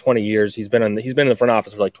like 20 years. He's been in the front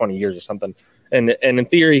office for like 20 years or something. And in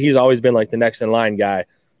theory, he's always been like the next in line guy.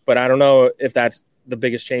 But I don't know if that's the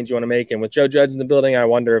biggest change you want to make. And with Joe Judge in the building, I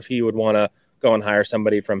wonder if he would want to go and hire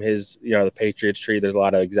somebody from his, the Patriots tree. There's a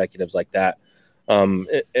lot of executives like that. And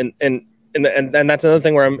that's another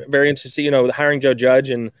thing where I'm very interested to see, hiring Joe Judge,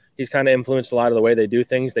 and he's kind of influenced a lot of the way they do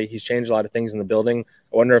things. He's changed a lot of things in the building.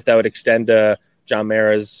 I wonder if that would extend to John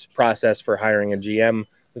Mara's process for hiring a GM,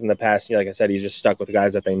 because in the past, like I said, he's just stuck with the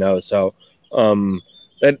guys that they know. So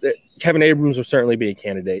Kevin Abrams would certainly be a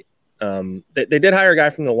candidate. They did hire a guy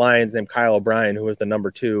from the Lions named Kyle O'Brien, who was the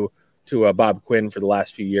number 2 to Bob Quinn for the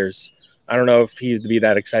last few years. I don't know if he'd be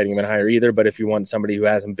that exciting of a hire either, but if you want somebody who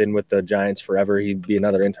hasn't been with the Giants forever, he'd be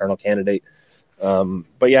another internal candidate.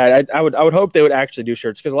 But yeah, I would hope they would actually do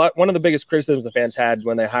shirts, because one of the biggest criticisms the fans had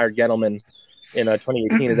when they hired Gettleman in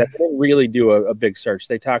 2018 is that they didn't really do a big search.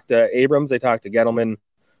 They talked to Abrams, they talked to Gettleman,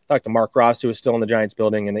 talked to Mark Ross, who was still in the Giants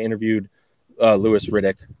building, and they interviewed Louis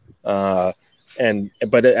Riddick. But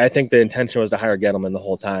I think the intention was to hire Gettleman the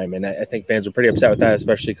whole time, and I think fans were pretty upset with that,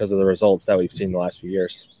 especially because of the results that we've seen the last few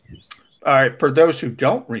years. All right. For those who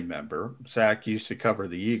don't remember, Zach used to cover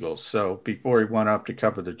the Eagles, so before he went up to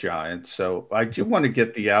cover the Giants. So I do want to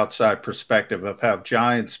get the outside perspective of how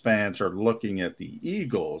Giants fans are looking at the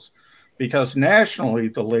Eagles, because nationally,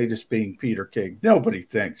 the latest being Peter King, nobody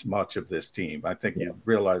thinks much of this team. I think you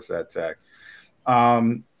realize that, Zach.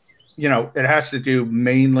 It has to do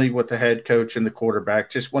mainly with the head coach and the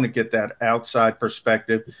quarterback. Just want to get that outside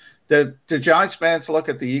perspective. The Giants fans look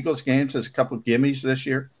at the Eagles games as a couple of gimmies this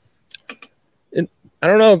year? I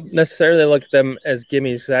don't know necessarily look at them as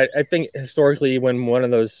gimmies. I think historically when one of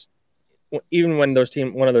those even when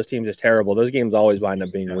one of those teams is terrible, those games always wind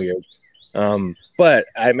up being weird. But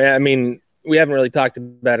I mean, we haven't really talked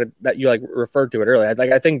about it, that you like referred to it earlier.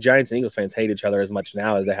 I think Giants and Eagles fans hate each other as much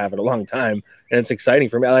now as they have in a long time, and it's exciting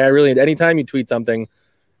for me. Like, I really, anytime you tweet something,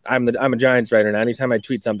 I'm a Giants writer now. Anytime I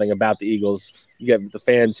tweet something about the Eagles, you get the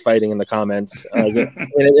fans fighting in the comments.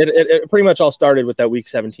 It pretty much all started with that Week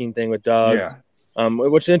 17 thing with Doug. Yeah.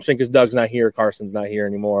 Which is interesting because Doug's not here, Carson's not here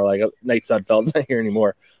anymore. Like Nate Sudfeld's not here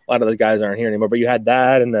anymore. A lot of those guys aren't here anymore. But you had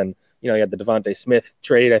that, and then you had the Devontae Smith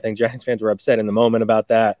trade. I think Giants fans were upset in the moment about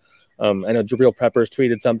that. I know Jabril Peppers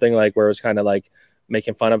tweeted something like where it was kind of like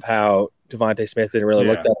making fun of how Devontae Smith didn't really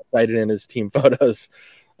look that excited in his team photos.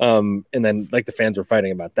 And then like the fans were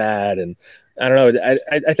fighting about that. And I don't know.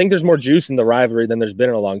 I think there's more juice in the rivalry than there's been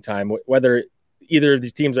in a long time. Whether either of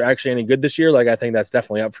these teams are actually any good this year, like I think that's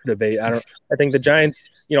definitely up for debate. I think the Giants,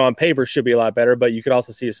 on paper should be a lot better, but you could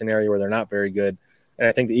also see a scenario where they're not very good. And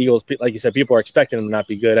I think the Eagles, like you said, people are expecting them to not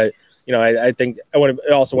be good. I think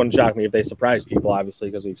it also wouldn't shock me if they surprise people, obviously,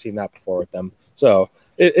 because we've seen that before with them. So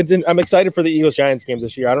I'm excited for the Eagles-Giants games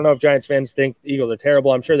this year. I don't know if Giants fans think the Eagles are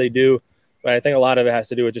terrible. I'm sure they do, but I think a lot of it has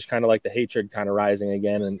to do with just kind of like the hatred kind of rising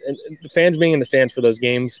again. And the fans being in the stands for those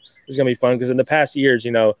games is going to be fun because in the past years,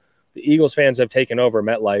 the Eagles fans have taken over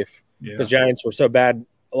MetLife because Giants were so bad.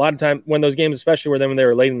 A lot of time when those games, especially when they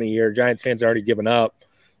were late in the year, Giants fans had already given up.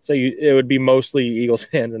 So it would be mostly Eagles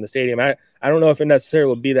fans in the stadium. I don't know if it necessarily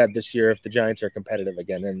will be that this year if the Giants are competitive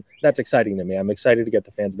again, and that's exciting to me. I'm excited to get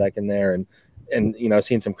the fans back in there and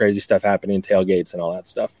seeing some crazy stuff happening, tailgates and all that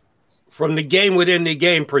stuff. From the game within the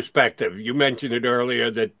game perspective, you mentioned it earlier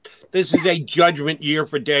that this is a judgment year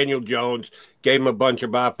for Daniel Jones. Gave him a bunch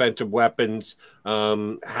of offensive weapons,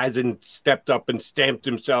 hasn't stepped up and stamped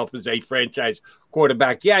himself as a franchise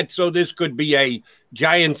quarterback yet. So this could be a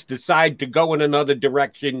Giants decide to go in another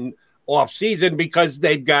direction off season because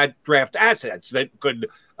they've got draft assets that could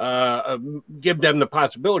give them the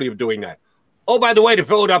possibility of doing that. Oh, by the way, the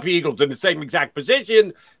Philadelphia Eagles in the same exact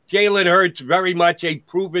position. Jalen Hurts, very much a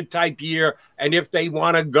proven type year. And if they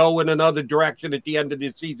want to go in another direction at the end of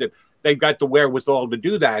the season, they've got the wherewithal to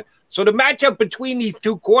do that. So the matchup between these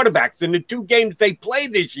two quarterbacks in the two games they play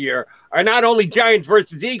this year are not only Giants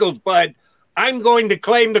versus Eagles, but I'm going to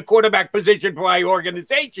claim the quarterback position for my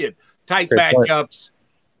organization type matchups.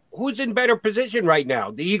 Who's in better position right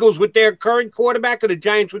now? The Eagles with their current quarterback or the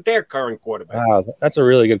Giants with their current quarterback? Wow, that's a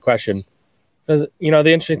really good question. Because, the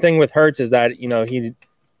interesting thing with Hurts is that,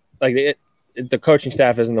 the coaching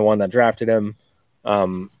staff isn't the one that drafted him.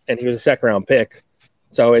 And he was a second-round pick.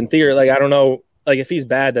 So, in theory, I don't know, if he's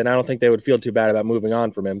bad, then I don't think they would feel too bad about moving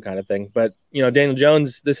on from him kind of thing. But, Daniel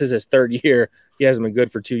Jones, this is his third year. He hasn't been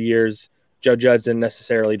good for 2 years. Joe Judge didn't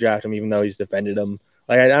necessarily draft him, even though he's defended him.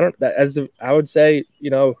 I would say,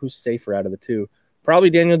 who's safer out of the two?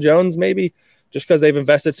 Probably Daniel Jones, maybe, just because they've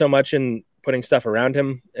invested so much in putting stuff around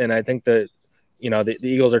him. And I think that, the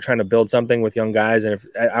Eagles are trying to build something with young guys. And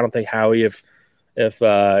I don't think Howie, if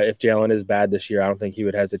Jalen is bad this year, I don't think he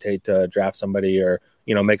would hesitate to draft somebody or,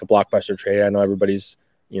 make a blockbuster trade. I know everybody's,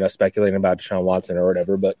 speculating about Deshaun Watson or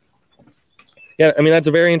whatever, but yeah, that's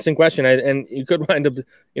a very interesting question. And you could wind up,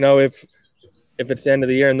 if it's the end of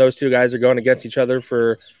the year and those two guys are going against each other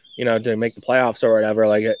for, to make the playoffs or whatever,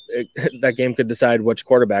 that game could decide which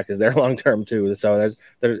quarterback is there long term too. So I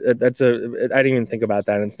didn't even think about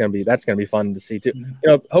that. And that's gonna be fun to see too.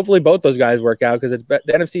 Hopefully both those guys work out because the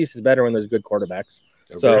NFC East is better when there's good quarterbacks.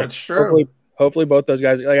 So that's true. Hopefully both those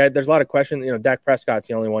guys. There's a lot of questions. Dak Prescott's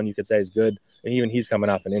the only one you could say is good, and even he's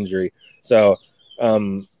coming off an injury. So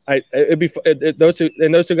those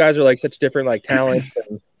two guys are such different talents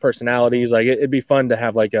and personalities. It'd be fun to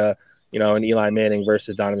have an Eli Manning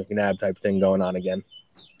versus Donovan McNabb type thing going on again.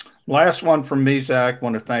 Last one from me, Zach.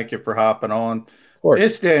 Want to thank you for hopping on. Of course.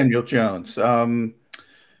 It's Daniel Jones.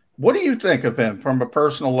 What do you think of him from a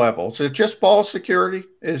personal level? Is it just ball security?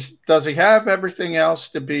 Does he have everything else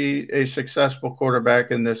to be a successful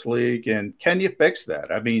quarterback in this league? And can you fix that?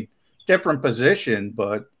 Different position,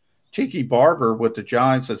 but Tiki Barber with the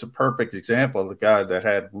Giants is a perfect example of the guy that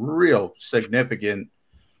had real significant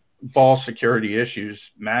ball security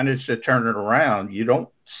issues, managed to turn it around. You don't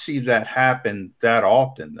see that happen that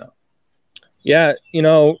often, though. Yeah,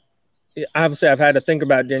 obviously I've had to think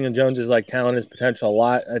about Daniel Jones's talent, his potential a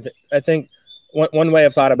lot. I think one way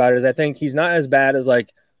I've thought about it is I think he's not as bad as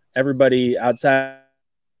everybody outside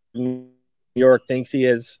New York thinks he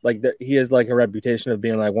is. He has a reputation of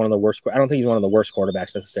being one of the worst. I don't think he's one of the worst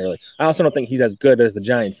quarterbacks necessarily. I also don't think he's as good as the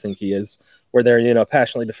Giants think he is, where they're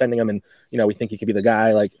passionately defending him and we think he could be the guy.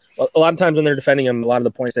 A lot of times when they're defending him, a lot of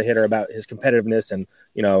the points they hit are about his competitiveness and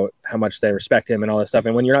how much they respect him and all this stuff.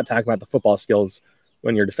 And when you're not talking about the football skills,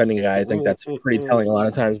 when you're defending a guy. I think that's pretty telling a lot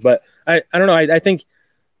of times. But I don't know. I think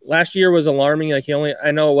last year was alarming. Like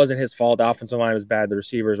I know it wasn't his fault. The offensive line was bad. The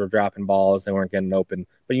receivers were dropping balls. They weren't getting open.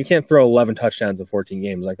 But you can't throw 11 touchdowns in 14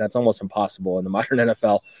 games. Like that's almost impossible in the modern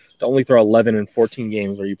NFL to only throw 11 in 14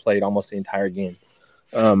 games where you played almost the entire game.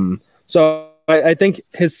 So I think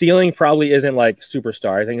his ceiling probably isn't like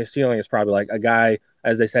superstar. I think his ceiling is probably like a guy,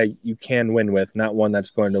 as they say, you can win with, not one that's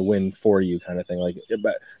going to win for you kind of thing. Like,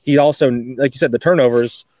 but he also, like you said, the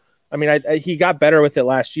turnovers. I mean, he got better with it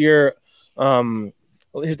last year.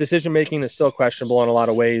 His decision-making is still questionable in a lot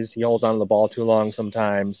of ways. He holds on to the ball too long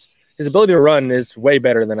sometimes. His ability to run is way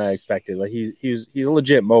better than I expected. Like he's a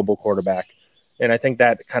legit mobile quarterback, and I think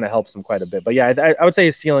that kind of helps him quite a bit. But yeah, I would say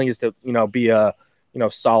his ceiling is to, be a,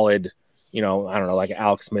 solid, I don't know, like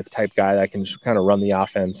Alex Smith type guy that can kind of run the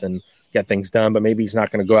offense and get things done, but maybe he's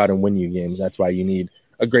not going to go out and win you games. That's why you need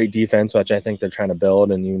a great defense, which I think they're trying to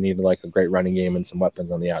build, and you need like a great running game and some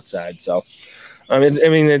weapons on the outside. So, it's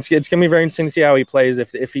going to be very interesting to see how he plays.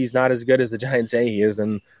 If he's not as good as the Giants say he is,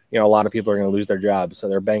 then, a lot of people are going to lose their jobs. So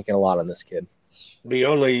they're banking a lot on this kid. The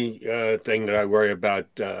only thing that I worry about,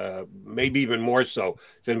 maybe even more so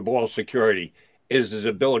than ball security, is his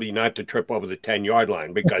ability not to trip over the 10-yard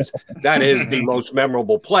line, because that is the most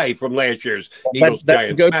memorable play from last year's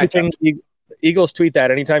Eagles-Giants matchup. Eagles tweet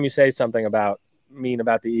that anytime you say something mean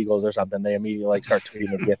about the Eagles or something, they immediately start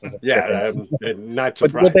tweeting it. Yeah, not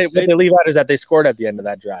surprised. What they leave out is that they scored at the end of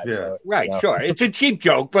that drive. Yeah. So, right, sure. It's a cheap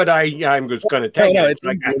joke, but I'm just going to take it. It's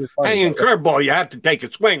like a hanging curveball. You have to take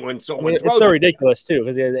a swing when someone throws it. It's so ridiculous, too,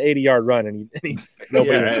 because he has an 80-yard run, and he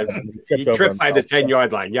tripped by the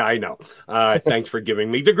 10-yard line. Yeah, I know. Thanks for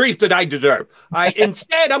giving me the grief that I deserve.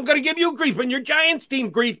 Instead, I'm going to give you grief and your Giants team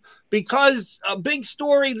grief, because a big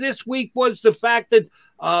story this week was the fact that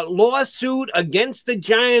lawsuit against the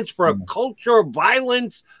Giants for a culture of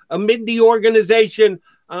violence amid the organization.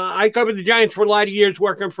 I covered the Giants for a lot of years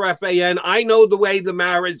working for FAN. I know the way the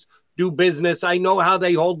Maras do business. I know how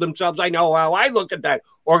they hold themselves. I know how I look at that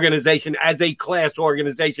organization as a class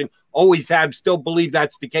organization. Always have, still believe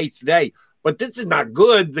that's the case today. But this is not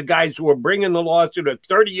good. The guys who are bringing the lawsuit, a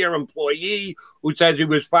 30-year employee who says he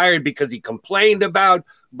was fired because he complained about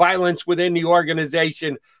violence within the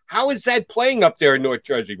organization. How is that playing up there in North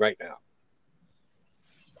Jersey right now?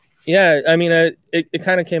 Yeah, I mean, it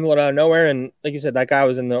kind of came a little out of nowhere. And like you said, that guy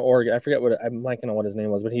was in the org. I forget I'm blanking on what his name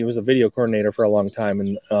was, but he was a video coordinator for a long time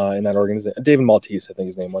in that organization. David Maltese, I think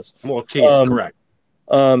his name was. Maltese, correct.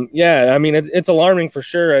 Yeah, I mean, it's alarming for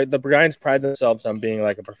sure. The Giants pride themselves on being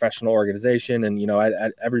like a professional organization,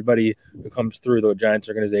 and everybody who comes through the Giants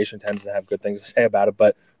organization tends to have good things to say about it.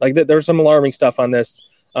 But like, there's some alarming stuff on this.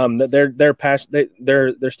 Their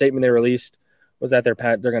statement they released was that they're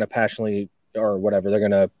going to passionately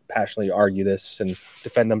argue this and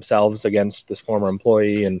defend themselves against this former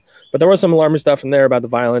employee. But there was some alarming stuff in there about the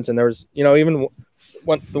violence, and there was, even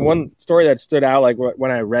the one story that stood out, like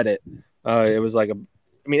when I read it, it was like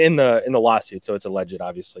in the lawsuit, so it's alleged,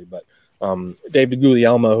 obviously. But Dave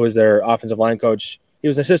DeGuglielmo, who is their offensive line coach, he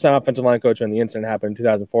was assistant offensive line coach when the incident happened in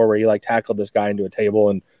 2004, where he tackled this guy into a table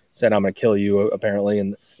and said, "I'm going to kill you," apparently.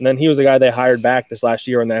 And then he was the guy they hired back this last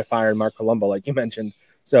year when they fired Mark Colombo, like you mentioned.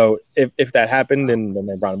 So if that happened and then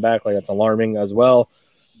they brought him back, like that's alarming as well.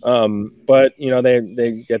 But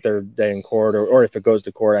they get their day in court, or if it goes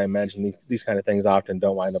to court, I imagine these kind of things often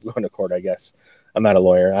don't wind up going to court, I guess. I'm not a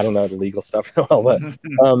lawyer. I don't know the legal stuff that well, but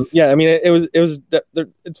yeah, I mean,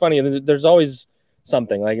 it's funny. There's always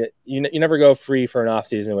something like you never go free for an off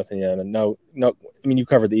season with no. I mean, you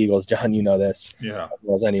covered the Eagles, John. You know this, yeah, as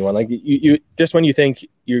well as anyone. Like you just when you think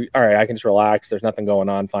you're all right, I can just relax. There's nothing going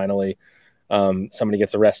on. Finally, somebody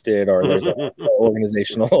gets arrested, or there's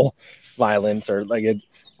organizational violence, or like it.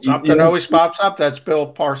 Something always pops up. That's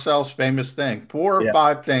Bill Parcells' famous thing. 4 or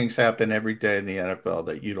 5 things happen every day in the NFL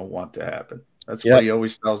that you don't want to happen. That's what he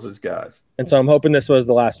always tells his guys. And so I'm hoping this was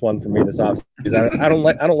the last one for me this offseason, because I don't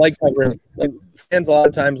like covering. Like, fans a lot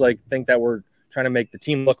of times think that we're trying to make the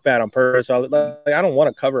team look bad on purpose. So I don't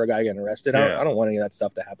want to cover a guy getting arrested. I don't want any of that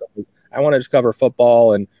stuff to happen. I want to just cover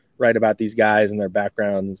football and write about these guys and their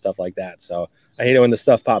backgrounds and stuff like that. So I hate it when the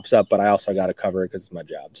stuff pops up, but I also got to cover it because it's my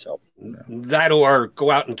job. So that, or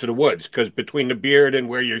go out into the woods, because between the beard and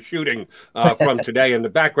where you're shooting from today in the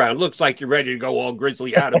background, looks like you're ready to go all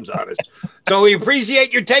Grizzly Adams on us. So we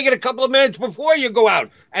appreciate you taking a couple of minutes before you go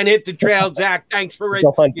out and hit the trail, Zach. Thanks for it.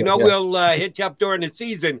 We'll hit you up during the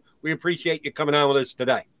season. We appreciate you coming on with us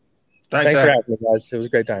today. Thanks for having me, guys. It was a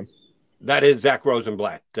great time. That is Zach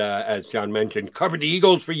Rosenblatt, as John mentioned. Covered the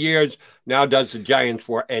Eagles for years, now does the Giants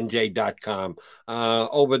for NJ.com.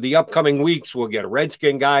 Over the upcoming weeks, we'll get a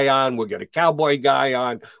Redskin guy on, we'll get a Cowboy guy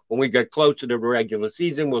on. When we get closer to the regular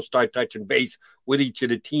season, we'll start touching base with each of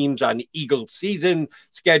the teams on the Eagles season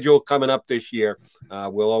schedule coming up this year.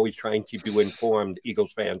 We'll always try and keep you informed,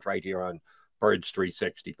 Eagles fans, right here on Birds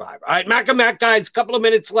 365. All right, Mac and Mac, guys, a couple of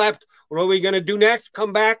minutes left. What are we going to do next?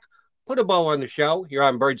 Come back, put a bow on the show here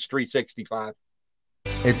on Birds 365.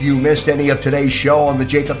 If you missed any of today's show on the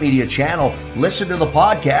Jacob Media channel, listen to the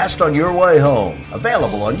podcast on your way home.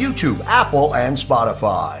 Available on YouTube, Apple, and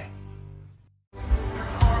Spotify.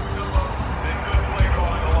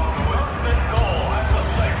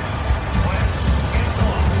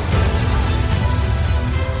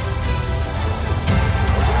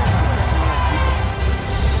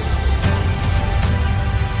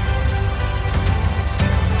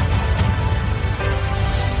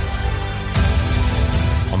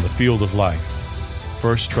 Field of life,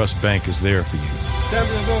 First Trust Bank is there for you.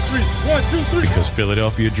 Champions on three. 1, 2, 3. Because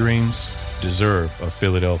Philadelphia dreams deserve a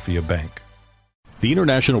Philadelphia bank. The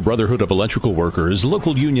International Brotherhood of Electrical Workers,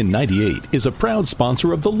 Local Union 98, is a proud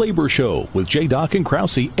sponsor of The Labor Show with J. Doc and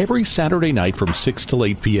Krause every Saturday night from 6 till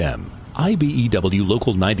 8 p.m. IBEW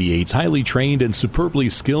Local 98's highly trained and superbly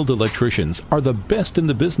skilled electricians are the best in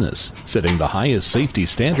the business, setting the highest safety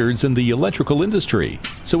standards in the electrical industry.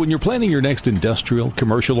 So when you're planning your next industrial,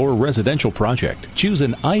 commercial, or residential project, choose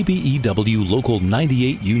an IBEW Local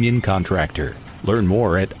 98 union contractor. Learn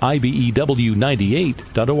more at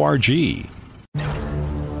ibew98.org.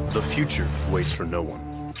 The future waits for no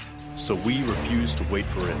one, so we refuse to wait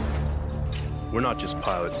for it. We're not just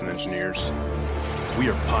pilots and engineers. We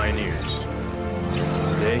are pioneers.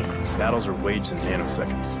 Today, battles are waged in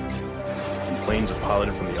nanoseconds, and planes are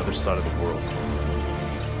piloted from the other side of the world.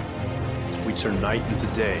 We turn night into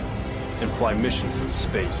day and fly missions in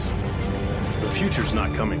space. The future's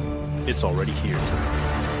not coming. It's already here.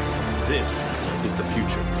 This is the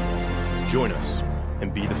future. Join us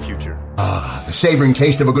and be the future. The savoring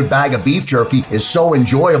taste of a good bag of beef jerky is so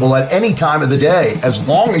enjoyable at any time of the day, as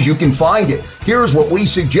long as you can find it. Here's what we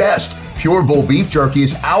suggest. Pure Bull Beef Jerky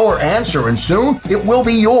is our answer, and soon it will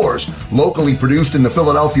be yours. Locally produced in the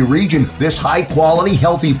Philadelphia region, this high-quality,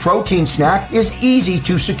 healthy protein snack is easy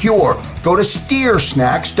to secure. Go to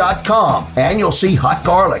steersnacks.com, and you'll see hot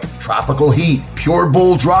garlic, tropical heat, Pure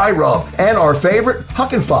Bull dry rub, and our favorite,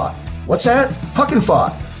 Huck and Fod. What's that? Huck and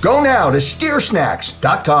Fod. Go now to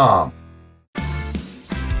steersnacks.com.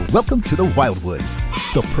 Welcome to the Wildwoods,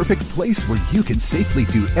 the perfect place where you can safely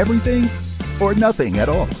do everything or nothing at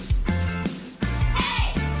all.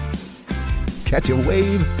 Catch a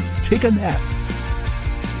wave, take a nap,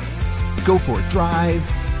 go for a drive,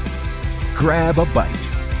 grab a bite.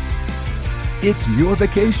 It's your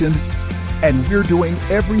vacation, and we're doing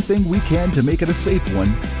everything we can to make it a safe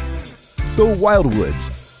one. The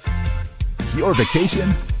Wildwoods. Your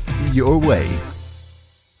vacation, your way.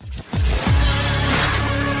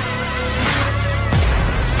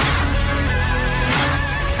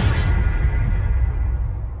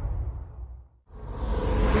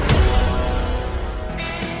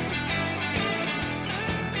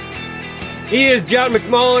 He is John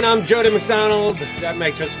McMullen. I'm Jody McDonald. That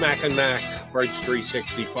makes us Mac and Mac. Birds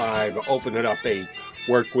 365. Open it up a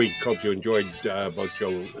work week. Hope you enjoyed both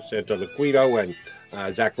Joe Santoliquito and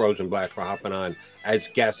Zach Rosenblatt for hopping on as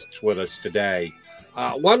guests with us today.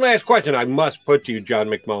 One last question I must put to you, John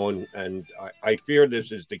McMullen, and I fear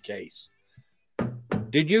this is the case.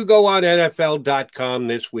 Did you go on NFL.com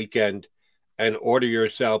this weekend and order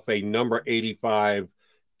yourself a number 85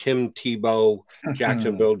 Tim Tebow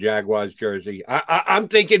Jacksonville Jaguars jersey? I'm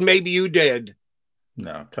thinking maybe you did.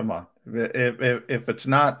 No, come on. If it's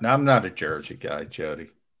not, I'm not a jersey guy, Jody.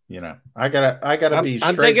 You know, I gotta be.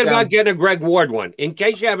 I'm thinking about getting a Greg Ward one. In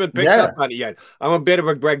case you haven't picked up on it yet, I'm a bit of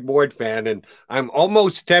a Greg Ward fan, and I'm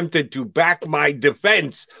almost tempted to back my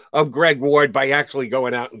defense of Greg Ward by actually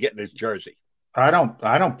going out and getting his jersey. I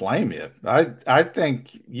don't blame you. I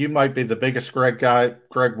think you might be the biggest Greg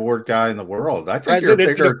Ward guy in the world. I think you're a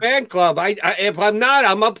bigger fan club. If I'm not,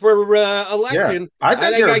 I'm up for election. Yeah. I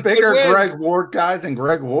think you're a bigger Greg Ward guy than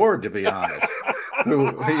Greg Ward, to be honest.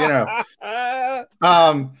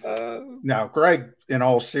 Now Greg, in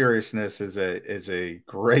all seriousness, is a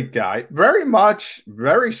great guy.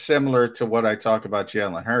 Very similar to what I talk about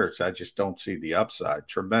Jalen Hurts. I just don't see the upside.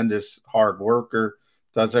 Tremendous hard worker.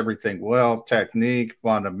 Does everything well, technique,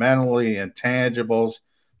 fundamentally, intangibles.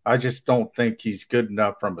 I just don't think he's good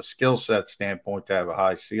enough from a skill set standpoint to have a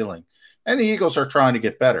high ceiling. And the Eagles are trying to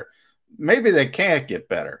get better. Maybe they can't get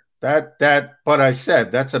better. But I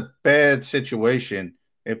said that's a bad situation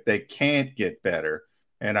if they can't get better.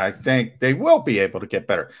 And I think they will be able to get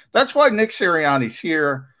better. That's why Nick Sirianni's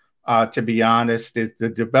here, to be honest, is the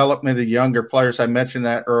development of the younger players. I mentioned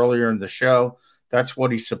that earlier in the show. That's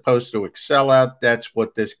what he's supposed to excel at. That's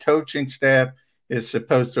what this coaching staff is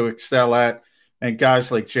supposed to excel at. And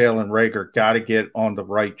guys like Jalen Reagor got to get on the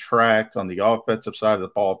right track on the offensive side of the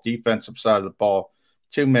ball, defensive side of the ball.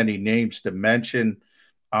 Too many names to mention.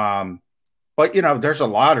 But, there's a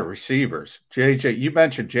lot of receivers. JJ, you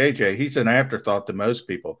mentioned JJ. He's an afterthought to most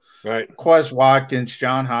people. Right. Quez Watkins,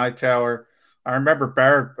 John Hightower. I remember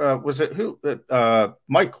Barrett,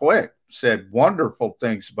 Mike Quick said wonderful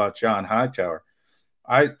things about John Hightower.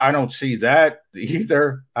 I don't see that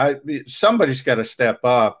either. Somebody's got to step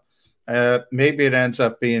up. Maybe it ends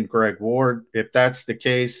up being Greg Ward. If that's the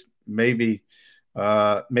case, maybe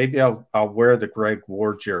I'll wear the Greg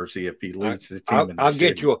Ward jersey if he leads the team. I'll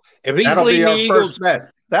get you. If he's leading the Eagles,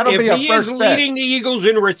 that'll be our first bet. If he is leading the Eagles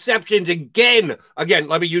in receptions again,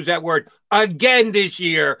 let me use that word again this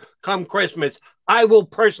year, come Christmas, I will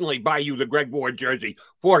personally buy you the Greg Ward jersey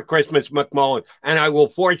for Christmas, McMullen, and I will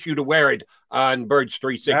force you to wear it on Birds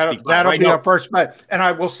 365. That'll be our first bet. And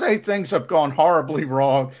I will say things have gone horribly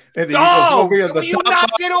wrong, and the Eagles will be in the top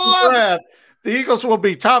 5 in the draft. The Eagles will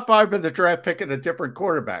be top 5 in the draft picking a different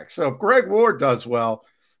quarterback. So if Greg Ward does well,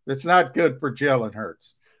 it's not good for Jalen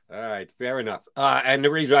Hurts. All right, fair enough. And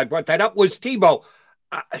the reason I brought that up was Tebow.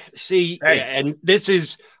 And this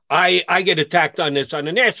is I get attacked on this on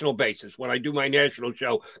a national basis when I do my national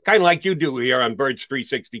show, kind of like you do here on Birds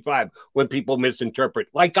 365 when people misinterpret,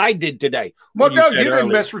 like I did today. Well, no, you didn't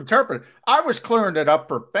misinterpret. I was clearing it up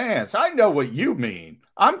for fans. I know what you mean.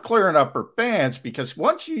 I'm clearing up for fans because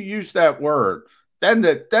once you use that word, then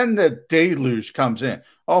the deluge comes in.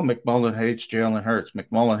 Oh, McMullen hates Jalen Hurts.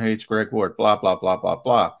 McMullen hates Greg Ward, blah, blah, blah, blah,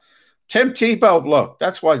 blah. Tim Tebow, look,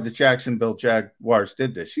 that's why the Jacksonville Jaguars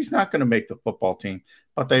did this. He's not going to make the football team.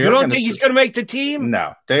 But you don't think he's going to make the team?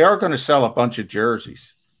 No, they are going to sell a bunch of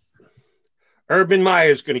jerseys. Urban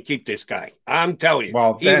Meyer is going to keep this guy. I'm telling you.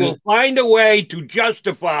 Well, he will find a way to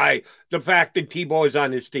justify the fact that Tebow is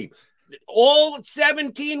on his team. All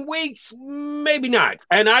 17 weeks, maybe not.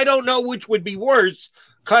 And I don't know which would be worse,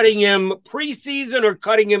 cutting him preseason or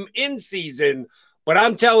cutting him in season. But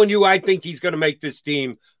I'm telling you, I think he's going to make this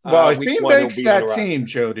team. Well, if he makes that team,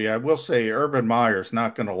 Jody, I will say Urban Meyer's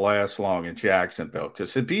not going to last long in Jacksonville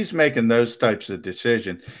because if he's making those types of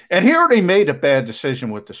decisions, and he already made a bad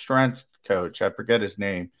decision with the strength coach, I forget his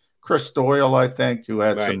name, Chris Doyle, I think, who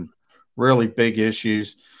had some really big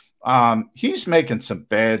issues. He's making some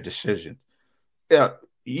bad decisions. Yeah,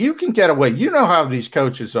 you can get away. You know how these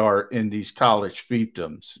coaches are in these college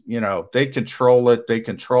fiefdoms. They control it. They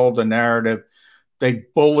control the narrative. They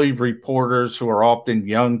bully reporters who are often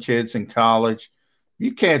young kids in college.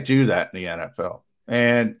 You can't do that in the NFL.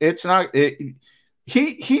 And it's not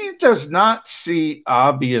he does not see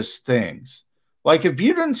obvious things. Like if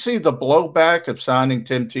you didn't see the blowback of signing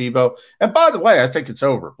Tim Tebow, and by the way, I think it's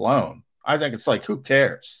overblown. I think it's like, who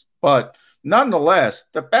cares? But nonetheless,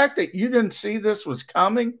 the fact that you didn't see this was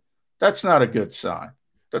coming, that's not a good sign.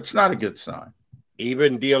 That's not a good sign.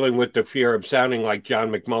 Even dealing with the fear of sounding like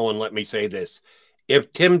John McMullen, let me say this.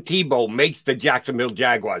 If Tim Tebow makes the Jacksonville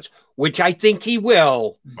Jaguars, which I think he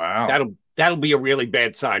will, that'll be a really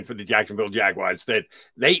bad sign for the Jacksonville Jaguars that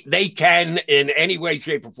they can in any way,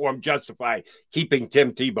 shape, or form justify keeping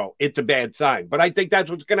Tim Tebow. It's a bad sign, but I think that's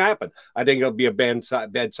what's going to happen. I think it'll be a bad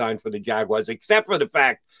sign for the Jaguars, except for the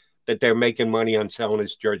fact that they're making money on selling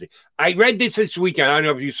his jersey. I read this weekend. I don't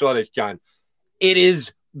know if you saw this, John. It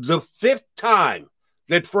is the 5th time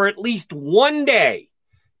that for at least one day,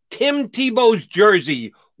 Tim Tebow's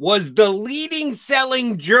jersey was the leading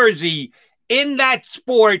selling jersey in that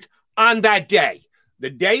sport on that day. The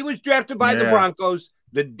day he was drafted by the Broncos,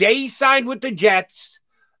 the day he signed with the Jets,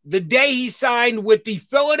 the day he signed with the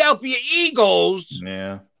Philadelphia Eagles,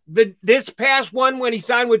 this past one when he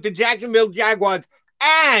signed with the Jacksonville Jaguars,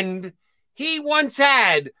 and he once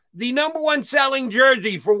had the #1 selling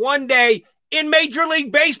jersey for one day in Major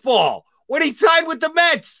League Baseball when he signed with the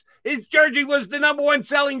Mets. His jersey was the #1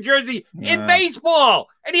 selling jersey in baseball,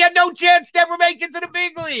 and he had no chance to ever make it to the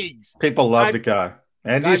big leagues. People love the guy.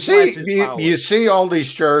 And you see all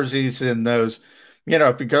these jerseys in those,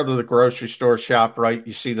 if you go to the grocery store, ShopRite,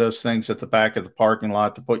 you see those things at the back of the parking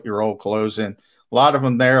lot to put your old clothes in. A lot of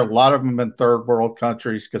them there, a lot of them in third world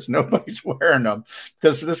countries because nobody's wearing them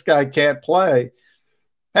because this guy can't play.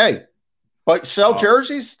 Hey, but sell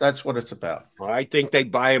jerseys, that's what it's about. Well, I think they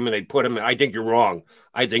buy them and they put them in. I think you're wrong.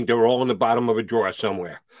 I think they're all in the bottom of a drawer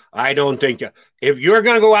somewhere. I don't think if you're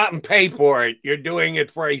going to go out and pay for it, you're doing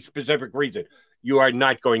it for a specific reason. you are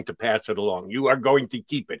not going to pass it along. You are going to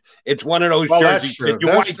keep it. It's one of those that's jerseys true. that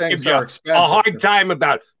your wife gives you a hard time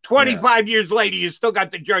about. 25 years later, you still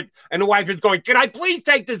got the jersey, and the wife is going, "Can I please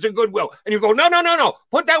take this to Goodwill?" And you go, "No.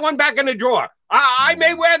 Put that one back in the drawer. I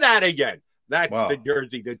may wear that again." That's the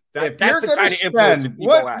jersey. That's the kind of influence that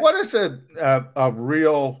people have. What is a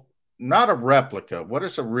real, not a replica, what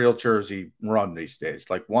is a real jersey run these days?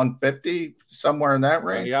 Like 150, somewhere in that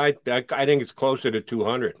range? Yeah, I think it's closer to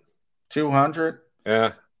 200. 200?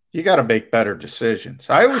 Yeah. You got to make better decisions.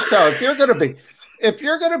 I always tell, if you're going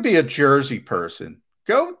to be a jersey person,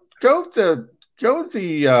 go the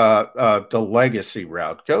legacy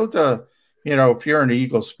route. If you're an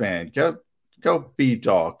Eagles fan, go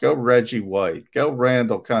B-Dog, go Reggie White, go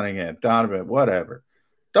Randall Cunningham, Donovan, whatever.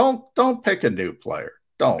 Don't pick a new player.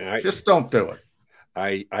 Just don't do it.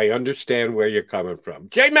 I understand where you're coming from.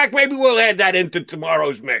 J-Mac, maybe we'll add that into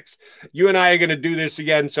tomorrow's mix. You and I are going to do this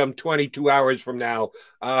again some 22 hours from now.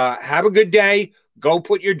 Have a good day. Go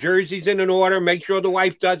put your jerseys in an order. Make sure the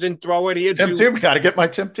wife doesn't throw any into Tim Tebow. Got to get my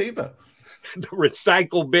Tim Tebow. The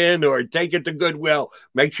recycle bin or take it to Goodwill.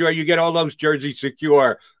 Make sure you get all those jerseys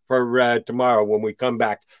secure for tomorrow when we come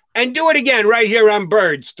back. And do it again right here on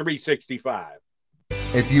Birds 365.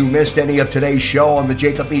 If you missed any of today's show on the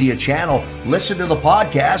Jacob Media channel, listen to the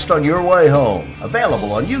podcast on your way home.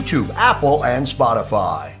 Available on YouTube, Apple, and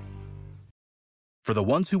Spotify. For the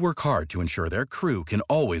ones who work hard to ensure their crew can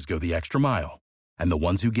always go the extra mile, and the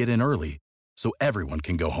ones who get in early so everyone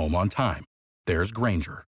can go home on time, there's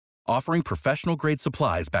Grainger, offering professional-grade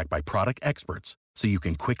supplies backed by product experts so you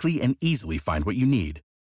can quickly and easily find what you need.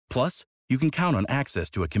 Plus, you can count on access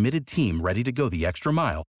to a committed team ready to go the extra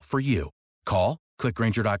mile for you. Call, click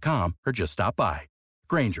Grainger.com, or just stop by.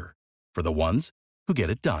 Grainger, for the ones who get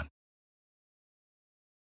it done.